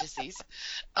fantasies.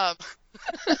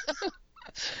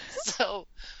 So,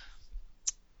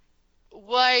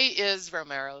 why is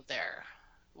Romero there?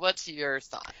 What's your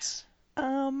thoughts?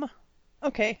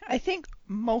 Okay, I think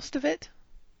most of it.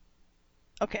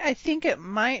 Okay, I think it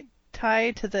might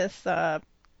tie to this,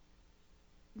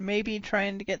 maybe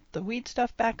trying to get the weed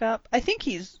stuff back up. I think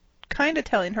he's kind of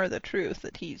telling her the truth,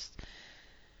 that he's,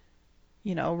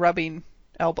 rubbing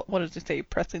elbow. What does it say?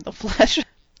 Pressing the flesh.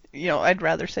 I'd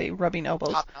rather say rubbing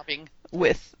elbows Hobnobbing.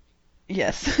 with,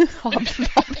 yes,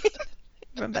 hobnobbing,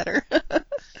 even better.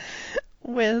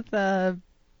 With, the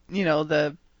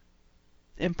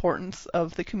importance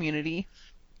of the community.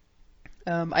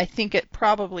 I think it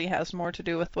probably has more to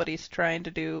do with what he was trying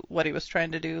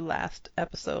to do last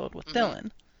episode with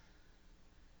Dylan.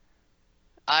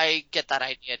 I get that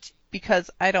idea too. Because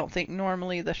I don't think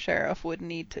normally the sheriff would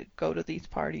need to go to these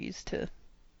parties to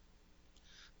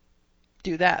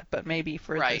do that, but maybe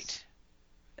for this,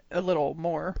 a little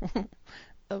more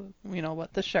of,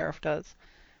 what the sheriff does.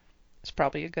 It's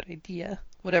probably a good idea.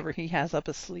 Whatever he has up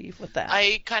his sleeve with that.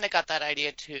 I kind of got that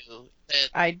idea too. That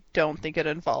I don't think it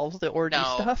involves the orgy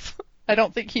No. stuff. I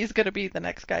don't think he's going to be the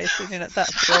next guy sitting at that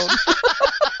throne.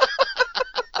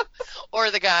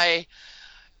 or the guy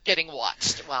getting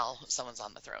watched while someone's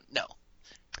on the throne. No.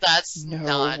 That's No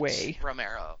not way.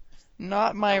 Romero.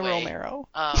 Not my No way. Romero.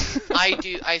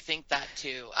 I think that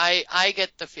too. I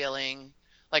get the feeling,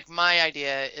 like, my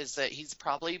idea is that he's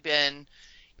probably been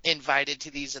invited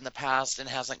to these in the past and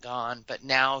hasn't gone, but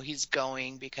now he's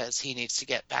going because he needs to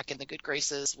get back in the good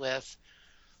graces with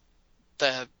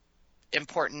the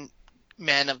important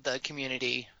men of the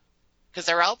community, because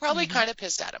they're all probably kind of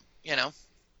pissed at him,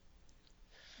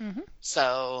 Mm-hmm.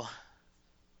 So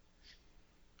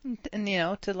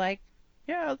And, to like,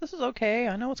 yeah, this is okay.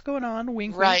 I know what's going on.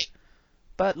 Wink, Right. wink.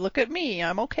 But look at me.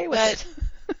 I'm okay with But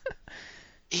it.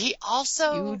 he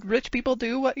also... You rich people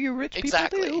do what you rich people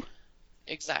do.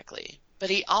 Exactly. But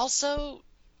he also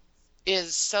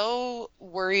is so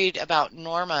worried about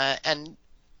Norma and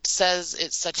says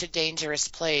it's such a dangerous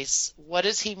place. What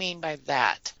does he mean by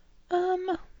that?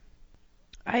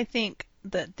 I think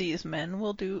that these men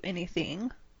will do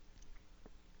anything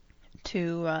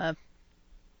to,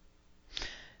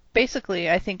 basically,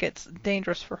 I think it's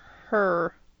dangerous for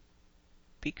her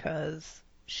because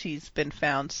she's been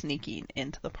found sneaking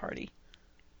into the party.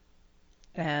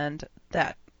 And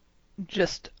that,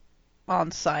 just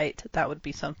on sight, that would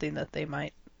be something that they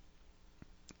might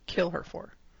kill her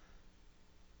for.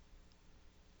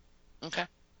 Okay.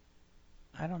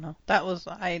 I don't know.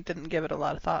 I didn't give it a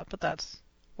lot of thought, but that's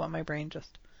what my brain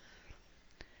just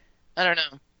I don't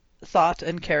know. thought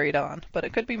and carried on. But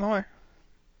it could be more.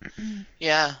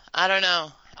 Yeah, I don't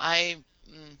know. I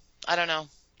don't know.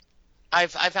 I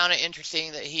found it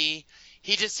interesting that he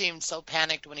just seemed so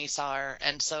panicked when he saw her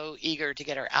and so eager to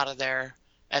get her out of there,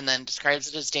 and then describes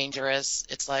it as dangerous.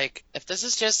 It's like, if this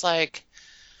is just like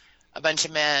a bunch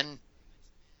of men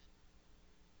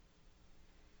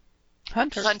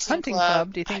hunting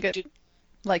club, do you think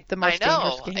like the most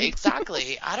dangerous game?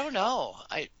 Exactly. I don't know.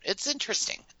 It's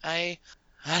interesting. I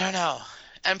don't know.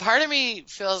 And part of me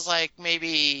feels like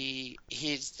maybe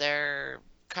he's there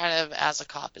kind of as a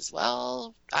cop as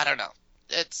well. I don't know.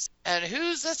 And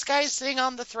who's this guy sitting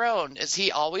on the throne? Is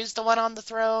he always the one on the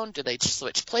throne? Do they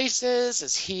switch places?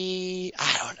 I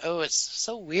don't know. It's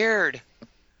so weird.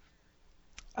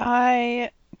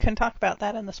 I can talk about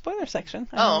that in the spoiler section.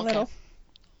 A little.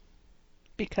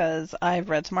 Because I've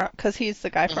read because he's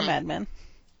the guy from Mad Men.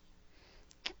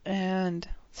 And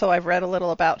so I've read a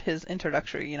little about his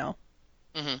introductory,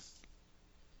 Mm-hmm.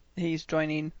 He's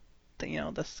joining,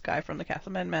 this guy from the cast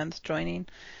of Mad Men's joining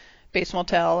Bates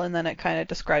Motel, and then it kind of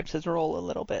describes his role a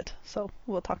little bit. So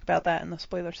we'll talk about that in the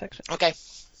spoiler section. Okay.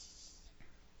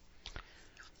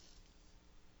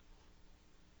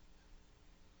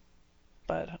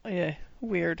 But, yeah,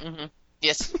 weird. Mm-hmm.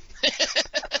 Yes.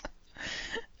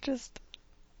 Just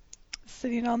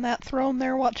sitting on that throne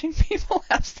there watching people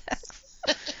have sex.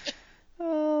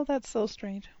 Oh, that's so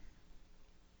strange.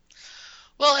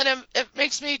 Well, and it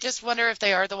makes me just wonder if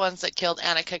they are the ones that killed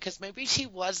Annika, because maybe she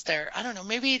was there. I don't know.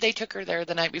 Maybe they took her there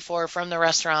the night before from the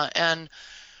restaurant, and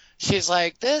she's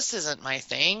like, this isn't my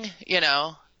thing,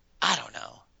 I don't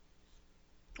know.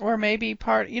 Or maybe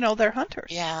they're hunters.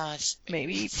 Yeah.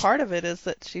 Maybe part of it is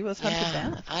that she was hunted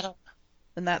down. I don't.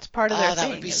 And that's part of their thing. That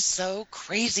would be so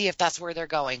crazy if that's where they're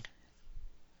going.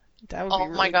 That would be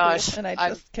really my gosh. Cool. And I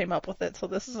just came up with it, so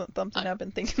this isn't something I've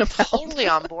been thinking about. Totally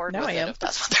on board now with I it am. if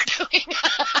that's what they're doing.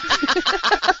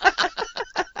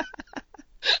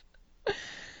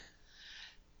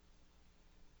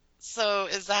 So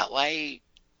is that why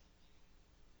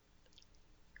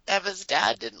Emma's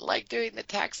dad didn't like doing the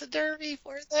taxidermy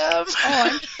for them? Oh,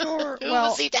 I'm sure. Who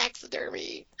was he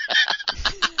taxidermy?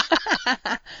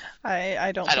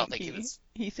 I don't think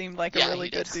he seemed like a really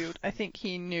good dude. I think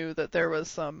he knew that there was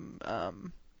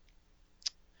some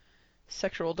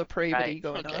sexual depravity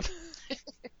going on.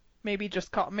 Maybe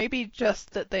just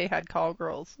that they had call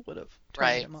girls would have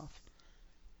turned him off.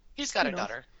 He's got a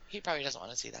daughter. He probably doesn't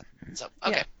want to see that. So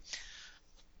okay. Yeah.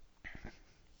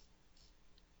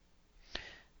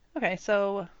 Okay,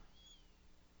 so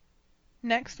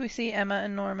next we see Emma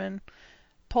and Norman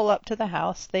pull up to the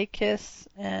house. They kiss,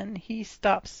 and he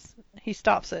stops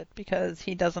it because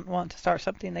he doesn't want to start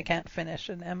something they can't finish,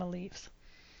 and Emma leaves.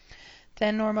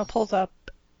 Then Norma pulls up,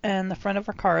 and the front of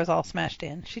her car is all smashed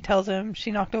in. She tells him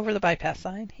she knocked over the bypass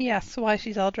sign. He asks why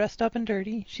she's all dressed up and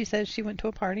dirty. She says she went to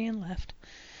a party and left.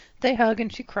 They hug,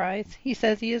 and she cries. He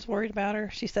says he is worried about her.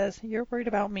 She says, "You're worried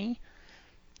about me?"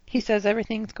 He says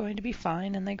everything's going to be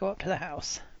fine, and they go up to the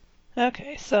house.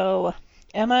 Okay, so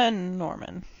Emma and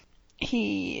Norman.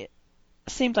 He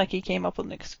seemed like he came up with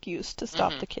an excuse to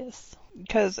stop the kiss.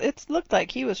 Because it looked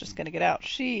like he was just going to get out.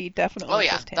 She definitely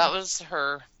kissed him. That was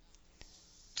her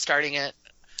starting it.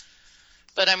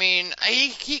 But, I mean,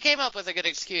 he came up with a good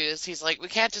excuse. He's like, we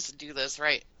can't just do this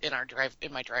right in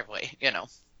my driveway,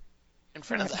 in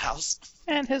front of the house.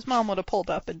 And his mom would have pulled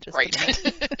up and just... Right.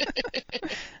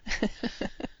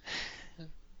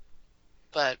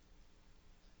 But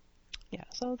yeah,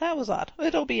 so that was odd.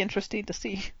 It'll be interesting to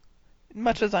see.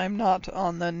 Much as I'm not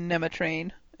on the Nema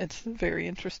train, it's very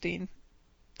interesting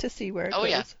to see where it goes.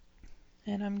 Yeah.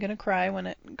 And I'm gonna cry when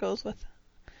it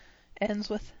ends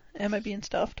with Emma being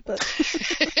stuffed, but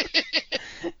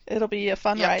it'll be a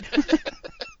fun ride.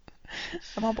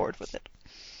 I'm on board with it.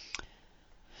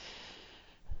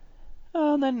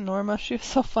 Oh, and then Norma, she was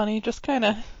so funny, just kind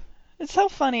of, it's so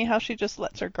funny how she just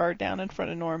lets her guard down in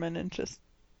front of Norman and just,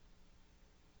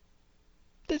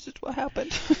 this is what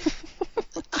happened.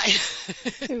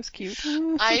 It was cute.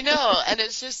 I know, and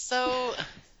it's just so,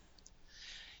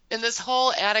 in this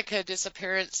whole Attica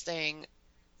disappearance thing,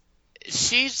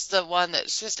 she's the one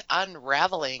that's just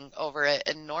unraveling over it,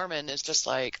 and Norman is just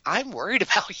like, I'm worried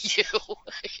about you.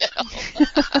 You know?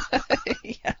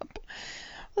 Yep.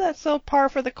 Well, that's so par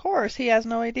for the course. He has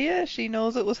no idea. She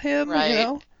knows it was him, Right. you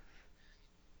know.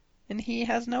 And he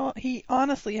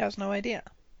honestly has no idea.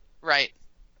 Right.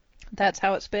 That's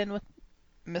how it's been with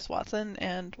Miss Watson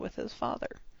and with his father.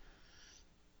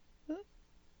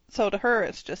 So to her,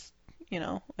 it's just, you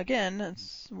know, again,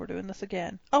 we're doing this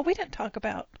again. Oh, we didn't talk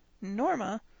about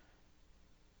Norma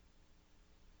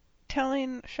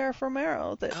telling Sheriff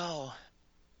Romero that,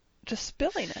 just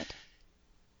spilling it.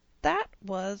 That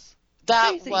was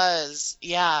crazy.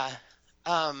 Yeah.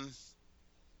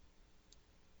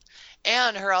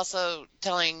 And her also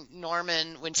telling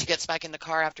Norman when she gets back in the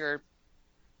car after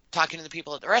talking to the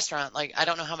people at the restaurant, like, I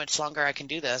don't know how much longer I can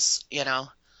do this, you know.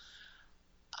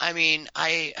 I mean,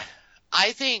 I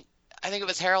think it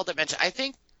was Harold that mentioned, I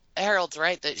think Harold's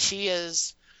right that she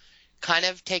is kind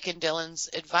of taking Dylan's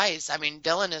advice. I mean,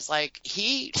 Dylan is like,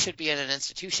 he should be in an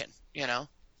institution, you know.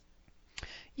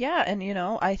 Yeah, and you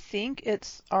know, I think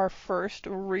it's our first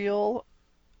real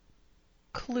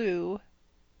clue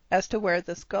as to where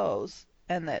this goes,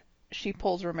 and that she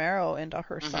pulls Romero into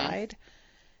her side,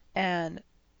 and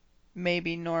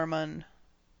maybe Norman,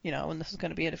 you know, and this is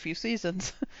going to be in a few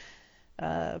seasons,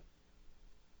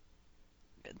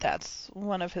 that's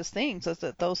one of his things, is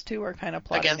that those two are kind of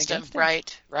plotting against him.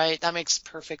 Right. That makes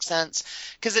perfect sense.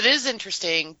 Because it is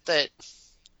interesting that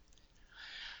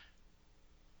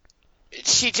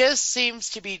she just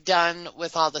seems to be done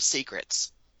with all the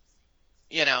secrets,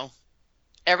 you know.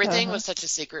 Everything was such a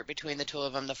secret between the two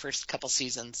of them the first couple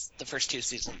seasons, the first 2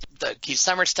 seasons. The Keith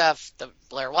Summer stuff, the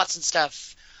Blair Watson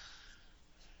stuff.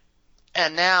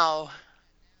 And now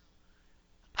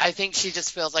I think she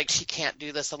just feels like she can't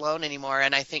do this alone anymore,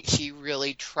 and I think she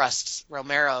really trusts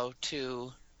Romero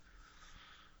to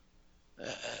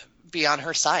be on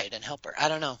her side and help her. I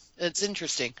don't know. It's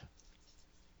interesting.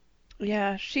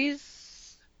 Yeah,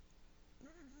 she's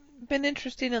been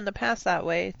interesting in the past that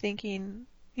way, thinking,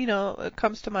 you know, it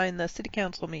comes to mind the city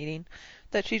council meeting,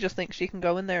 that she just thinks she can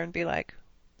go in there and be like,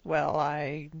 well,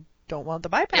 I don't want the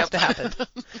bypass to happen.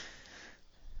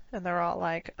 And they're all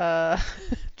like,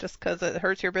 just because it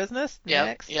hurts your business?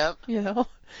 Next. Yep. You know?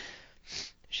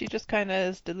 She just kind of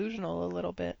is delusional a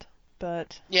little bit,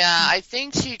 but... Yeah, I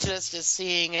think she just is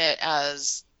seeing it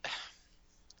as...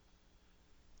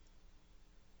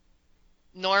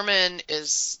 Norman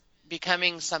is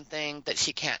becoming something that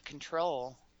she can't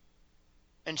control.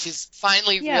 And she's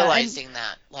finally realizing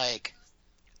that, like...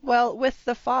 Well, with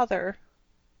the father,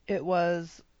 it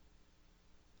was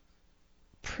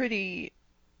pretty...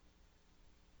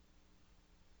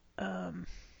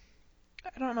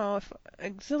 I don't know if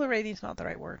exhilarating is not the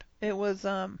right word. It was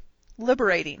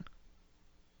liberating,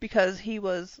 because he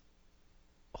was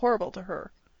horrible to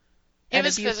her. He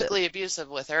was physically abusive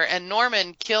with her, and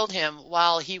Norman killed him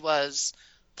while he was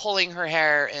pulling her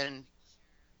hair and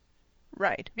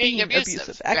being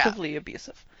abusive. Actively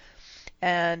abusive.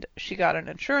 And she got an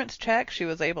insurance check. She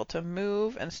was able to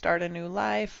move and start a new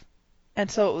life,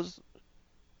 and so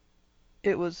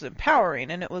it was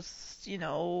empowering, and it was, you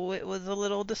know, it was a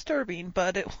little disturbing,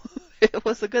 but it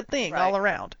was a good thing all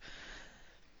around.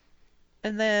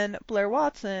 And then Blair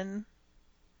Watson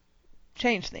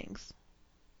changed things.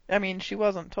 I mean, she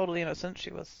wasn't totally innocent. She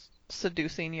was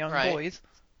seducing young boys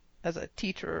as a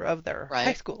teacher of their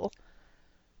high school.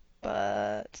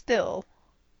 But still,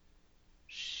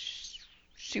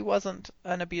 she wasn't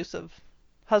an abusive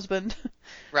husband.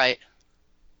 Right.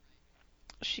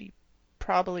 She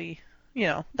probably... You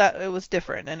know, that it was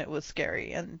different, and it was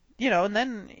scary, and, you know, and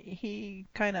then he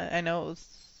kind of, I know it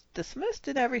was dismissed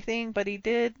and everything, but he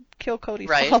did kill Cody's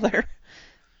father.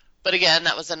 But again,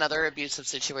 that was another abusive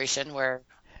situation where,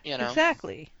 you know.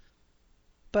 Exactly.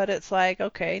 But it's like,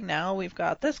 okay, now we've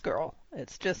got this girl.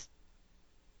 It's just...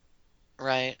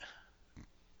 Right.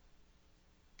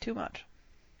 Too much.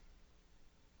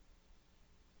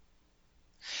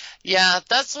 Yeah,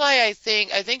 that's why I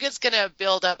think it's going to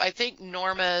build up. I think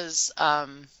Norma's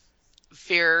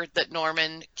fear that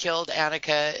Norman killed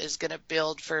Annika is going to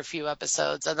build for a few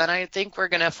episodes, and then I think we're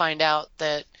going to find out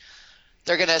that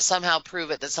they're going to somehow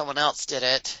prove it that someone else did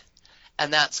it,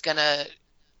 and that's going to...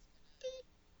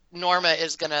 Norma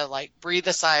is going to, like, breathe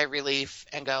a sigh of relief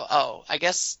and go, oh, I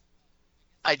guess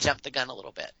I jumped the gun a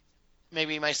little bit.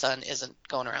 maybe my son isn't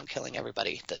going around killing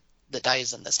everybody that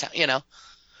dies in this town, you know?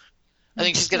 I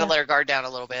think she's going to let her guard down a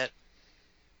little bit.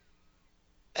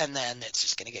 And then it's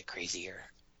just going to get crazier.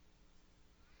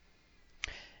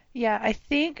 Yeah, I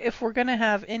think if we're going to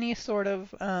have any sort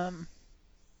of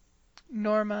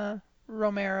Norma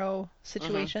Romero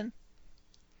situation,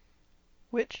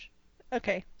 which,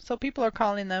 okay, so people are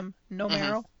calling them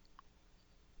Nomero,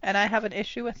 and I have an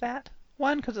issue with that.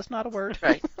 One, because it's not a word.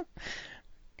 Right.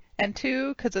 And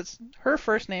two, because it's her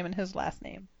first name and his last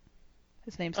name.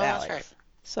 His name's Alex. That's right.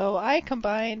 So I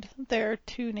combined their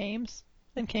two names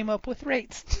and came up with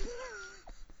Rates.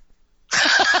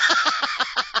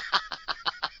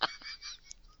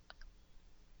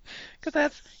 Because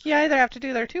that's, you either have to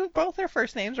do both their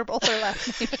first names or both their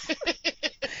last names.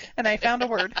 And I found a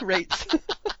word, Rates.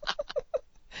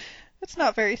 It's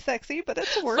not very sexy, but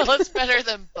it's a word. Well, it's better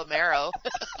than Bomero.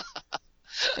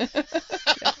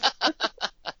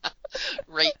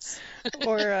 Rates.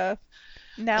 Or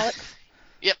Nalex.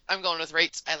 Yep, I'm going with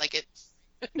Rates. I like it.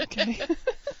 Okay.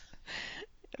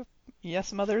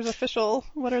 Yes, Mother's official,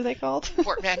 what are they called?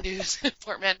 Portmanteaus.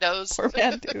 Portmanteau.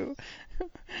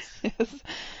 Yes.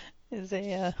 Is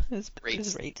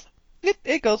Rates.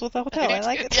 It goes with the hotel. I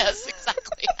like it. Yes,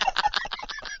 exactly.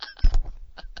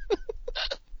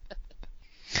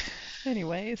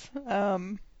 Anyways,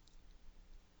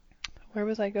 where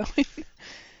was I going?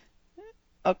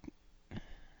 Oh.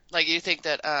 Like, you think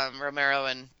that Romero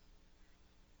and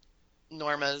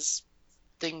Norma's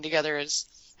thing together is...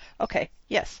 Okay,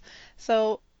 yes.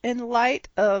 So, in light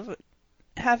of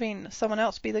having someone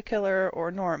else be the killer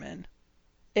or Norman,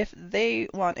 if they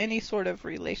want any sort of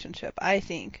relationship, I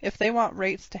think, if they want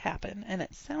Rates to happen, and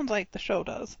it sounds like the show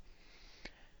does,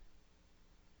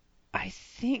 I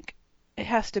think it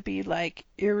has to be, like,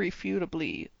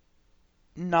 irrefutably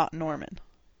not Norman.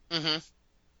 Mm-hmm.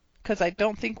 Because I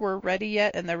don't think we're ready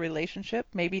yet in their relationship.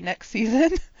 Maybe next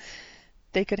season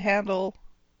they could handle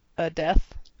a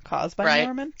death caused by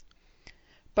Norman.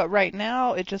 But right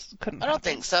now, it just couldn't I don't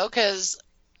think so, because...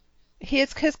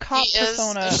 His cop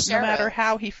persona, no matter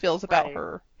how he feels about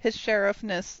her, his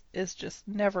sheriffness is just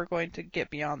never going to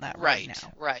get beyond that right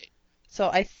now. Right. So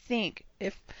I think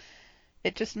if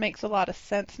it just makes a lot of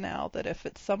sense now that if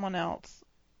it's someone else,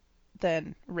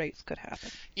 then Rates could happen.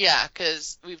 Yeah,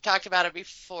 because we've talked about it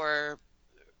before.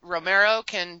 Romero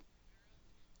can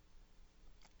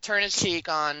turn his cheek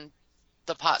on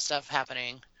the pot stuff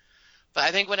happening, but I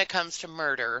think when it comes to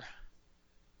murder,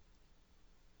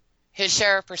 his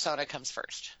sheriff persona comes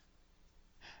first.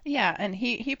 Yeah, and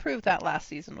he proved that last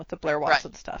season with the Blair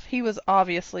Watson stuff. He was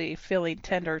obviously feeling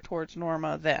tender towards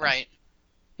Norma then. Right.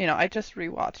 You know, I just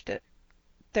rewatched it.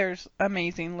 There's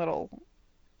amazing little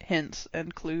hints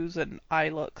and clues and eye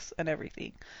looks and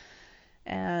everything.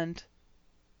 And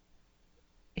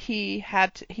he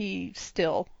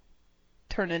still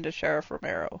turned into Sheriff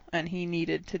Romero, and he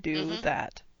needed to do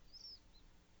that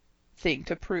thing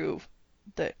to prove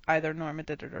that either Norma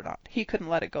did it or not. He couldn't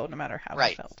let it go no matter how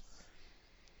he felt.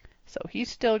 So he's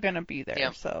still going to be there.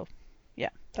 Yep. So,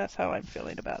 yeah, that's how I'm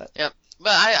feeling about it. Yep.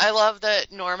 But I love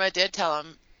that Norma did tell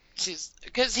him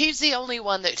because he's the only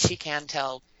one that she can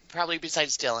tell, probably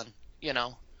besides Dylan, you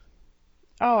know.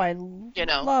 Oh, I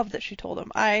love that she told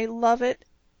him. I love it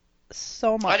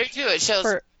so much. I do too. It shows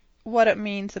for what it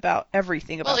means about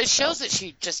everything about. Well, it shows that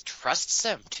she just trusts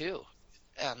him too,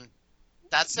 and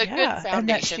that's a good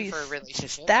foundation for a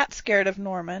relationship. That scared of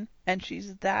Norman, and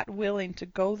she's that willing to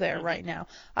go there right now.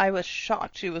 I was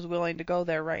shocked she was willing to go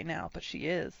there right now, but she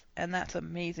is, and that's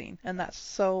amazing, and that's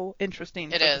so interesting.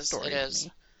 The story. It is.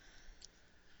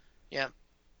 Yeah.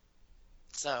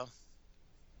 So.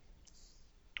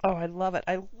 Oh, I love it.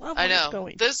 I love where it's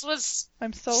going. This was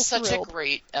such thrilled. a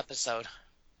great episode.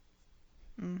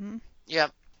 Mm-hmm.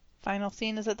 Yep. Final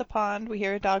scene is at the pond. We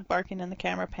hear a dog barking and the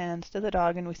camera pans to the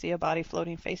dog and we see a body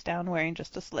floating face down wearing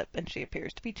just a slip and she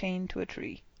appears to be chained to a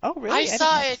tree. Oh, really? I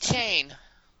saw a chain.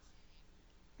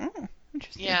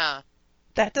 Interesting. Yeah.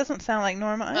 That doesn't sound like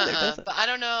Norma either, does it? But I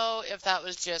don't know if that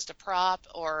was just a prop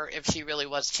or if she really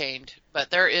was chained. But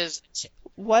there is a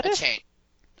chain.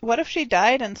 What if she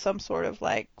died in some sort of,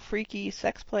 like, freaky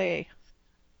sex play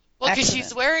Well, because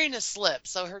she's wearing a slip,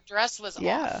 so her dress was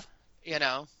off, you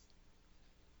know?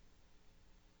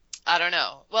 I don't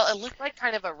know. Well, it looked like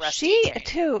kind of a rusty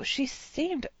chain.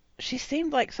 She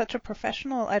seemed like such a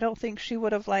professional. I don't think she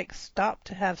would have, like, stopped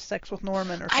to have sex with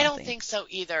Norman or something. I don't think so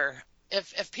either.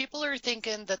 If people are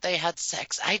thinking that they had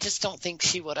sex, I just don't think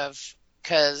she would have,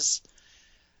 because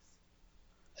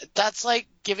that's like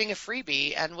giving a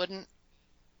freebie, and wouldn't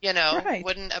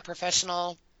a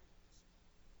professional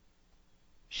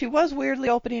She was weirdly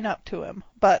opening up to him,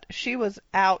 but she was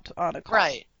out on a call.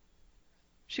 Right.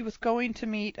 She was going to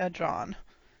meet a John.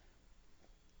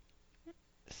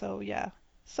 So yeah,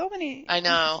 so many. I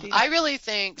know. interesting- I really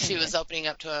think she Anyway. was opening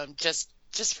up to him just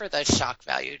for the shock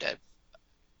value to,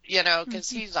 because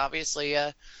he's obviously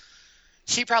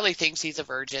she probably thinks he's a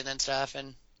virgin and stuff,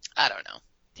 and I don't know.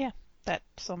 Yeah, that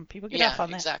some people get Yeah, off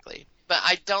on that. exactly. But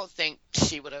I don't think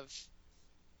she would have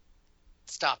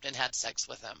stopped and had sex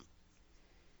with him,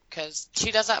 because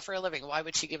she does that for a living. Why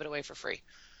would she give it away for free?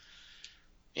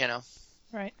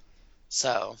 Right.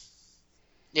 So,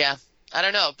 yeah, I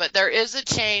don't know. But there is a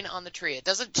chain on the tree. It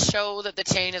doesn't show that the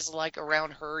chain is like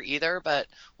around her either. But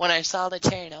when I saw the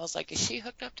chain, I was like, is she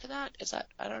hooked up to that? Is that?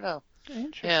 I don't know.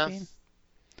 Interesting.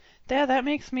 Yeah, that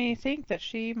makes me think that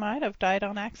she might have died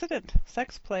on accident.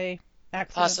 Sex play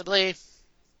accident. Possibly.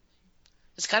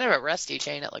 It's kind of a rusty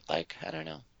chain, it looked like. I don't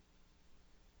know.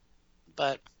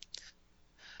 But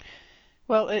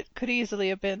Well, it could easily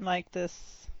have been like this.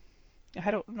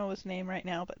 I don't know his name right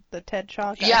now, but the Ted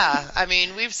Shaw guy. yeah, I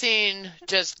mean, we've seen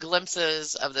just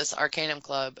glimpses of this Arcanum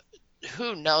Club.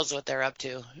 Who knows what they're up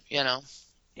to, Yep.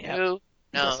 Who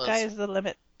knows? The sky's the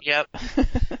limit. Yep.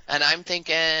 And I'm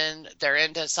thinking they're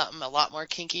into something a lot more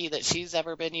kinky that she's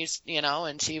ever been used,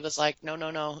 and she was like, no,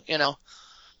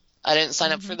 I didn't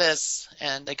sign up for this,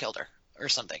 and they killed her or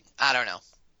something. I don't know.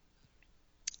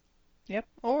 Yep.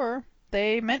 Or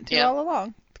they meant to Yep. all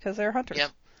along because they're hunters.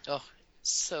 Yep. Oh,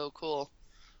 so cool.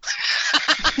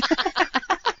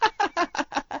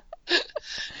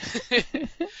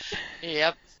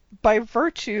 Yep. By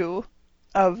virtue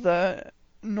of the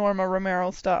Norma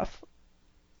Romero stuff,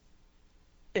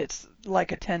 it's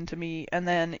like a 10 to me, and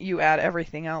then you add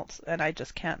everything else, and I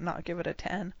just can't not give it a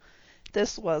 10.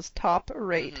 This was top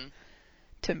rate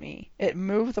to me. It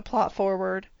moved the plot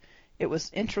forward. It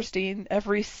was interesting.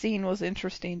 Every scene was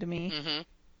interesting to me.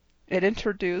 It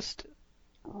introduced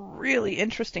really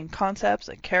interesting concepts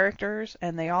and characters,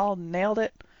 and they all nailed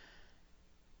it.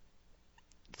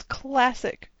 It's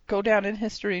classic go down in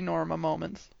history Norma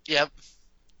moments. Yep.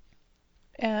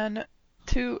 And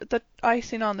to the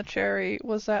icing on the cherry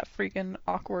was that freaking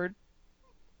awkward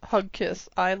hug kiss.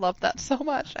 I love that so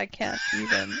much. I can't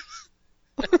even.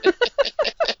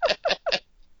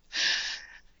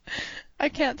 I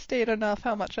can't state enough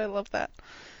how much I love that.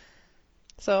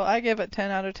 So I give it 10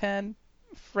 out of 10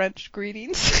 French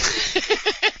greetings.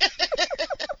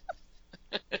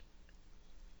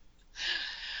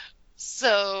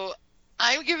 So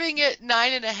I'm giving it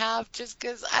 9.5 just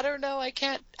because I don't know. I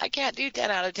can't do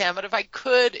 10 out of 10. But if I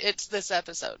could, it's this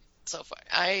episode so far.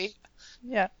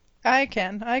 Yeah, I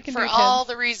can do For 10. all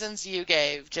the reasons you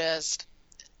gave, just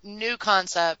new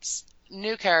concepts,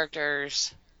 new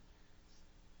characters,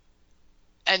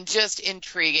 and just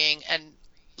intriguing. And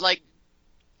like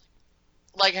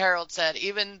Harold said,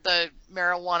 even the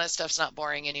marijuana stuff's not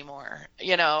boring anymore.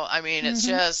 I mean, it's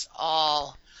just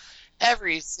all.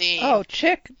 Every scene. Oh,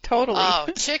 Chick, totally. Oh,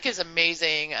 Chick is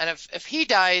amazing, and if he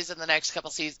dies in the next couple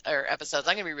seasons or episodes,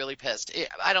 I'm gonna be really pissed.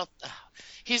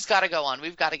 He's got to go on.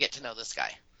 We've got to get to know this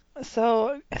guy.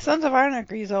 So, Sons of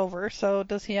Anarchy's over, so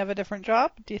does he have a different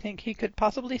job? Do you think he could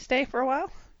possibly stay for a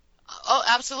while? Oh,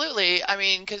 absolutely. I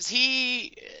mean, because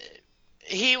he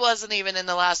wasn't even in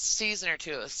the last season or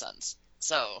two of Sons.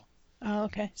 So. Oh,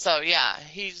 okay. So yeah,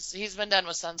 he's been done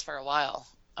with Sons for a while.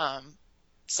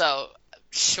 So.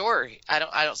 Sure, I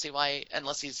don't see why,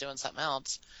 unless he's doing something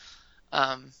else.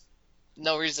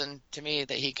 No reason to me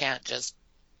that he can't just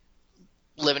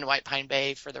live in White Pine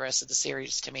Bay for the rest of the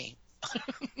series. To me,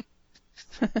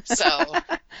 so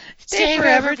stay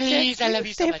forever, please. Chick. I love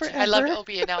you so Stay much. forever. I loved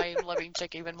Opie, and now I'm loving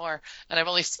Chick even more. And I've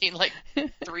only seen like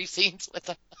 3 scenes with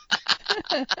him,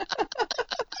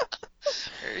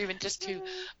 or even just 2.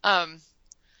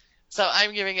 So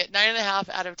I'm giving it 9.5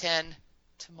 out of 10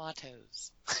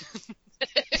 tomatoes.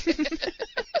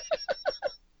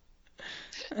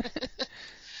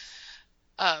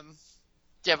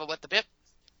 Do you have a what the bip?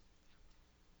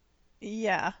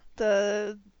 Yeah,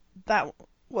 that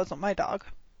wasn't my dog.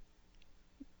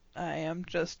 I am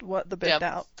just what the bit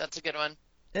out. That's a good one.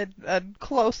 A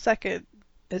close second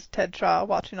is Ted Shaw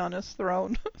watching on his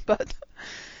throne, but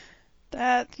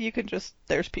that you can just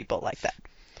there's people like that.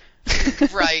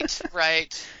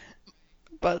 Right.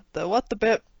 But the what the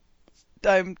bip,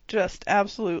 I'm just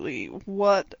absolutely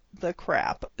what the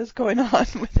crap is going on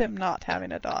with him not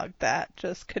having a dog. That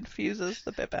just confuses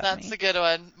the bip at me. That's a good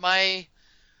one. My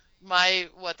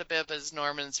what the bip is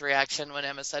Norman's reaction when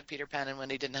Emma said Peter Pan and when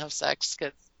he didn't have sex,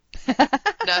 because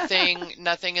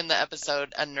nothing in the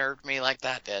episode unnerved me like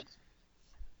that did.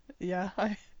 Yeah,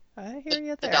 I hear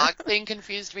you The there. dog thing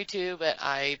confused me too, but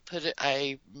I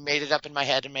made it up in my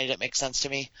head and made it make sense to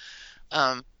me.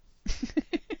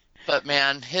 But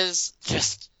man, his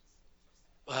just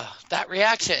that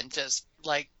reaction just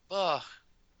like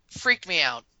freaked me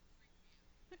out.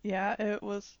 Yeah, it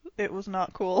was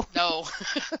not cool. No,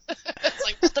 it's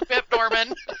like what the pip,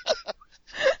 Norman.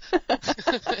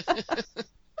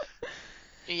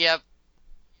 Yep.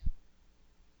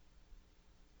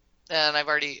 And I've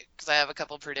already, because I have a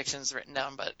couple predictions written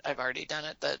down, but I've already done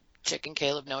it, that Chick and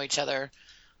Caleb know each other,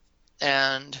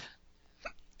 and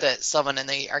that someone in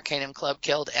the Arcanum Club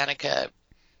killed Annika,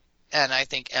 and I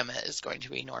think Emma is going to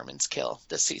be Norman's kill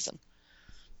this season.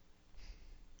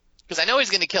 Because I know he's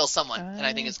going to kill someone, and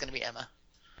I think it's going to be Emma.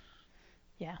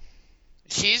 Yeah.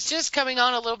 She's just coming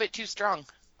on a little bit too strong.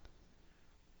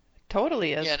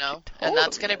 Totally is. You know, Totally and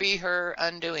that's going to is. be her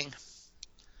undoing.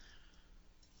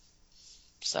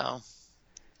 So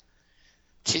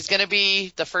she's going to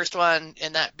be the first one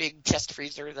in that big chest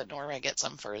freezer that Norma gets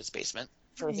him for his basement,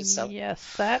 for his stuff.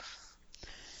 Yes, that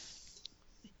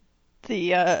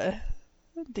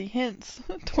the hints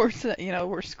towards that,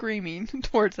 we're screaming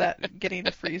towards that getting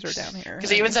a freezer down here. Because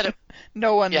he even said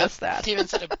no one missed that. He even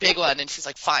said a big one, and she's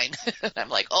like, fine. And I'm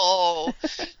like, oh,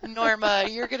 Norma,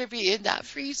 you're going to be in that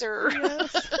freezer.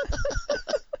 Yes.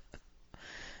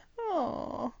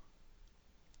 Oh.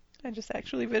 I just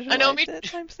actually visualized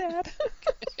it. I'm sad.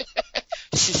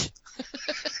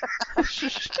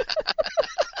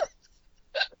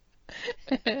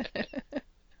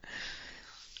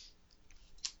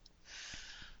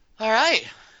 All right.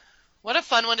 What a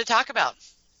fun one to talk about.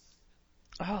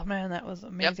 Oh, man, that was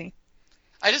amazing. Yep.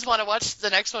 I just want to watch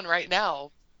the next one right now.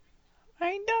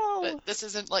 I know. But this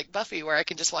isn't like Buffy where I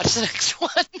can just watch the next one.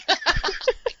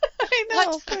 I know.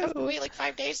 What? I have to wait like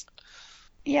 5 days.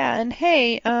 Yeah, and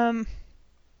hey,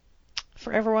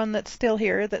 for everyone that's still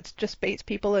here, that's just Bates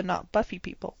people and not Buffy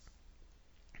people.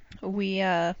 We,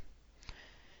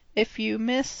 if you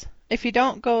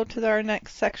don't go to our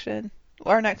next section,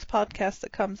 our next podcast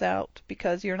that comes out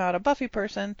because you're not a Buffy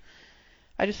person,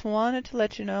 I just wanted to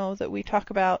let you know that we talk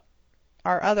about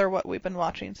our other what we've been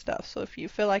watching stuff. So if you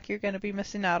feel like you're going to be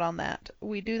missing out on that,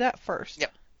 we do that first.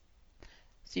 Yep.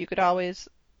 So you could always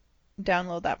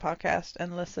download that podcast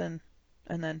and listen,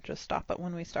 and then just stop it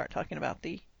when we start talking about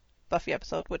the Buffy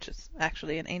episode, which is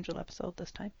actually an Angel episode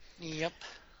this time. Yep.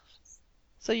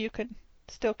 So you could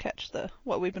still catch the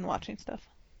what we've been watching stuff.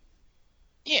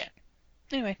 Yeah.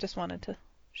 Anyway, just wanted to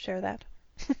share that.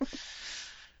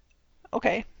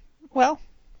 Okay. Well,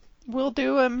 we'll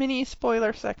do a mini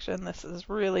spoiler section. This is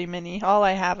really mini. All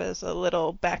I have is a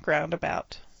little background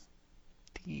about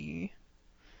the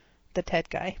Ted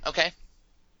guy. Okay.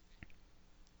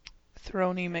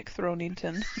 Throny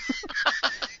McThronington.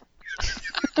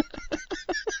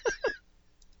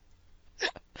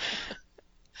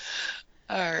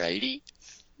 Alrighty.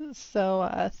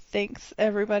 So, thanks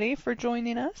everybody for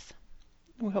joining us.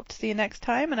 We hope to see you next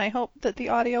time, and I hope that the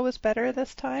audio is better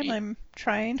this time. I'm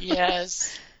trying.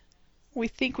 Yes. We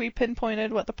think we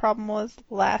pinpointed what the problem was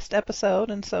last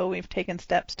episode, and so we've taken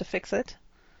steps to fix it.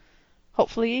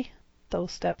 Hopefully,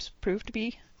 those steps prove to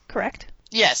be correct.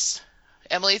 Yes.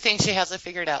 Emily thinks she has it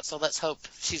figured out, so let's hope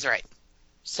she's right.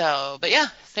 So, but yeah,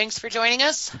 thanks for joining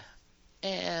us.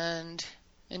 And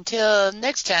until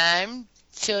next time,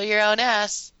 chill your own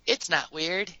ass. It's not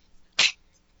weird.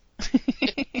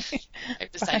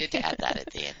 I've decided to add that at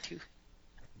the end, too.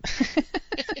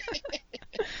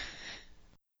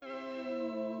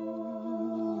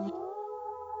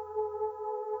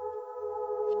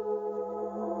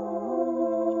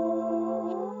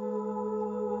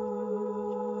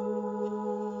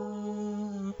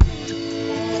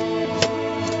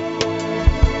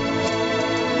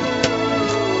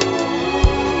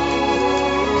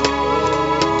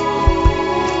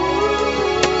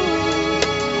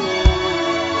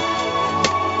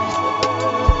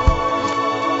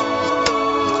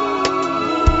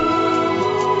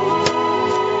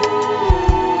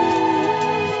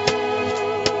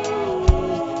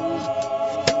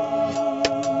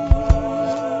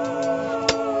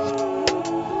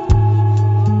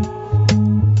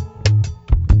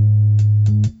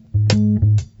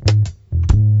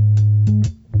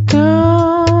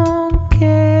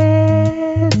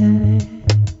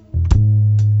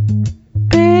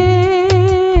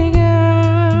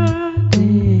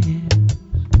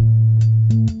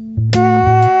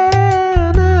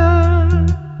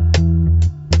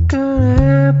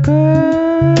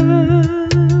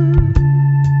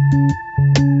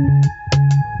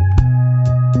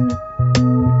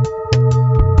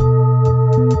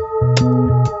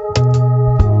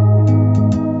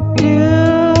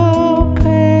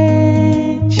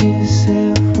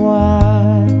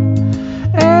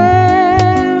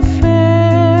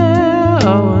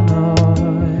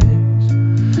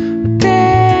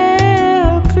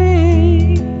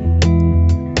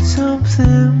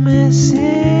 something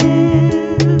missing.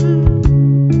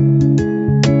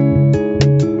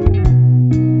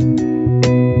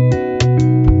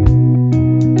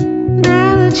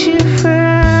 Now that you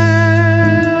found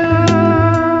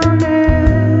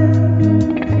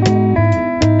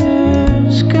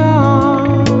it's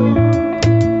gone.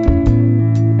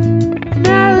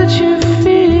 Now that you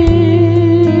feel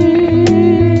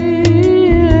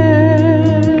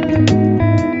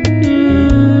it,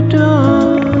 you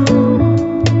don't.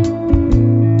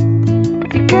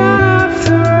 You got off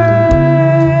the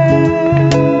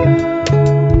rails.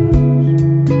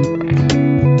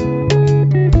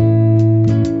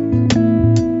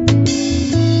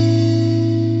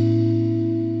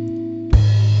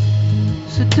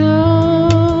 So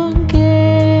don't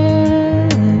get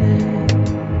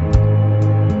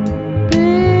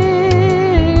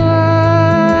big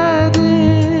idea.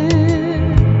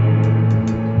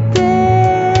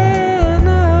 Then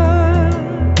I'm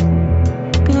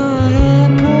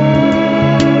gonna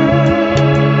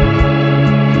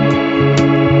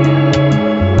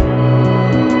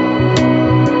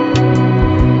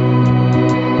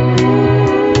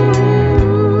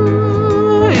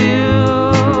you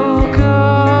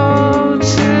go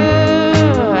to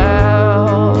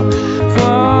hell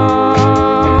for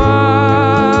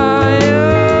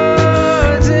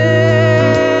your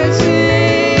dizzy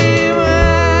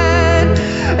mind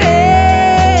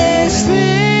is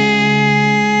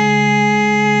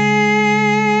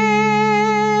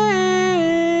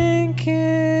thinking.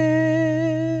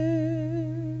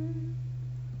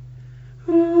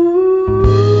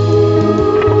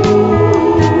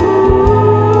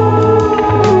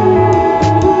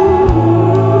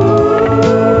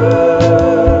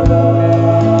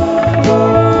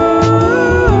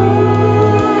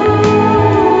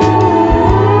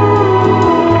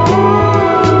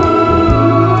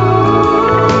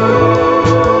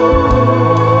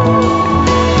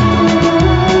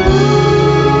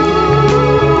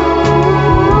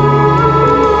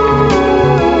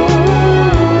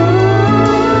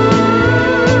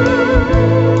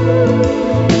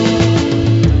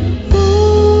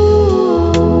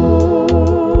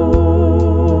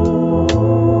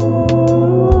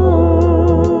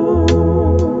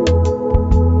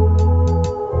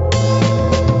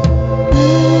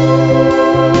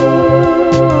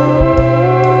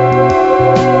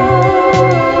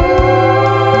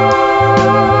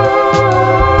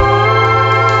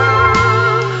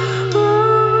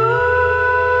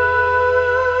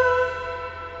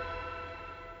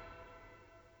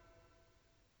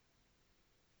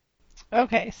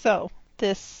 Okay, so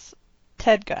this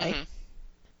Ted guy, Mhm.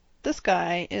 this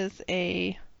guy is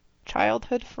a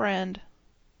childhood friend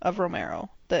of Romero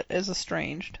that is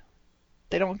estranged.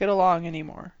 They don't get along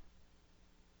anymore,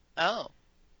 Oh.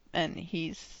 and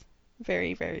he's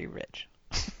very, very rich.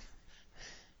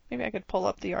 Maybe I could pull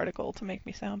up the article to make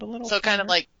me sound a little So kind of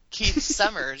smarter. like Keith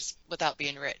Summers without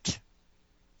being rich.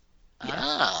 Yes.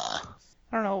 Ah.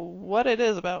 I don't know what it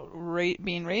is about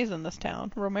being raised in this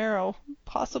town. Romero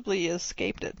possibly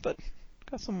escaped it, but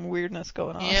got some weirdness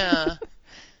going on. Yeah.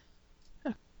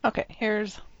 Okay,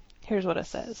 here's what it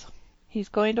says. He's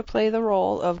going to play the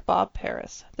role of Bob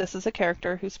Paris. This is a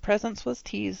character whose presence was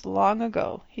teased long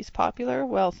ago. He's popular,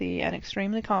 wealthy, and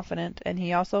extremely confident, and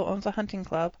he also owns a hunting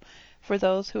club for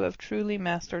those who have truly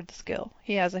mastered the skill.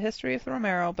 He has a history with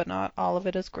Romero, but not all of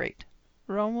it is great.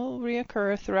 Rome will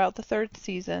reoccur throughout the third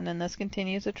season, and this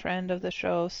continues a trend of the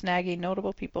show snagging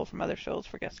notable people from other shows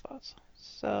for guest spots.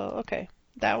 So, okay,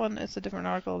 that one is a different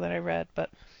article that I read, but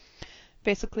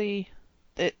basically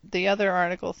the other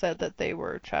article said that they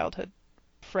were childhood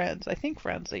friends. I think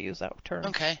friends, they use that term.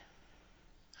 Okay.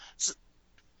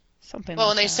 Something Well,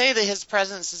 like when they that. say that his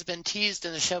presence has been teased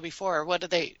in the show before,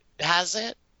 has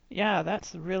it? Yeah,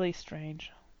 that's really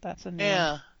strange. That's a new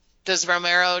Yeah. Does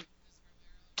Romero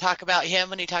talk about him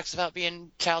when he talks about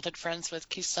being childhood friends with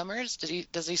Keith Summers?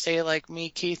 Does he say like me,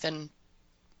 Keith, and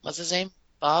what's his name?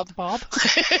 Bob? Bob?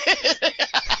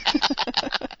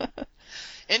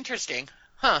 Interesting.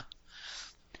 Huh.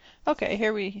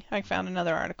 Okay, I found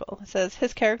another article. It says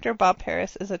his character Bob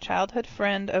Paris is a childhood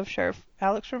friend of Sheriff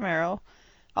Alex Romero,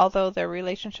 although their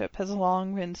relationship has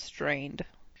long been strained.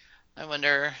 I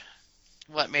wonder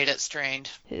what made it strained.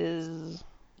 His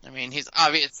I mean, he's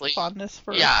obviously, fondness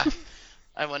for yeah.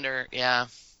 I wonder, yeah.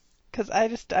 Because I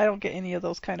don't get any of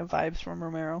those kind of vibes from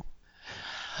Romero.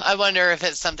 I wonder if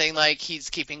it's something like he's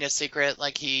keeping a secret,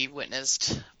 like he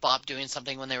witnessed Bob doing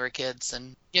something when they were kids,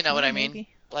 and you know what I mean? Maybe.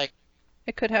 Like,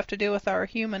 It could have to do with our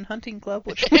human hunting club,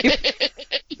 which we've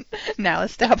now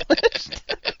established.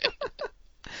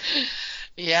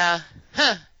 yeah.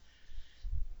 Huh.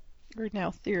 Or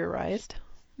now theorized.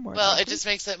 More Well, likely. it just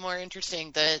makes it more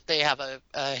interesting that they have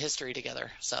a history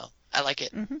together. So I like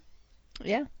it. Mm-hmm.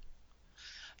 Yeah.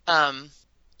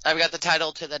 I've got the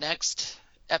title to the next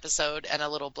episode and a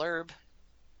little blurb,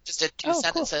 just two Oh, cool.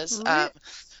 sentences. I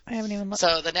haven't even looked.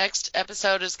 So the next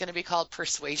episode is going to be called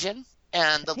Persuasion,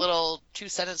 and the Okay. little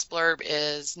 2-sentence blurb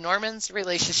is Norman's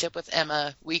relationship with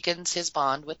Emma weakens his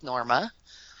bond with Norma,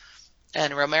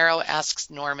 and Romero asks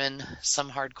Norman some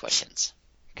hard questions.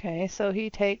 Okay, so he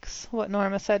takes what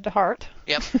Norma said to heart.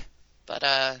 Yep. But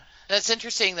that's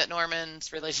interesting that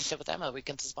Norman's relationship with Emma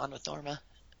weakens his bond with Norma.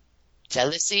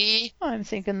 Jealousy. I'm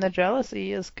thinking the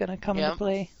jealousy is going to come into Yep.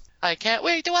 play. I can't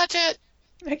wait to watch it.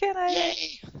 Again,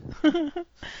 Yay.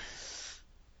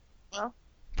 Well,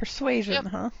 Persuasion, Yep.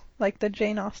 huh? Like the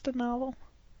Jane Austen novel?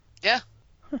 yeah.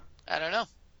 I don't know.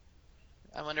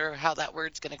 I wonder how that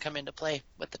word's going to come into play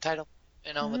with the title,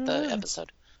 with the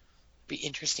episode. Be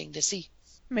interesting to see.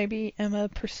 Maybe Emma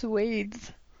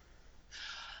persuades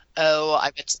Oh,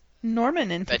 I bet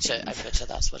Norman into you things.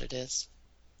 that's what it is.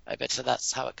 I bet you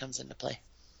that's how it comes into play.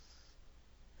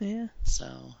 Yeah,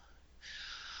 So,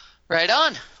 right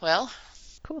on. Well,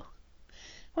 cool.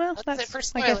 Well, That's it for I guess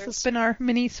spoilers. it's been our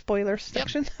mini spoiler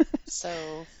section.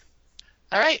 so,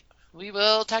 all right. We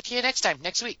will talk to you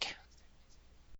next week.